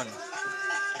but run.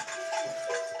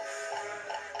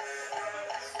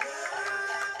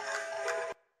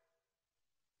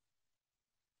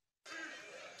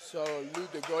 So Lou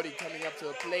DeGotti coming up to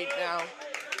the plate now.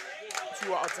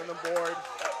 2 outs on the board.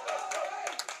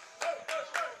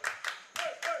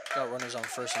 Got runners on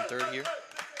first and third here.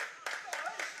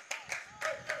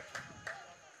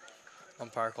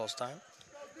 Umpire calls time.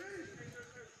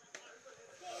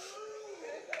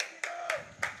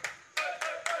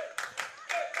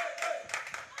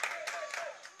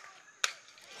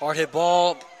 Hard hit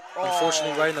ball.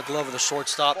 Unfortunately, Oh, right in the glove of the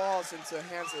shortstop. falls into the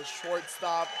hands of the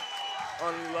shortstop.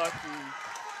 Unlucky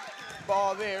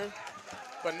ball there,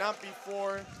 but not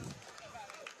before.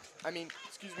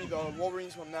 Excuse me, the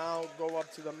Wolverines will now go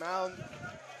up to the mound.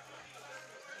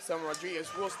 Sam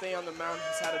Rodriguez will stay on the mound.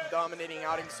 He's had a dominating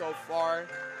outing so far.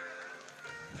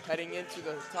 Heading into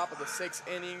the top of the 6th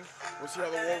inning, we'll see how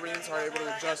the Wolverines are able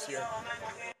to adjust here.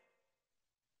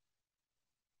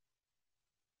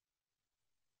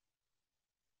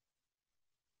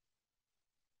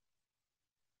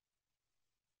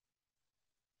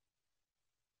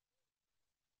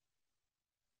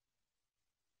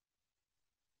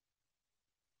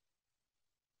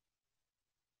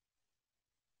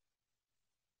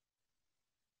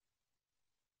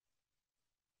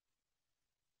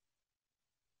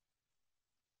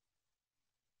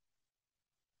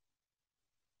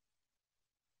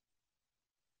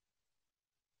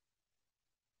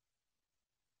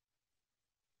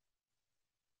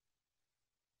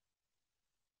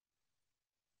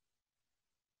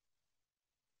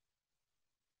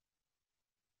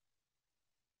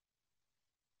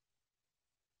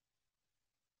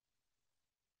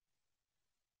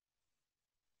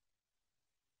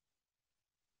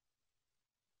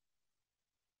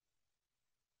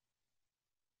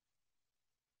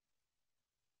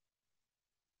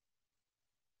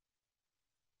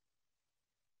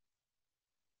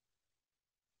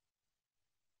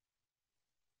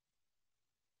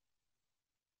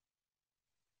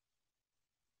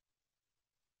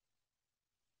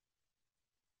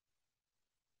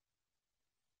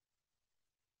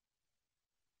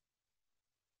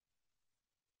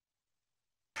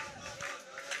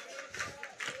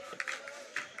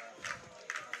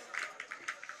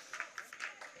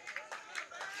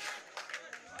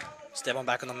 Esteban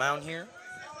back on the mound here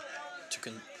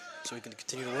so he can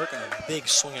continue to work. And a big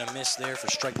swing and a miss there for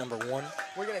strike number 1.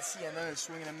 We're going to see another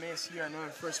swing and a miss here, another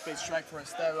first base strike for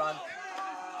Esteban.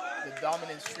 The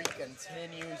dominant streak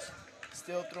continues,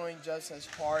 still throwing just as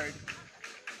hard.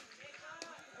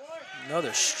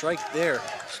 Another strike there.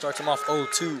 Starts him off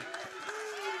 0-2.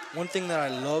 One thing that I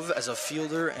love as a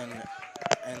fielder and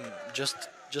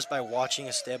just by watching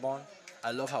Esteban,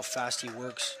 I love how fast he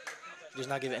works. He does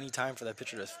not give any time for that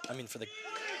pitcher to,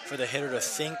 for the hitter to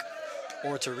think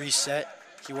or to reset.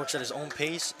 He works at his own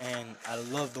pace, and I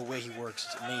love the way he works.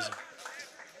 It's amazing.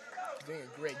 Doing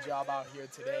a great job out here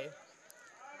today.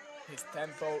 His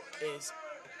tempo is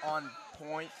on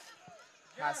point.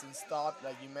 Hasn't stopped,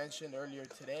 like you mentioned earlier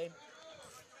today.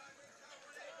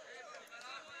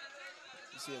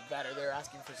 You see the batter there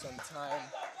asking for some time.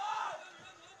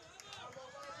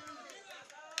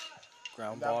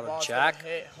 Ground That ball to ball's Jack. gonna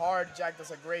hit hard. Jack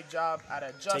does a great job at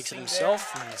adjusting. Takes it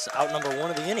himself, and it's out number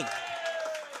 1 of the inning.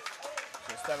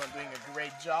 So Esteban doing a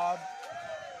great job.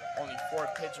 Only 4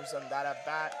 pitchers on that at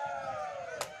bat.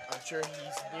 I'm sure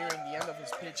he's nearing the end of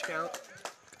his pitch count.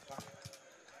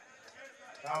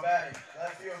 Now batting,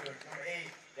 left fielder, number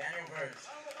 8, Daniel Burns.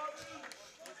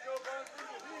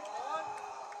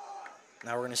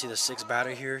 Now we're going to see the 6th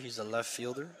batter here. He's the left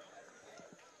fielder.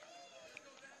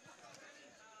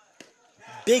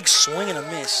 Big swing and a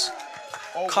miss.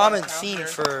 Oh, Common one count theme here.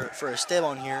 for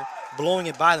Esteban here, blowing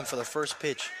it by them for the first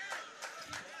pitch.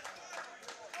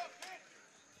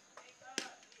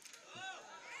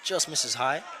 Just misses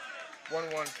high.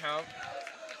 1-1 count.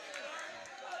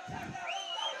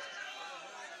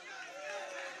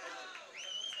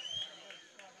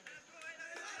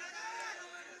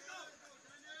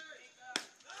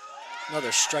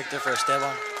 Another strike there for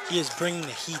Esteban. He is bringing the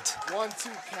heat. 1-2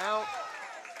 count.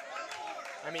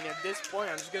 I mean, at this point,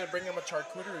 I'm just gonna bring him a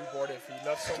charcuterie board if he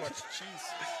loves so much cheese.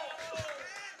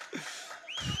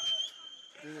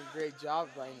 Doing a great job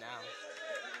right now.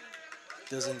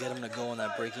 Doesn't get him to go on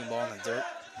that breaking ball in the dirt.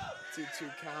 2-2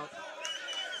 count.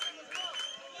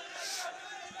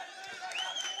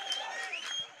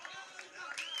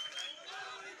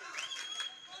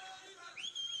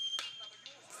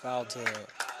 Foul to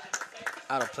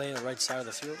out of play on the right side of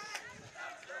the field.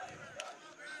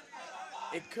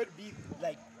 It could be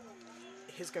like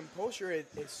his composure is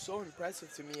so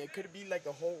impressive to me. It could be like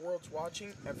the whole world's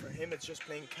watching, and for him, it's just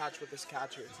playing catch with his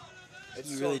catchers. It's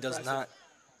He so really does impressive.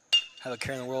 not have a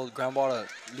care in the world. Ground ball to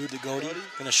Lou DeGotti.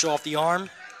 Gonna show off the arm.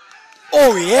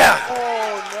 Oh yeah!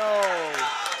 Oh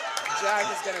no!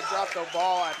 Jack is gonna drop the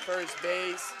ball at first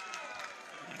base.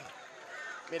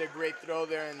 Made a great throw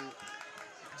there, and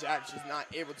Jack just not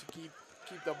able to keep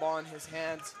the ball in his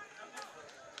hands.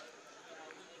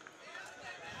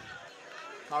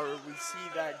 However, we see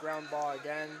that ground ball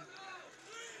again.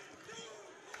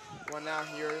 One out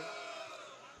here.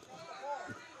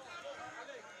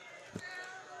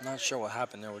 Not sure what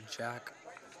happened there with Jack.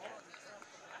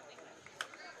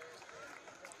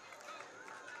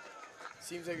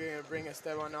 Seems like they're going to bring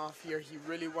Esteban off here. He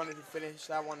really wanted to finish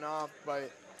that one off,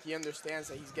 but he understands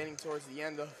that he's getting towards the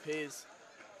end of his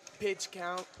pitch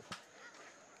count.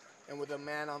 And with a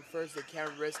man on first, they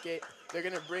can't risk it. They're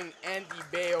going to bring Andy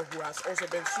Bale, who has also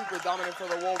been super dominant for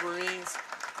the Wolverines.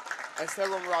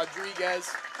 Esteban Rodriguez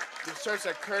deserves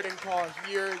a curtain call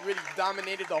here. Really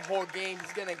dominated the whole game.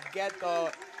 He's going to get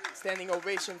the standing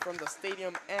ovation from the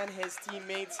stadium and his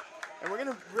teammates. And we're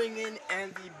going to bring in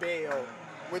Andy Bale,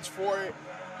 which for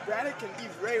Braddock can be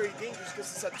very dangerous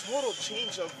because it's a total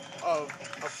change of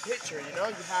pitcher. You know,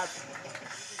 you have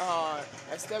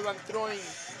Esteban throwing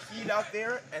heat out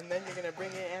there, and then you're gonna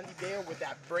bring in Andy Bale with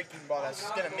that breaking ball that's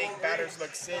just gonna make batters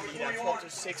look silly. That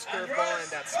 12-6 curveball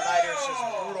and that slider is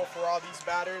just brutal for all these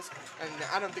batters, and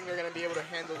I don't think they're gonna be able to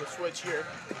handle the switch here.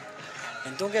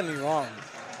 And don't get me wrong,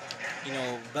 you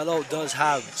know, Bello does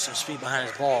have some speed behind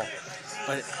his ball,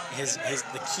 but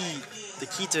the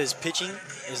key to his pitching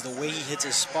is the way he hits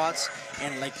his spots,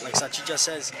 and like Sachicha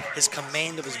says, his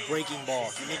command of his breaking ball.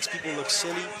 He makes people look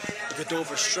silly. He can throw it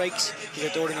for strikes. He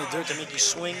can throw it in the dirt to make you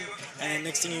swing, and then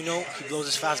next thing you know, he blows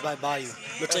his fastball by you.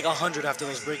 Looks like 100 after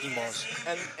those breaking balls.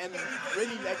 And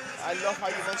really, like, I love how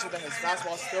you mentioned that his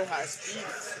fastball still has speed,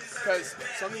 because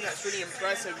something that's really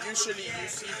impressive, usually you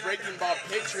see breaking ball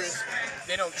pitchers,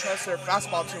 they don't trust their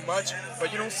fastball too much,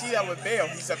 but you don't see that with Bale.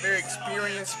 He's a very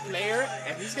experienced player,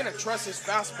 and he's going to trust his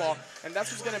fastball, and that's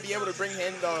what's going to be able to bring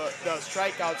in the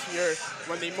strikeouts here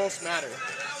when they most matter.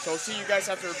 So see you guys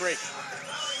after a break.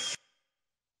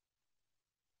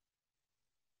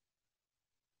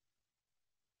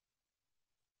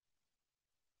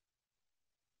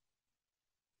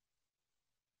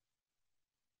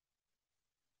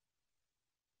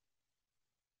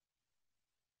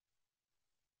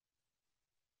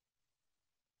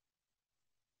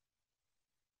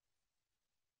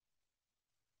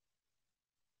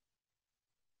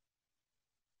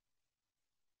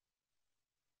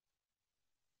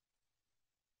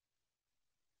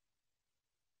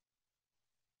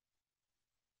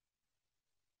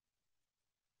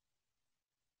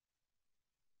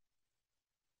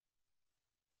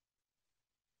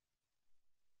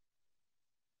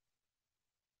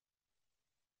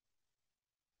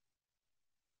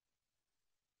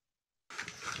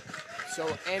 So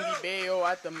Andy Bale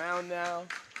at the mound now,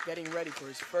 getting ready for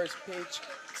his first pitch.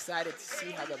 Excited to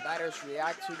see how the batters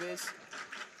react to this.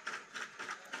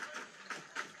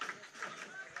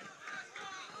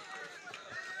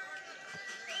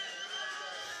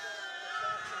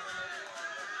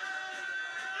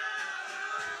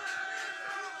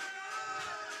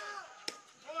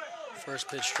 First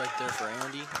pitch strike there for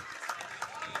Andy.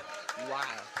 Wow.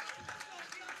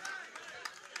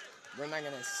 We're not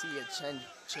going to see a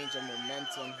change of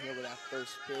momentum here with that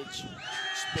first pitch.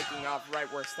 Just picking off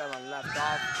right where Esteban left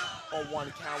off. 0-1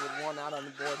 count with one out on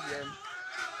the board here.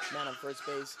 Man on first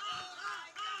base.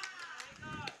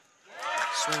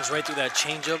 Swings right through that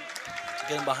changeup to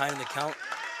get him behind the count.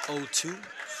 0-2.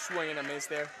 Swing and a miss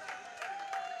there.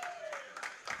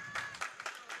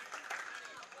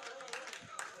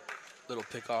 Little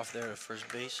pick off there at first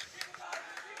base.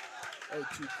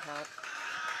 0-2 count.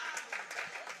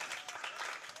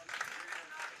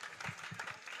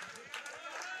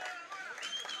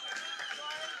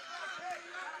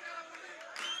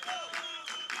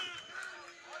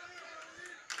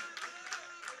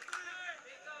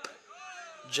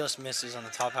 Just misses on the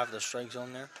top half of the strike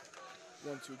zone there.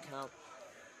 1-2 count.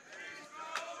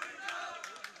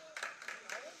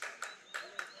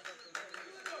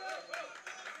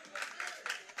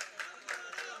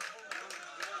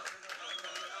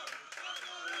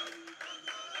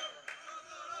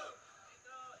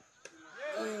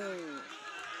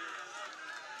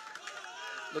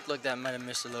 Looked like that might have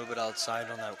missed a little bit outside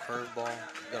on that curveball.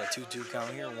 Got a 2-2 count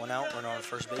here, one out, runner on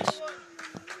first base.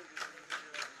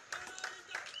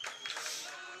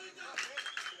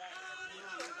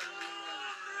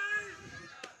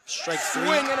 Strike 3.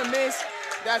 Swing and a miss.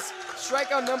 That's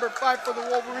strikeout number 5 for the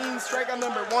Wolverines. Strikeout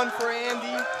number 1 for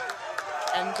Andy.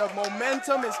 And the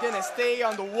momentum is going to stay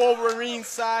on the Wolverines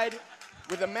side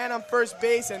with a man on first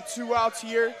base and 2 outs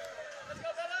here.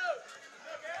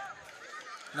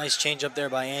 Nice change up there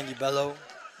by Andy Bello.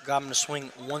 Got him to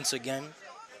swing once again.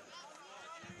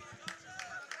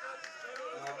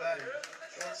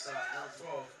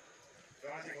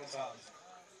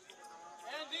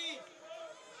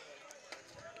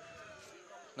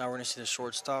 Now we're going to see the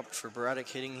shortstop for Braddock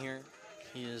hitting here.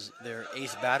 He is their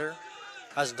 8th batter.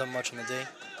 Hasn't done much in the day.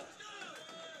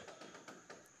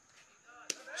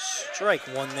 Strike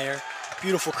 1 there.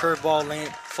 Beautiful curveball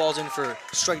falls in for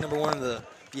strike number 1 of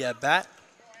the at-bat.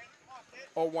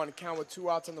 0-1 count with 2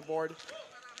 outs on the board.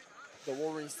 The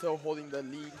Wolverines still holding the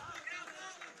lead.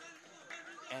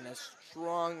 And a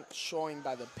strong showing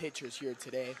by the pitchers here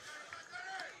today.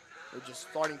 We're just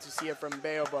starting to see it from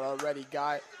Bale, but already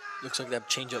got Looks like that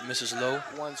changeup misses low.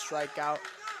 1 strikeout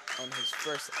on his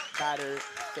first batter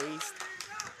faced.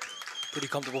 Pretty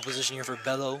comfortable position here for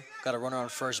Bello. Got a runner on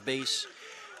first base.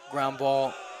 Ground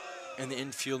ball in the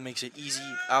infield makes it easy.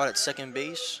 Out at second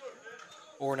base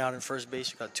or an out in first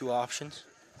base. You got 2 options.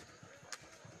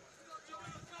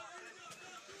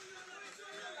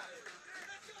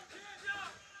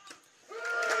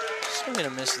 Swing and a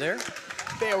miss there.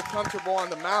 Bale comfortable on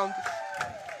the mound.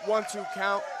 1-2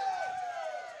 count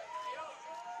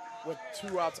with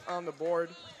 2 outs on the board.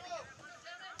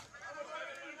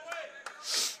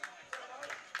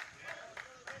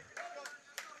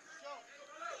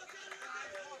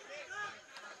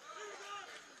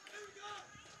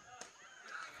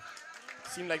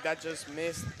 Seemed like that just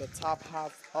missed the top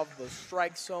half of the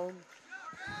strike zone.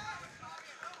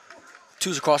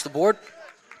 2's across the board.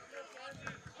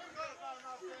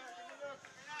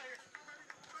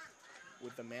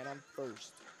 With the man on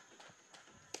first.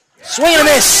 Swing and a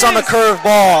miss on the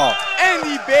curveball.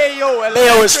 Andy Bayo.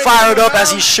 Bayo is fired up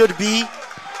as he should be.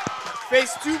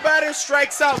 Faced 2 batters,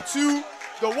 strikes out 2.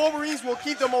 The Wolverines will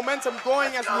keep the momentum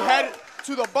going as we head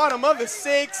to the bottom of the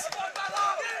 6th.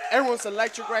 Everyone's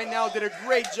electric right now. Did a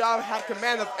great job. Had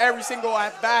command of every single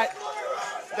at bat.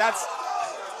 That's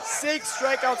 6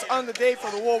 strikeouts on the day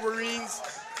for the Wolverines.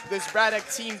 This Braddock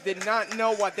team did not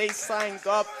know what they signed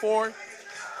up for.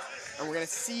 And we're going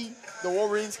to see the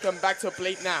Wolverines come back to the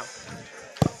plate now.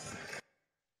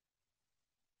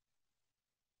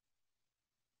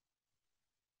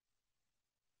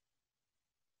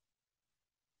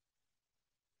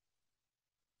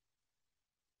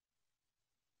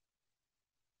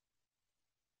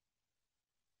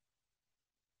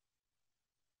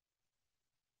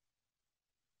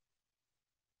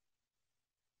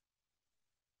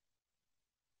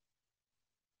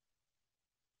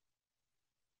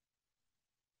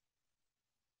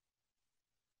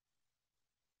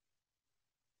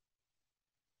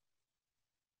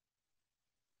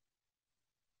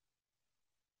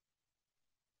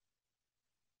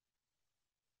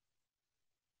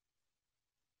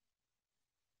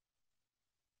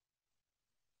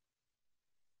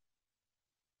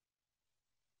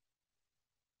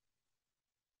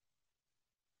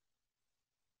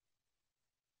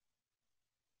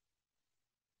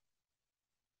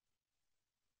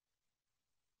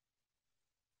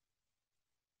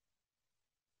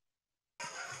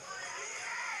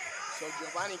 So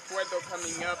Giovanni Cueto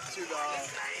coming up to the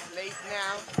plate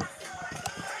now.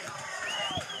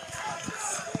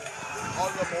 All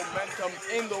the momentum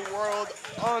in the world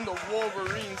on the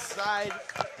Wolverine side.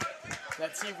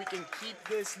 Let's see if we can keep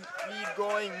this lead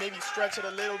going, maybe stretch it a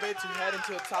little bit to head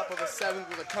into the top of the 7th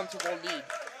with a comfortable lead.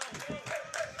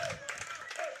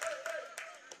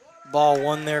 Ball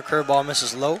 1 there, curveball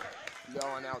misses low. Low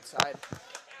on outside.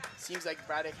 Seems like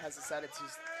Braddock has decided to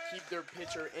keep their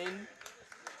pitcher in.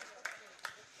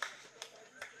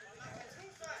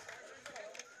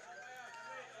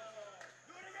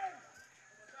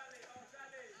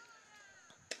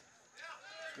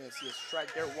 You're gonna see a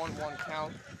strike there, 1-1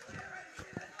 count.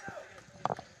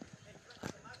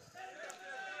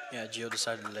 Yeah, Gio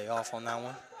decided to lay off on that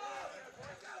one.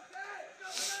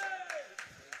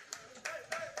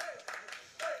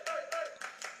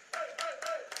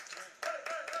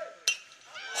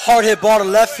 Hard hit ball to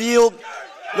left field.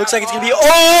 Looks like it's going to be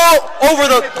over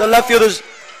the left fielder's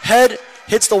head.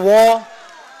 Hits the wall.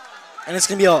 And it's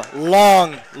going to be a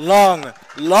long, long,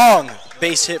 long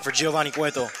base hit for Giovanni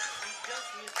Cueto.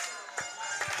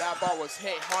 That ball was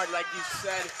hit hard, like you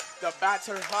said. The bats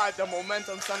are hot, the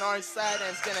momentum's on our side, and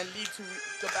it's gonna lead to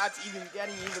the bats even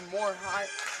getting even more hot.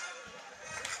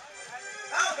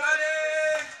 Now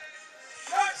batting,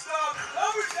 shortstop,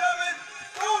 number 7,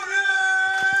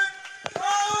 Dorian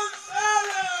Gonzalez.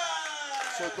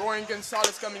 So Dorian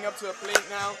Gonzalez coming up to the plate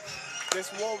now. This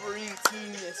Wolverine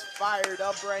team is fired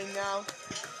up right now.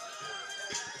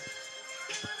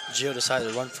 Gio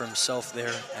decided to run for himself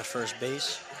there at first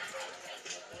base.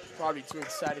 Probably too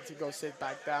excited to go sit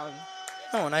back down.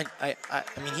 No, and I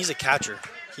mean, he's a catcher.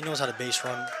 He knows how to base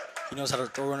run. He knows how to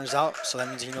throw runners out, so that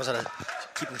means he knows how to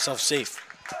keep himself safe.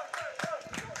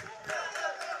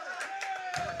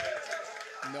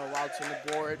 No outs on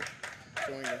the board.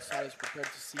 Dorian Gonzalez prepared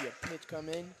to see a pitch come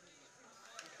in.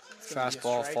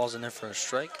 Fastball falls in there for a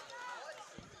strike.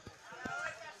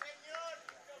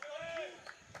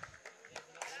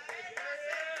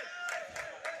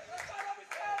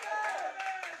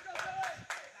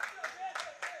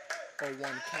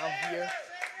 0-1 count here.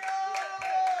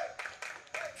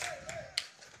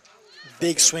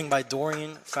 Big swing by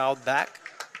Dorian, fouled back.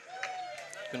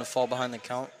 Gonna fall behind the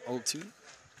count, 0-2.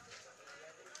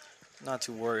 Not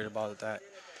too worried about that.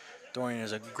 Dorian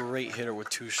is a great hitter with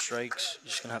 2 strikes.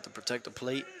 He's just gonna have to protect the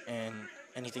plate, and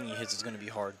anything he hits is gonna be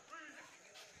hard.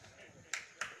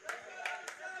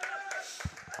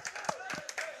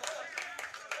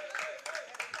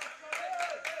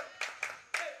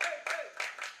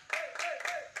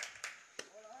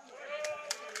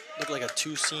 Looked like a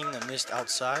 2-seam that missed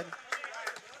outside.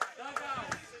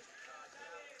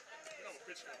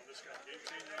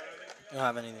 You don't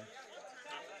have anything.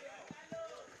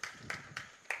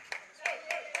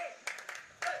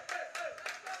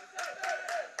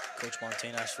 Coach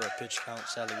Montaigne asked for a pitch count.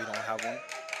 Sadly, we don't have one.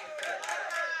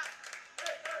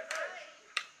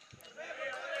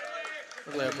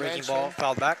 Looked like a breaking ball,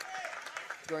 fouled back.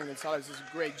 Dorian Gonzalez does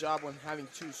a great job on having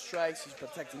 2 strikes. He's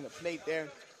protecting the plate there.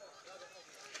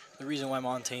 The reason why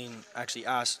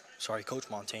Coach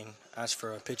Montaigne asked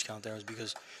for a pitch count there is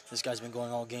because this guy's been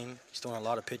going all game. He's throwing a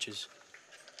lot of pitches.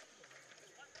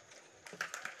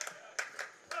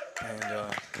 And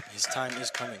his time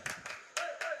is coming.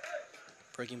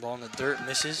 Breaking ball in the dirt,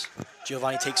 misses.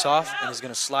 Giovanni takes off and is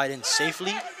going to slide in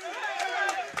safely.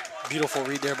 Beautiful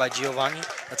read there by Giovanni.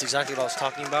 That's exactly what I was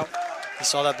talking about. He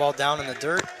saw that ball down in the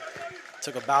dirt,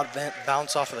 took a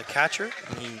bounce off of the catcher,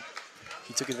 and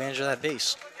he took advantage of that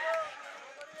base.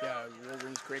 Yeah,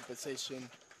 Wolverines great position.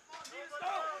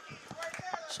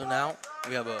 So now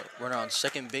we have a runner on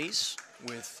second base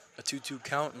with a 2-2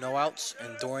 count, no outs,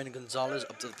 and Dorian Gonzalez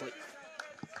up to the plate.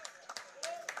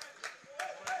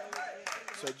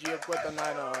 So Gio Cueto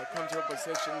not come to a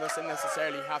position, doesn't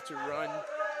necessarily have to run.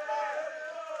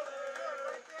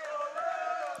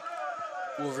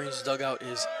 Wolverines dugout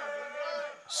is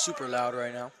super loud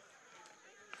right now.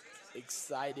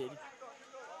 Excited.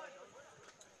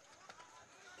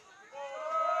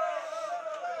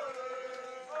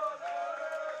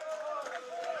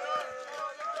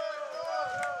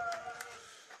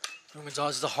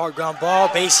 Gonzalez is a hard ground ball,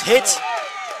 base hit.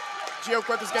 Gio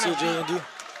Cueto's See what Gio's gonna do.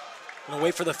 Gonna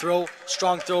wait for the throw.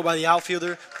 Strong throw by the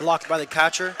outfielder, blocked by the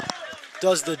catcher.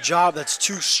 Does the job. That's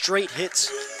 2 straight hits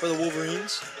for the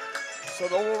Wolverines. So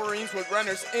the Wolverines with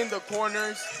runners in the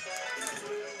corners.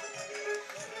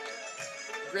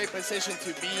 Great position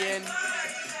to be in.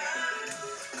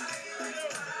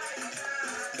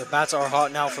 The bats are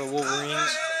hot now for the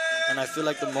Wolverines, and I feel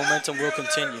like the momentum will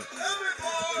continue.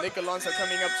 Nick Alonso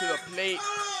coming up to the plate.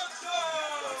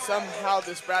 Somehow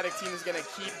this Braddock team is going to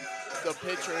keep the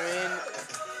pitcher in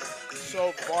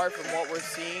so far from what we're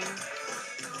seeing.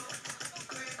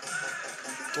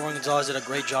 Dorian Gonzalez did a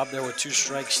great job there with 2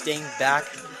 strikes, staying back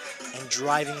and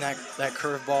driving that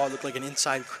curveball. It looked like an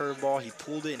inside curveball. He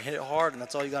pulled it and hit it hard, and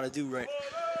that's all you got to do, right?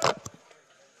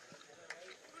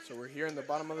 So we're here in the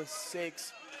bottom of the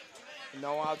 6th.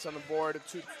 No outs on the board, a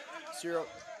 2-0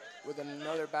 with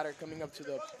another batter coming up to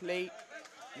the plate.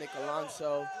 Nick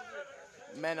Alonso,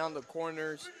 men on the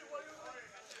corners.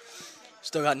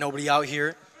 Still got nobody out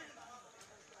here.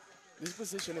 This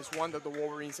position is one that the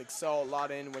Wolverines excel a lot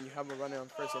in when you have a runner on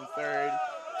first and third.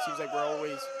 Seems like we're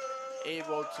always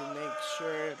able to make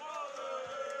sure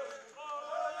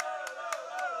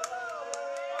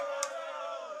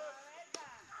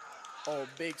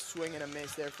big swing and a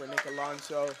miss there for Nick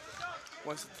Alonso.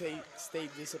 Wants to stay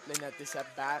disciplined at this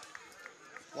at-bat.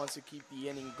 Wants to keep the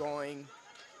inning going.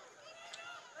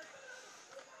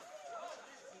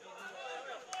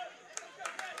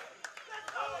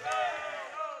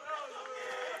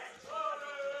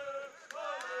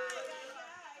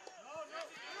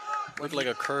 Looked like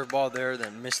a curveball there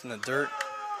that missed in the dirt.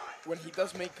 When he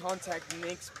does make contact,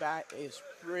 Nick's bat is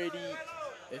pretty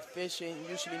efficient,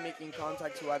 usually making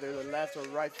contact to either the left or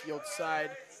right field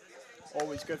side.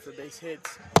 Always good for base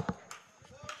hits.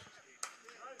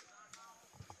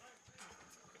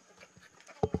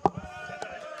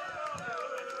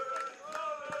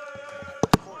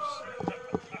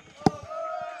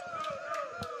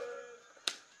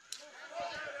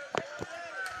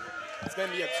 It's going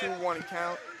to be a 2-1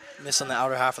 count. Miss on the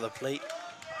outer half of the plate.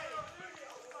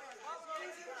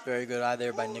 Very good eye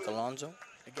there by Nick Alonso.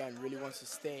 Again, really wants to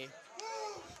stay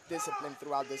disciplined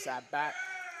throughout this at-bat.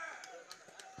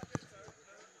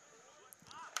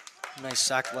 Nice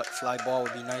sac fly ball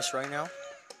would be nice right now.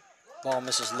 Ball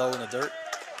misses low in the dirt.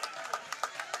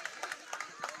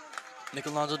 Nick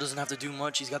Alonso doesn't have to do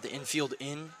much. He's got the infield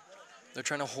in. They're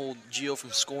trying to hold Gio from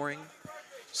scoring.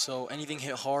 So anything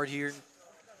hit hard here,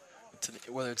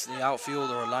 whether it's the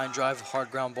outfield or a line drive, hard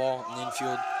ground ball in the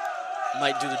infield,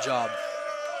 might do the job.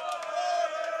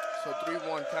 So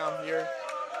 3-1 count here.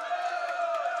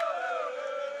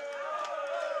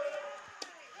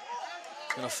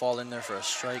 Gonna fall in there for a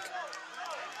strike.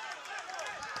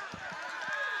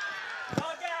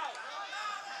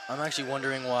 I'm actually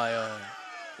wondering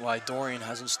why Dorian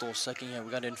hasn't stole second yet.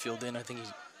 We got infield in. I think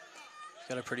he's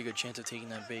got a pretty good chance of taking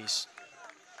that base.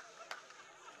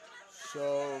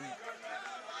 So,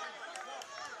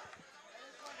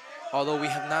 although we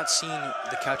have not seen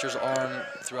the catcher's arm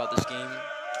throughout this game,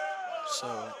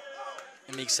 so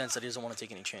it makes sense that he doesn't want to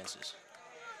take any chances.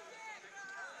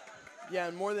 yeah,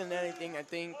 and more than anything, I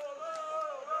think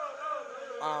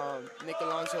Nick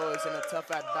Alonso is in a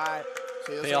tough at-bat.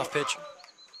 So Payoff pitch.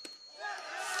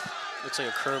 Looks like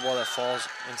a curveball that falls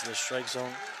into the strike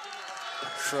zone.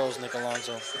 Throws Nick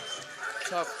Alonso.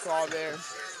 Tough call there.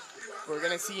 We're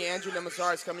going to see Andrew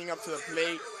Lemazar coming up to the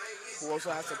plate, who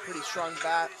also has a pretty strong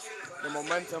bat. The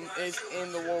momentum is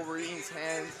in the Wolverines'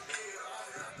 hands.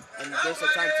 And there's a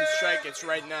time to strike. It's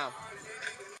right now.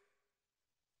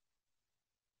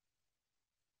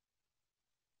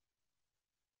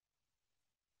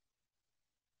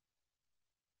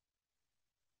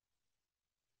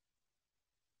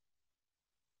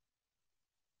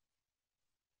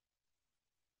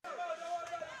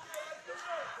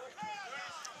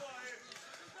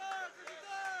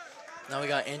 Now we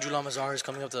got Andrew Lemazar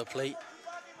coming up to the plate.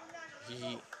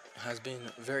 He has been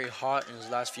very hot in his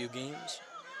last few games,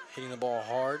 hitting the ball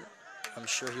hard. I'm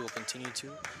sure he will continue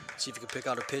to. See if he can pick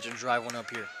out a pitch and drive one up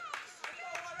here.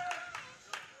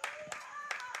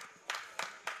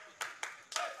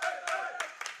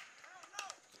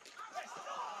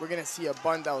 We're going to see a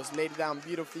bunt that was laid down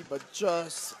beautifully, but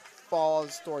just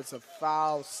falls towards the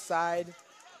foul side.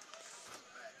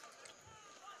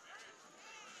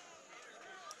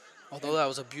 Although that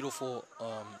was a beautiful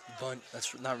bunt,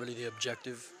 that's not really the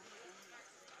objective.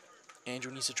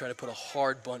 Andrew needs to try to put a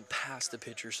hard bunt past the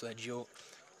pitcher so that Gio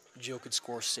could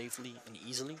score safely and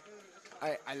easily.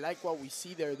 I like what we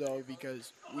see there, though,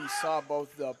 because we saw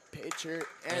both the pitcher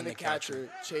and the catcher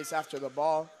chase after the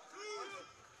ball.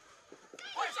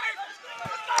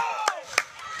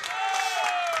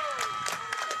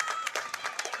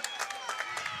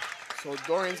 So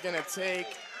Dorian's going to take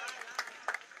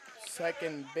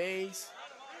second base.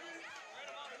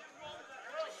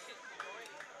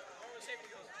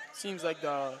 Seems like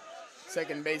the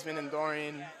second baseman and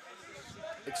Dorian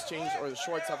exchanged, or the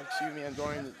shortstop, excuse me, and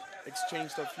Dorian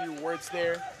exchanged a few words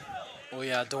there. Well,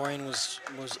 yeah, Dorian was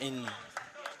in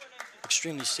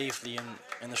extremely safely,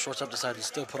 and the shortstop decided to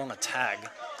still put on a tag,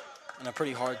 and a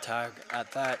pretty hard tag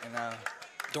at that, and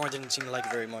Dorian didn't seem to like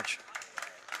it very much.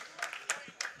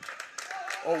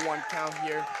 0-1 count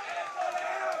here.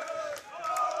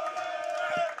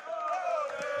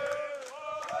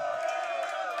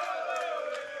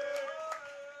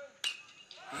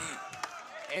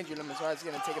 Andrew Lemazar is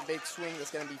going to take a big swing that's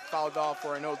going to be fouled off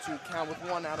for an 0-2 count with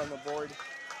one out on the board.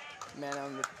 Man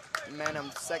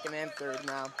on second and third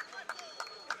now.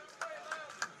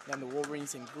 And the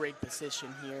Wolverines in great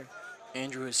position here.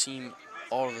 Andrew has seen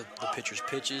all of the pitcher's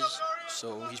pitches,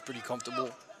 so he's pretty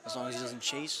comfortable. As long as he doesn't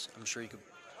chase, I'm sure he could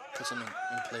put something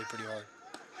in play pretty hard.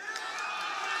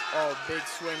 Oh, big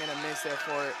swing and a miss there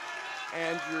for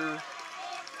Andrew.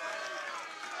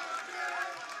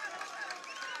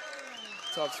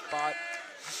 Tough spot.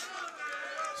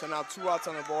 So now 2 outs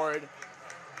on the board.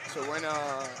 So we're in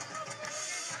a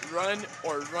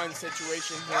run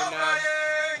situation here now.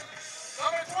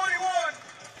 Number 21,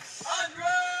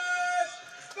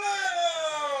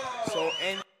 So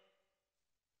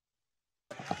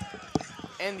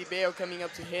Andy Bayo coming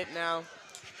up to hit now.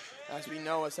 As we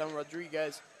know, Sam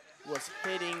Rodriguez was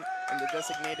hitting, and the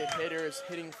designated hitter is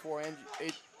hitting for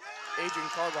Adrian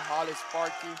Carvajal,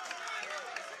 Sparky.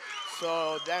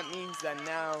 So that means that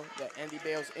now that Andy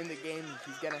Bayo's in the game,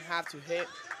 he's going to have to hit.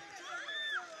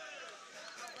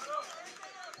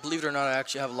 Believe it or not, I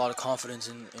actually have a lot of confidence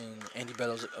in Andy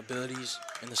Bayo's abilities.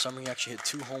 In the summer, he actually hit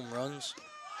 2 home runs.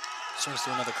 Swings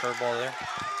to another curveball there.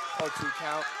 0-2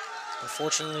 count.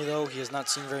 Unfortunately, though, he has not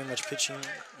seen very much pitching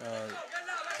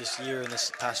this year and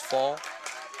this past fall.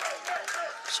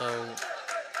 So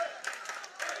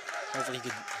hopefully he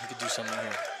could do something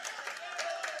here.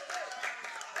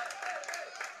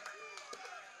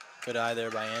 Good eye there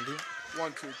by Andy.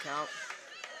 1-2 count.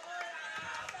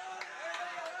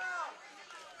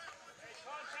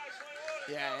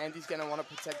 Yeah, Andy's gonna want to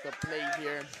protect the plate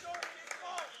here.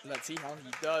 Let's see how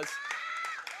he does.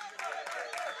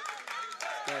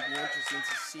 It's gonna be interesting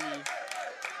to see.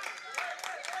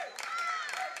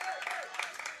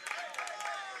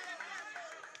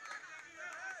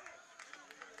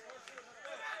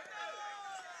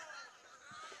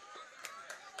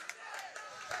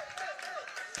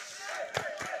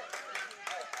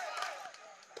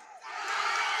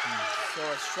 So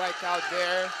a strikeout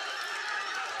there.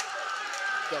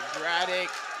 The Braddock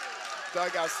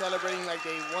dugout celebrating like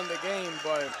they won the game,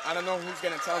 but I don't know who's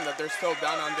going to tell them that they're still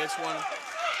down on this one.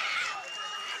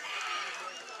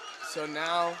 So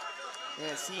now we're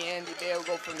going to see Andy Bale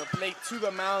go from the plate to the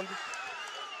mound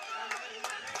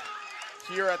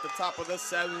here at the top of the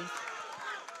 7th.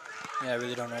 Yeah, I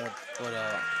really don't know what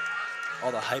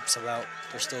all the hype's about.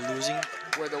 They're still losing.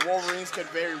 Where the Wolverines could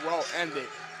very well end it.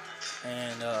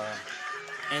 And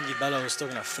Andy Bello is still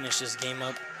going to finish this game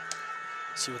up.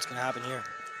 See what's going to happen here.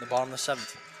 The bottom of the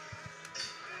 7th.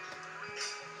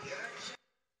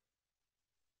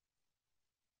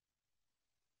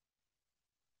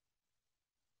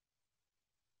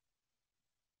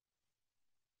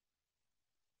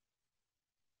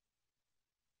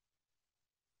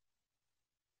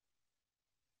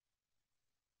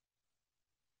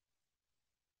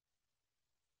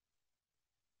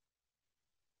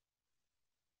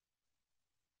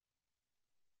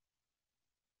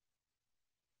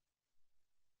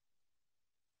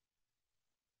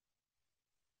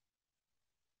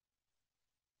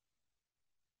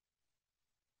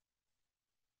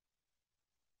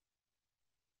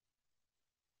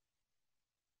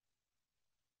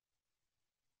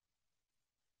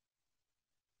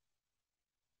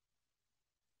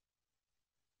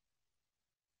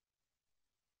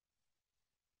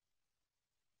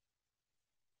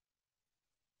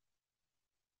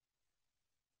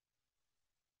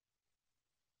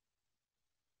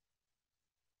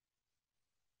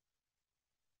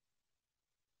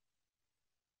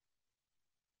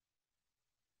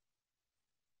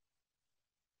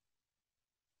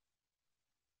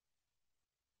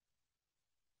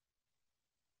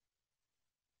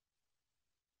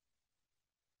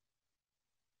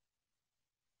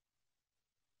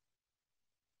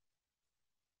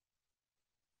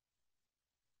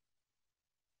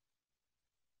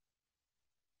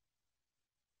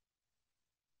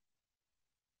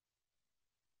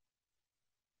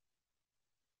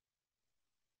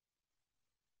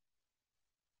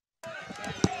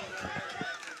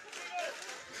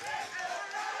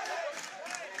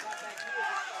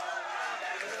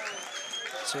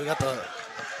 So we got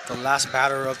the last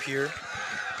batter up here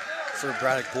for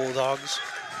Braddock Bulldogs.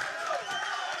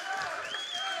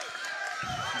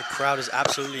 The crowd is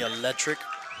absolutely electric.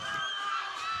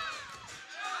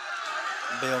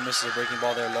 Bale misses a breaking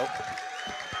ball there low.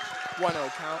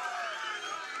 1-0 count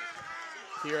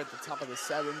here at the top of the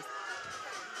 7th.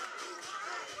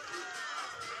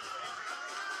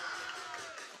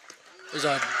 There's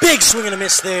a big swing and a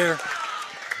miss there.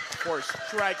 For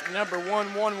strike number 1,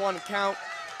 1-1 count.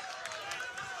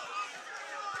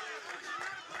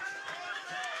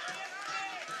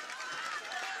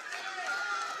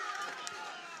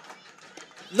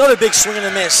 Another big swing and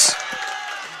a miss.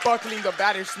 Buckling the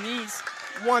batter's knees.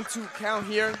 1-2 count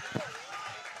here.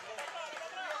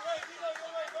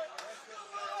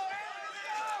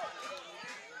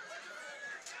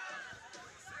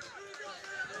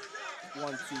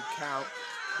 Count.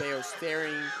 Bale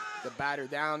staring the batter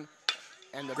down.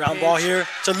 And the ground pitch. ball here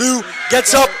to Lou.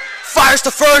 Gets up, fires to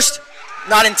first.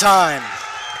 Not in time.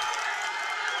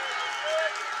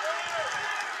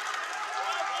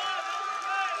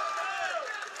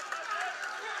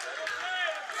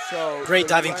 So great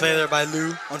diving play there by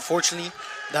Lou. Unfortunately,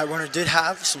 that runner did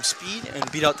have some speed and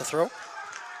beat out the throw.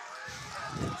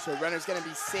 So runner's going to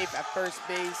be safe at first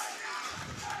base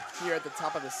here at the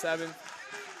top of the 7th.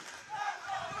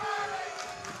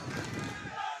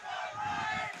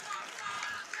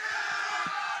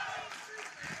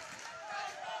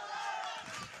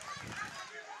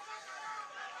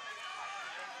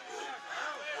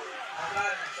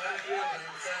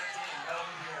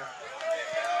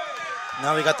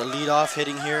 Now we got the leadoff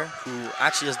hitting here, who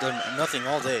actually has done nothing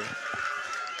all day.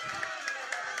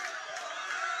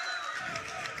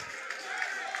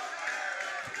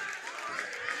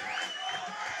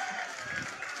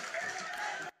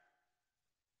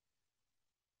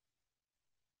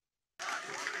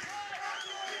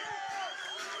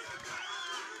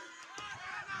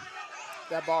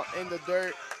 That ball in the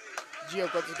dirt. Gio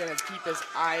Coates is going to keep his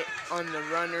eye on the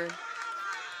runner.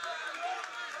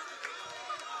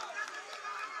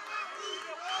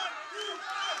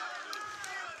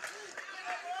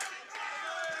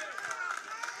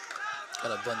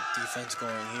 Got a bunt defense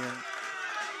going here.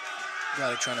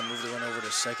 Braddock trying to move the run over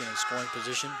to second and scoring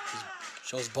position. He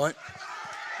shows bunt.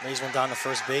 Lays one down to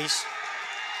first base.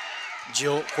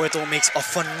 Gio Cueto makes a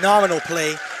phenomenal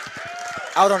play.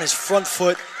 Out on his front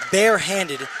foot,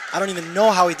 barehanded. I don't even know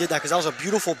how he did that because that was a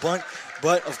beautiful bunt.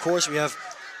 But, of course, we have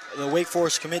the Wake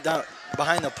Forest commit down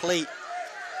behind the plate.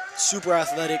 Super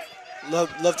athletic.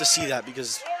 Love to see that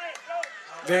because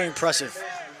very impressive.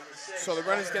 So the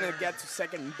runner's going to get to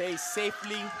second base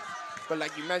safely. But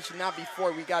like you mentioned now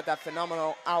before, we got that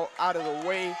phenomenal out of the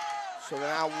way. So they're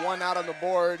now 1 out on the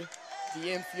board. The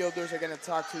infielders are going to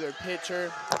talk to their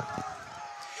pitcher.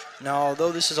 Now,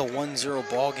 although this is a 1-0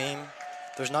 ball game,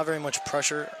 there's not very much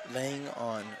pressure laying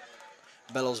on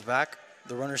Bello's back.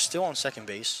 The runner's still on second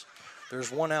base.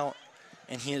 There's 1 out,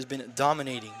 and he has been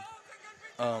dominating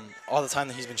all the time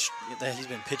that he's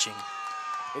been pitching.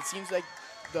 It seems like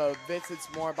the visit's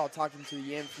more about talking to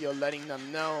the infield, letting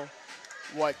them know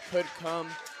what could come.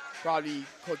 Probably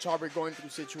Coach Albert going through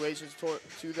situations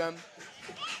to them,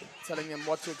 telling them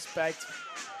what to expect.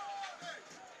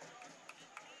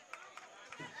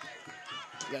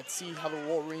 Let's see how the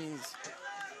Wolverines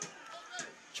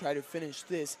try to finish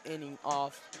this inning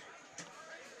off.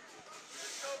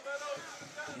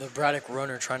 The Braddock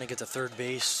runner trying to get to third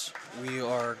base. We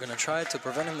are going to try to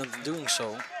prevent him from doing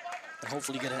so and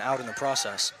hopefully get an out in the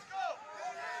process.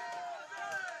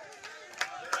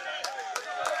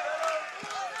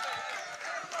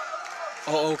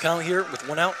 Uh-oh count here with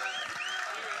 1 out.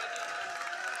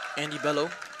 Andy Bello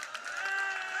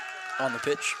on the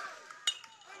pitch.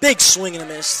 Big swing and a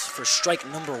miss for strike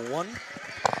number 1.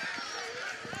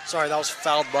 Sorry, that was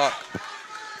fouled ball.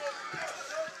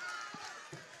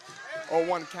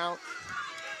 0-1 count.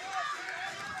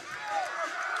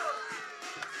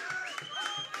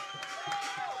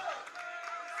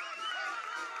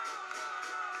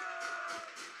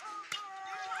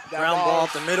 Ground ball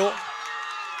up the middle.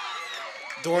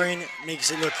 Dorian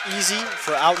makes it look easy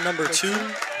for out number 2.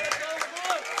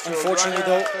 Unfortunately,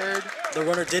 though, the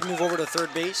runner did move over to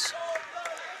third base.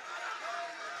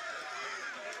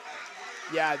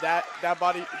 Yeah, that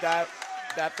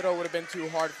throw would have been too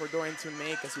hard for Dorian to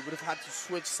make, as he would have had to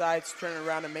switch sides, turn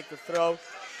around and make the throw.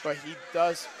 But he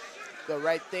does the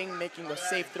right thing, making a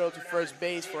safe throw to first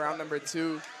base for out number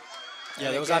 2.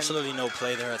 Yeah, there was absolutely no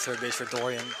play there at third base for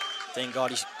Dorian. Thank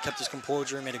God he kept his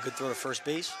composure and made a good throw to first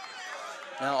base.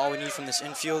 Now all we need from this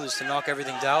infield is to knock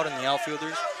everything down, and the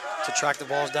outfielders to track the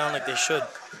balls down like they should.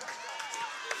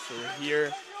 So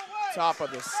here, top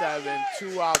of the 7th,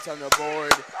 2 outs on the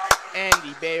board.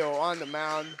 Andy Bayo on the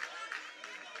mound.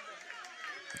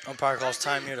 Umpire calls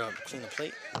time here to clean the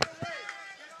plate.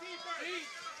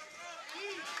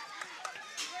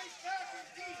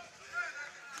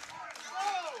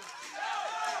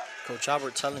 Coach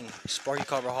Albert telling Sparky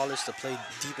Carvajales to play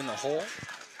deep in the hole,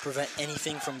 prevent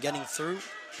anything from getting through.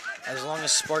 As long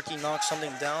as Sparky knocks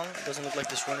something down, it doesn't look like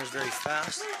this runner is very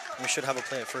fast, and we should have a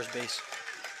play at first base.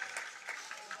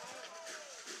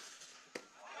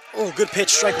 Oh, good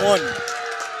pitch, strike 1.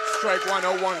 Strike 1,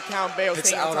 0-1 count. Bayo Hits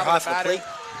staying the on outer top half of the of the batter.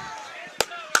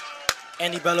 plate.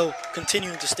 Andy Bello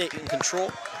continuing to stay in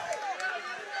control.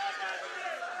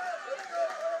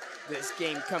 This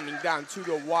game coming down to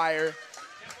the wire.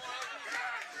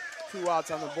 2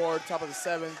 outs on the board, top of the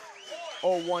 7th,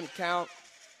 0-1 count.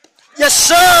 Yes,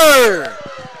 sir!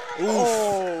 Oof.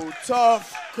 Oh,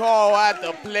 tough call at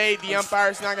the plate. The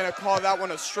umpire's not going to call that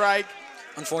one a strike.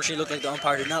 Unfortunately, it looked like the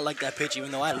umpire did not like that pitch,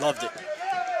 even though I loved it.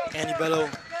 Andy Bello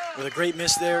with a great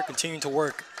miss there, continuing to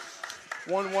work.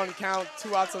 1-1 count,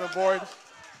 2 outs on the board.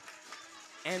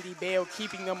 Andy Bayo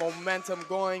keeping the momentum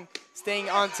going, staying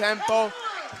on tempo.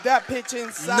 That pitch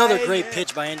inside. Another great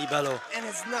pitch by Andy Bello. And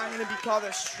it's not going to be called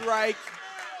a strike.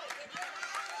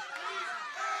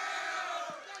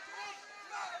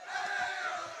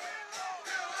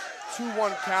 Two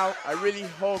 1 count. I really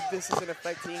hope this isn't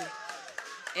affecting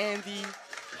Andy.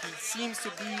 He seems to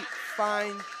be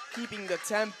fine, keeping the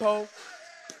tempo.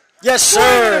 Yes, Swing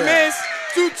and a sir!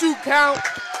 miss. 2-2 count.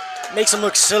 Makes him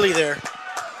look silly there.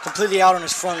 Completely out on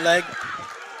his front leg.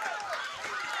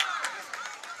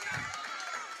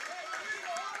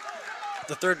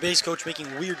 The third base coach making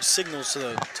weird signals to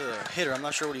the hitter. I'm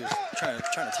not sure what he was trying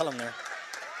to tell him there.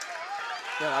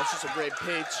 Yeah, that's just a great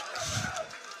pitch.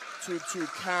 2-2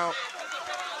 count.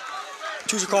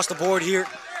 2s across the board here.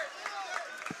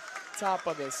 Top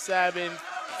of the 7th.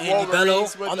 Andy Bello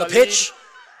Wolverines with on the lead. pitch.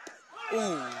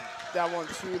 Ooh. That one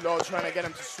too low, trying to get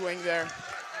him to swing there.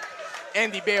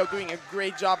 Andy Bayo doing a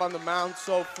great job on the mound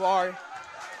so far.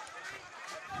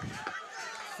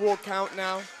 Full count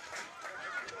now.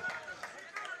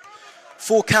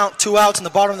 Full count, 2 outs in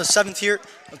the bottom of the 7th here.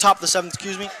 On top of the 7th,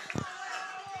 excuse me.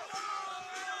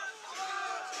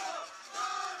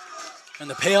 And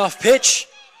the payoff pitch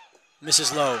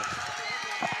misses low.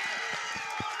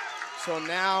 So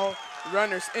now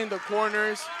runners in the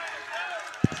corners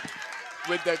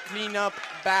with the cleanup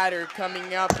batter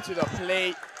coming up to the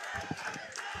plate.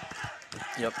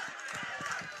 Yep.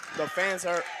 The fans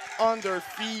are on their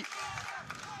feet.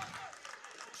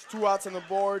 2 outs on the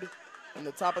board. In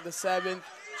the top of the 7th,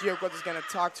 Gio Cueto's going to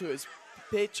talk to his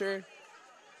pitcher.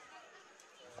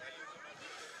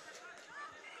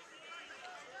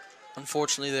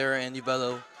 Unfortunately there, Andy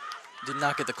Bello did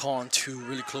not get the call on 2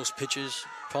 really close pitches.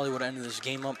 Probably would have ended this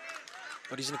game up,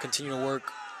 but he's going to continue to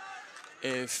work.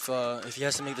 If he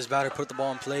has to make this batter put the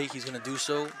ball in play, he's going to do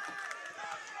so.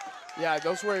 Yeah,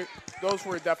 those were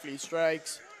definitely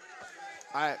strikes.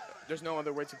 There's no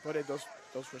other way to put it. Those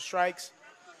were strikes.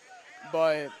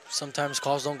 But sometimes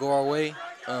calls don't go our way.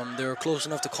 They were close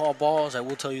enough to call balls, I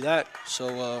will tell you that. So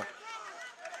we're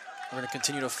going to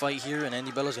continue to fight here, and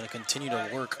Andy Bello's going to continue to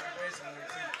work.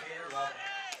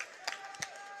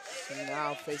 So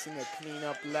now facing a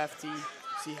cleanup lefty.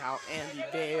 See how Andy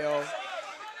Bello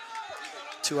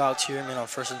 2 outs here, man, on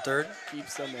 1st and 3rd.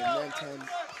 Keeps the momentum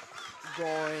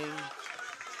going.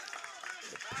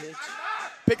 The pitch.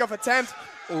 Pickoff attempt.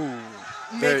 Ooh.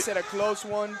 Makes it a close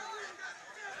one.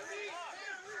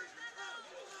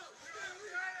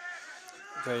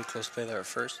 Very close play there at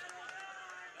first.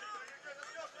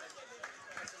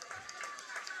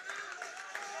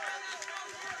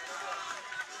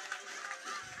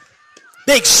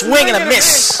 Big swing and a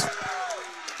miss.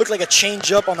 Looked like a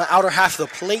change up on the outer half of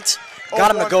the plate.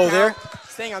 Got him to go there.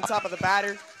 Staying on top of the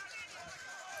batter.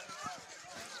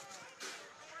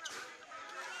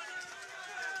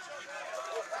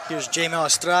 Here's Jamel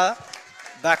Estrada,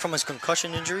 back from his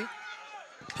concussion injury.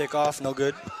 Pick off, no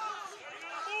good.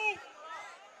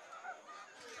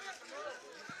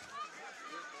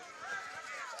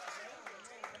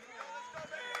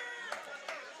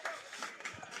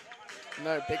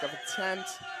 Another pickup attempt.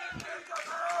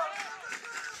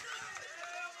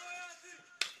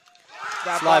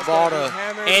 Fly ball to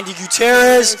Andy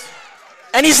Gutierrez.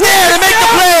 And he's there to make the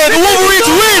play. The Wolverines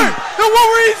win! The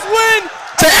Wolverines win!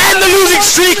 To end the losing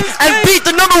streak and beat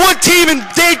the #1 team in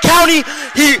Dade County.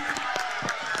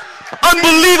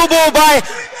 Unbelievable by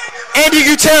Andy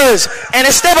Gutierrez and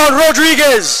Esteban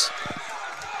Rodriguez.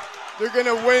 They're going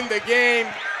to win the game.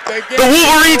 The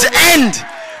Wolverines end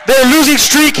their losing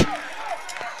streak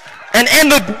and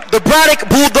end the Braddock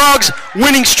Bulldogs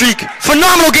winning streak.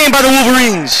 Phenomenal game by the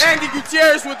Wolverines. Andy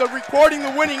Gutierrez with the recording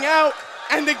the winning out,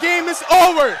 and the game is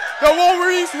over. The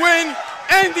Wolverines win,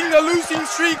 ending the losing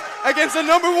streak against the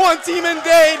 #1 team in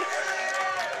Dade.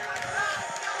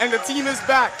 And the team is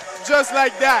back, just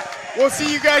like that. We'll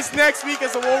see you guys next week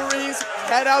as the Wolverines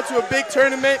head out to a big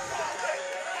tournament.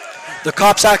 The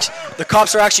cops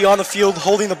are actually on the field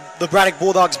holding the Braddock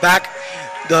Bulldogs back.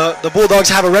 The Bulldogs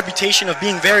have a reputation of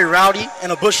being very rowdy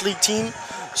and a Bush League team,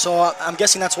 so I'm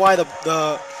guessing that's why the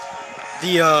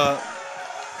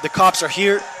cops are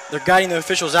here. They're guiding the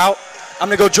officials out. I'm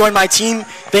gonna go join my team.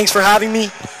 Thanks for having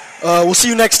me. We'll see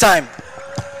you next time.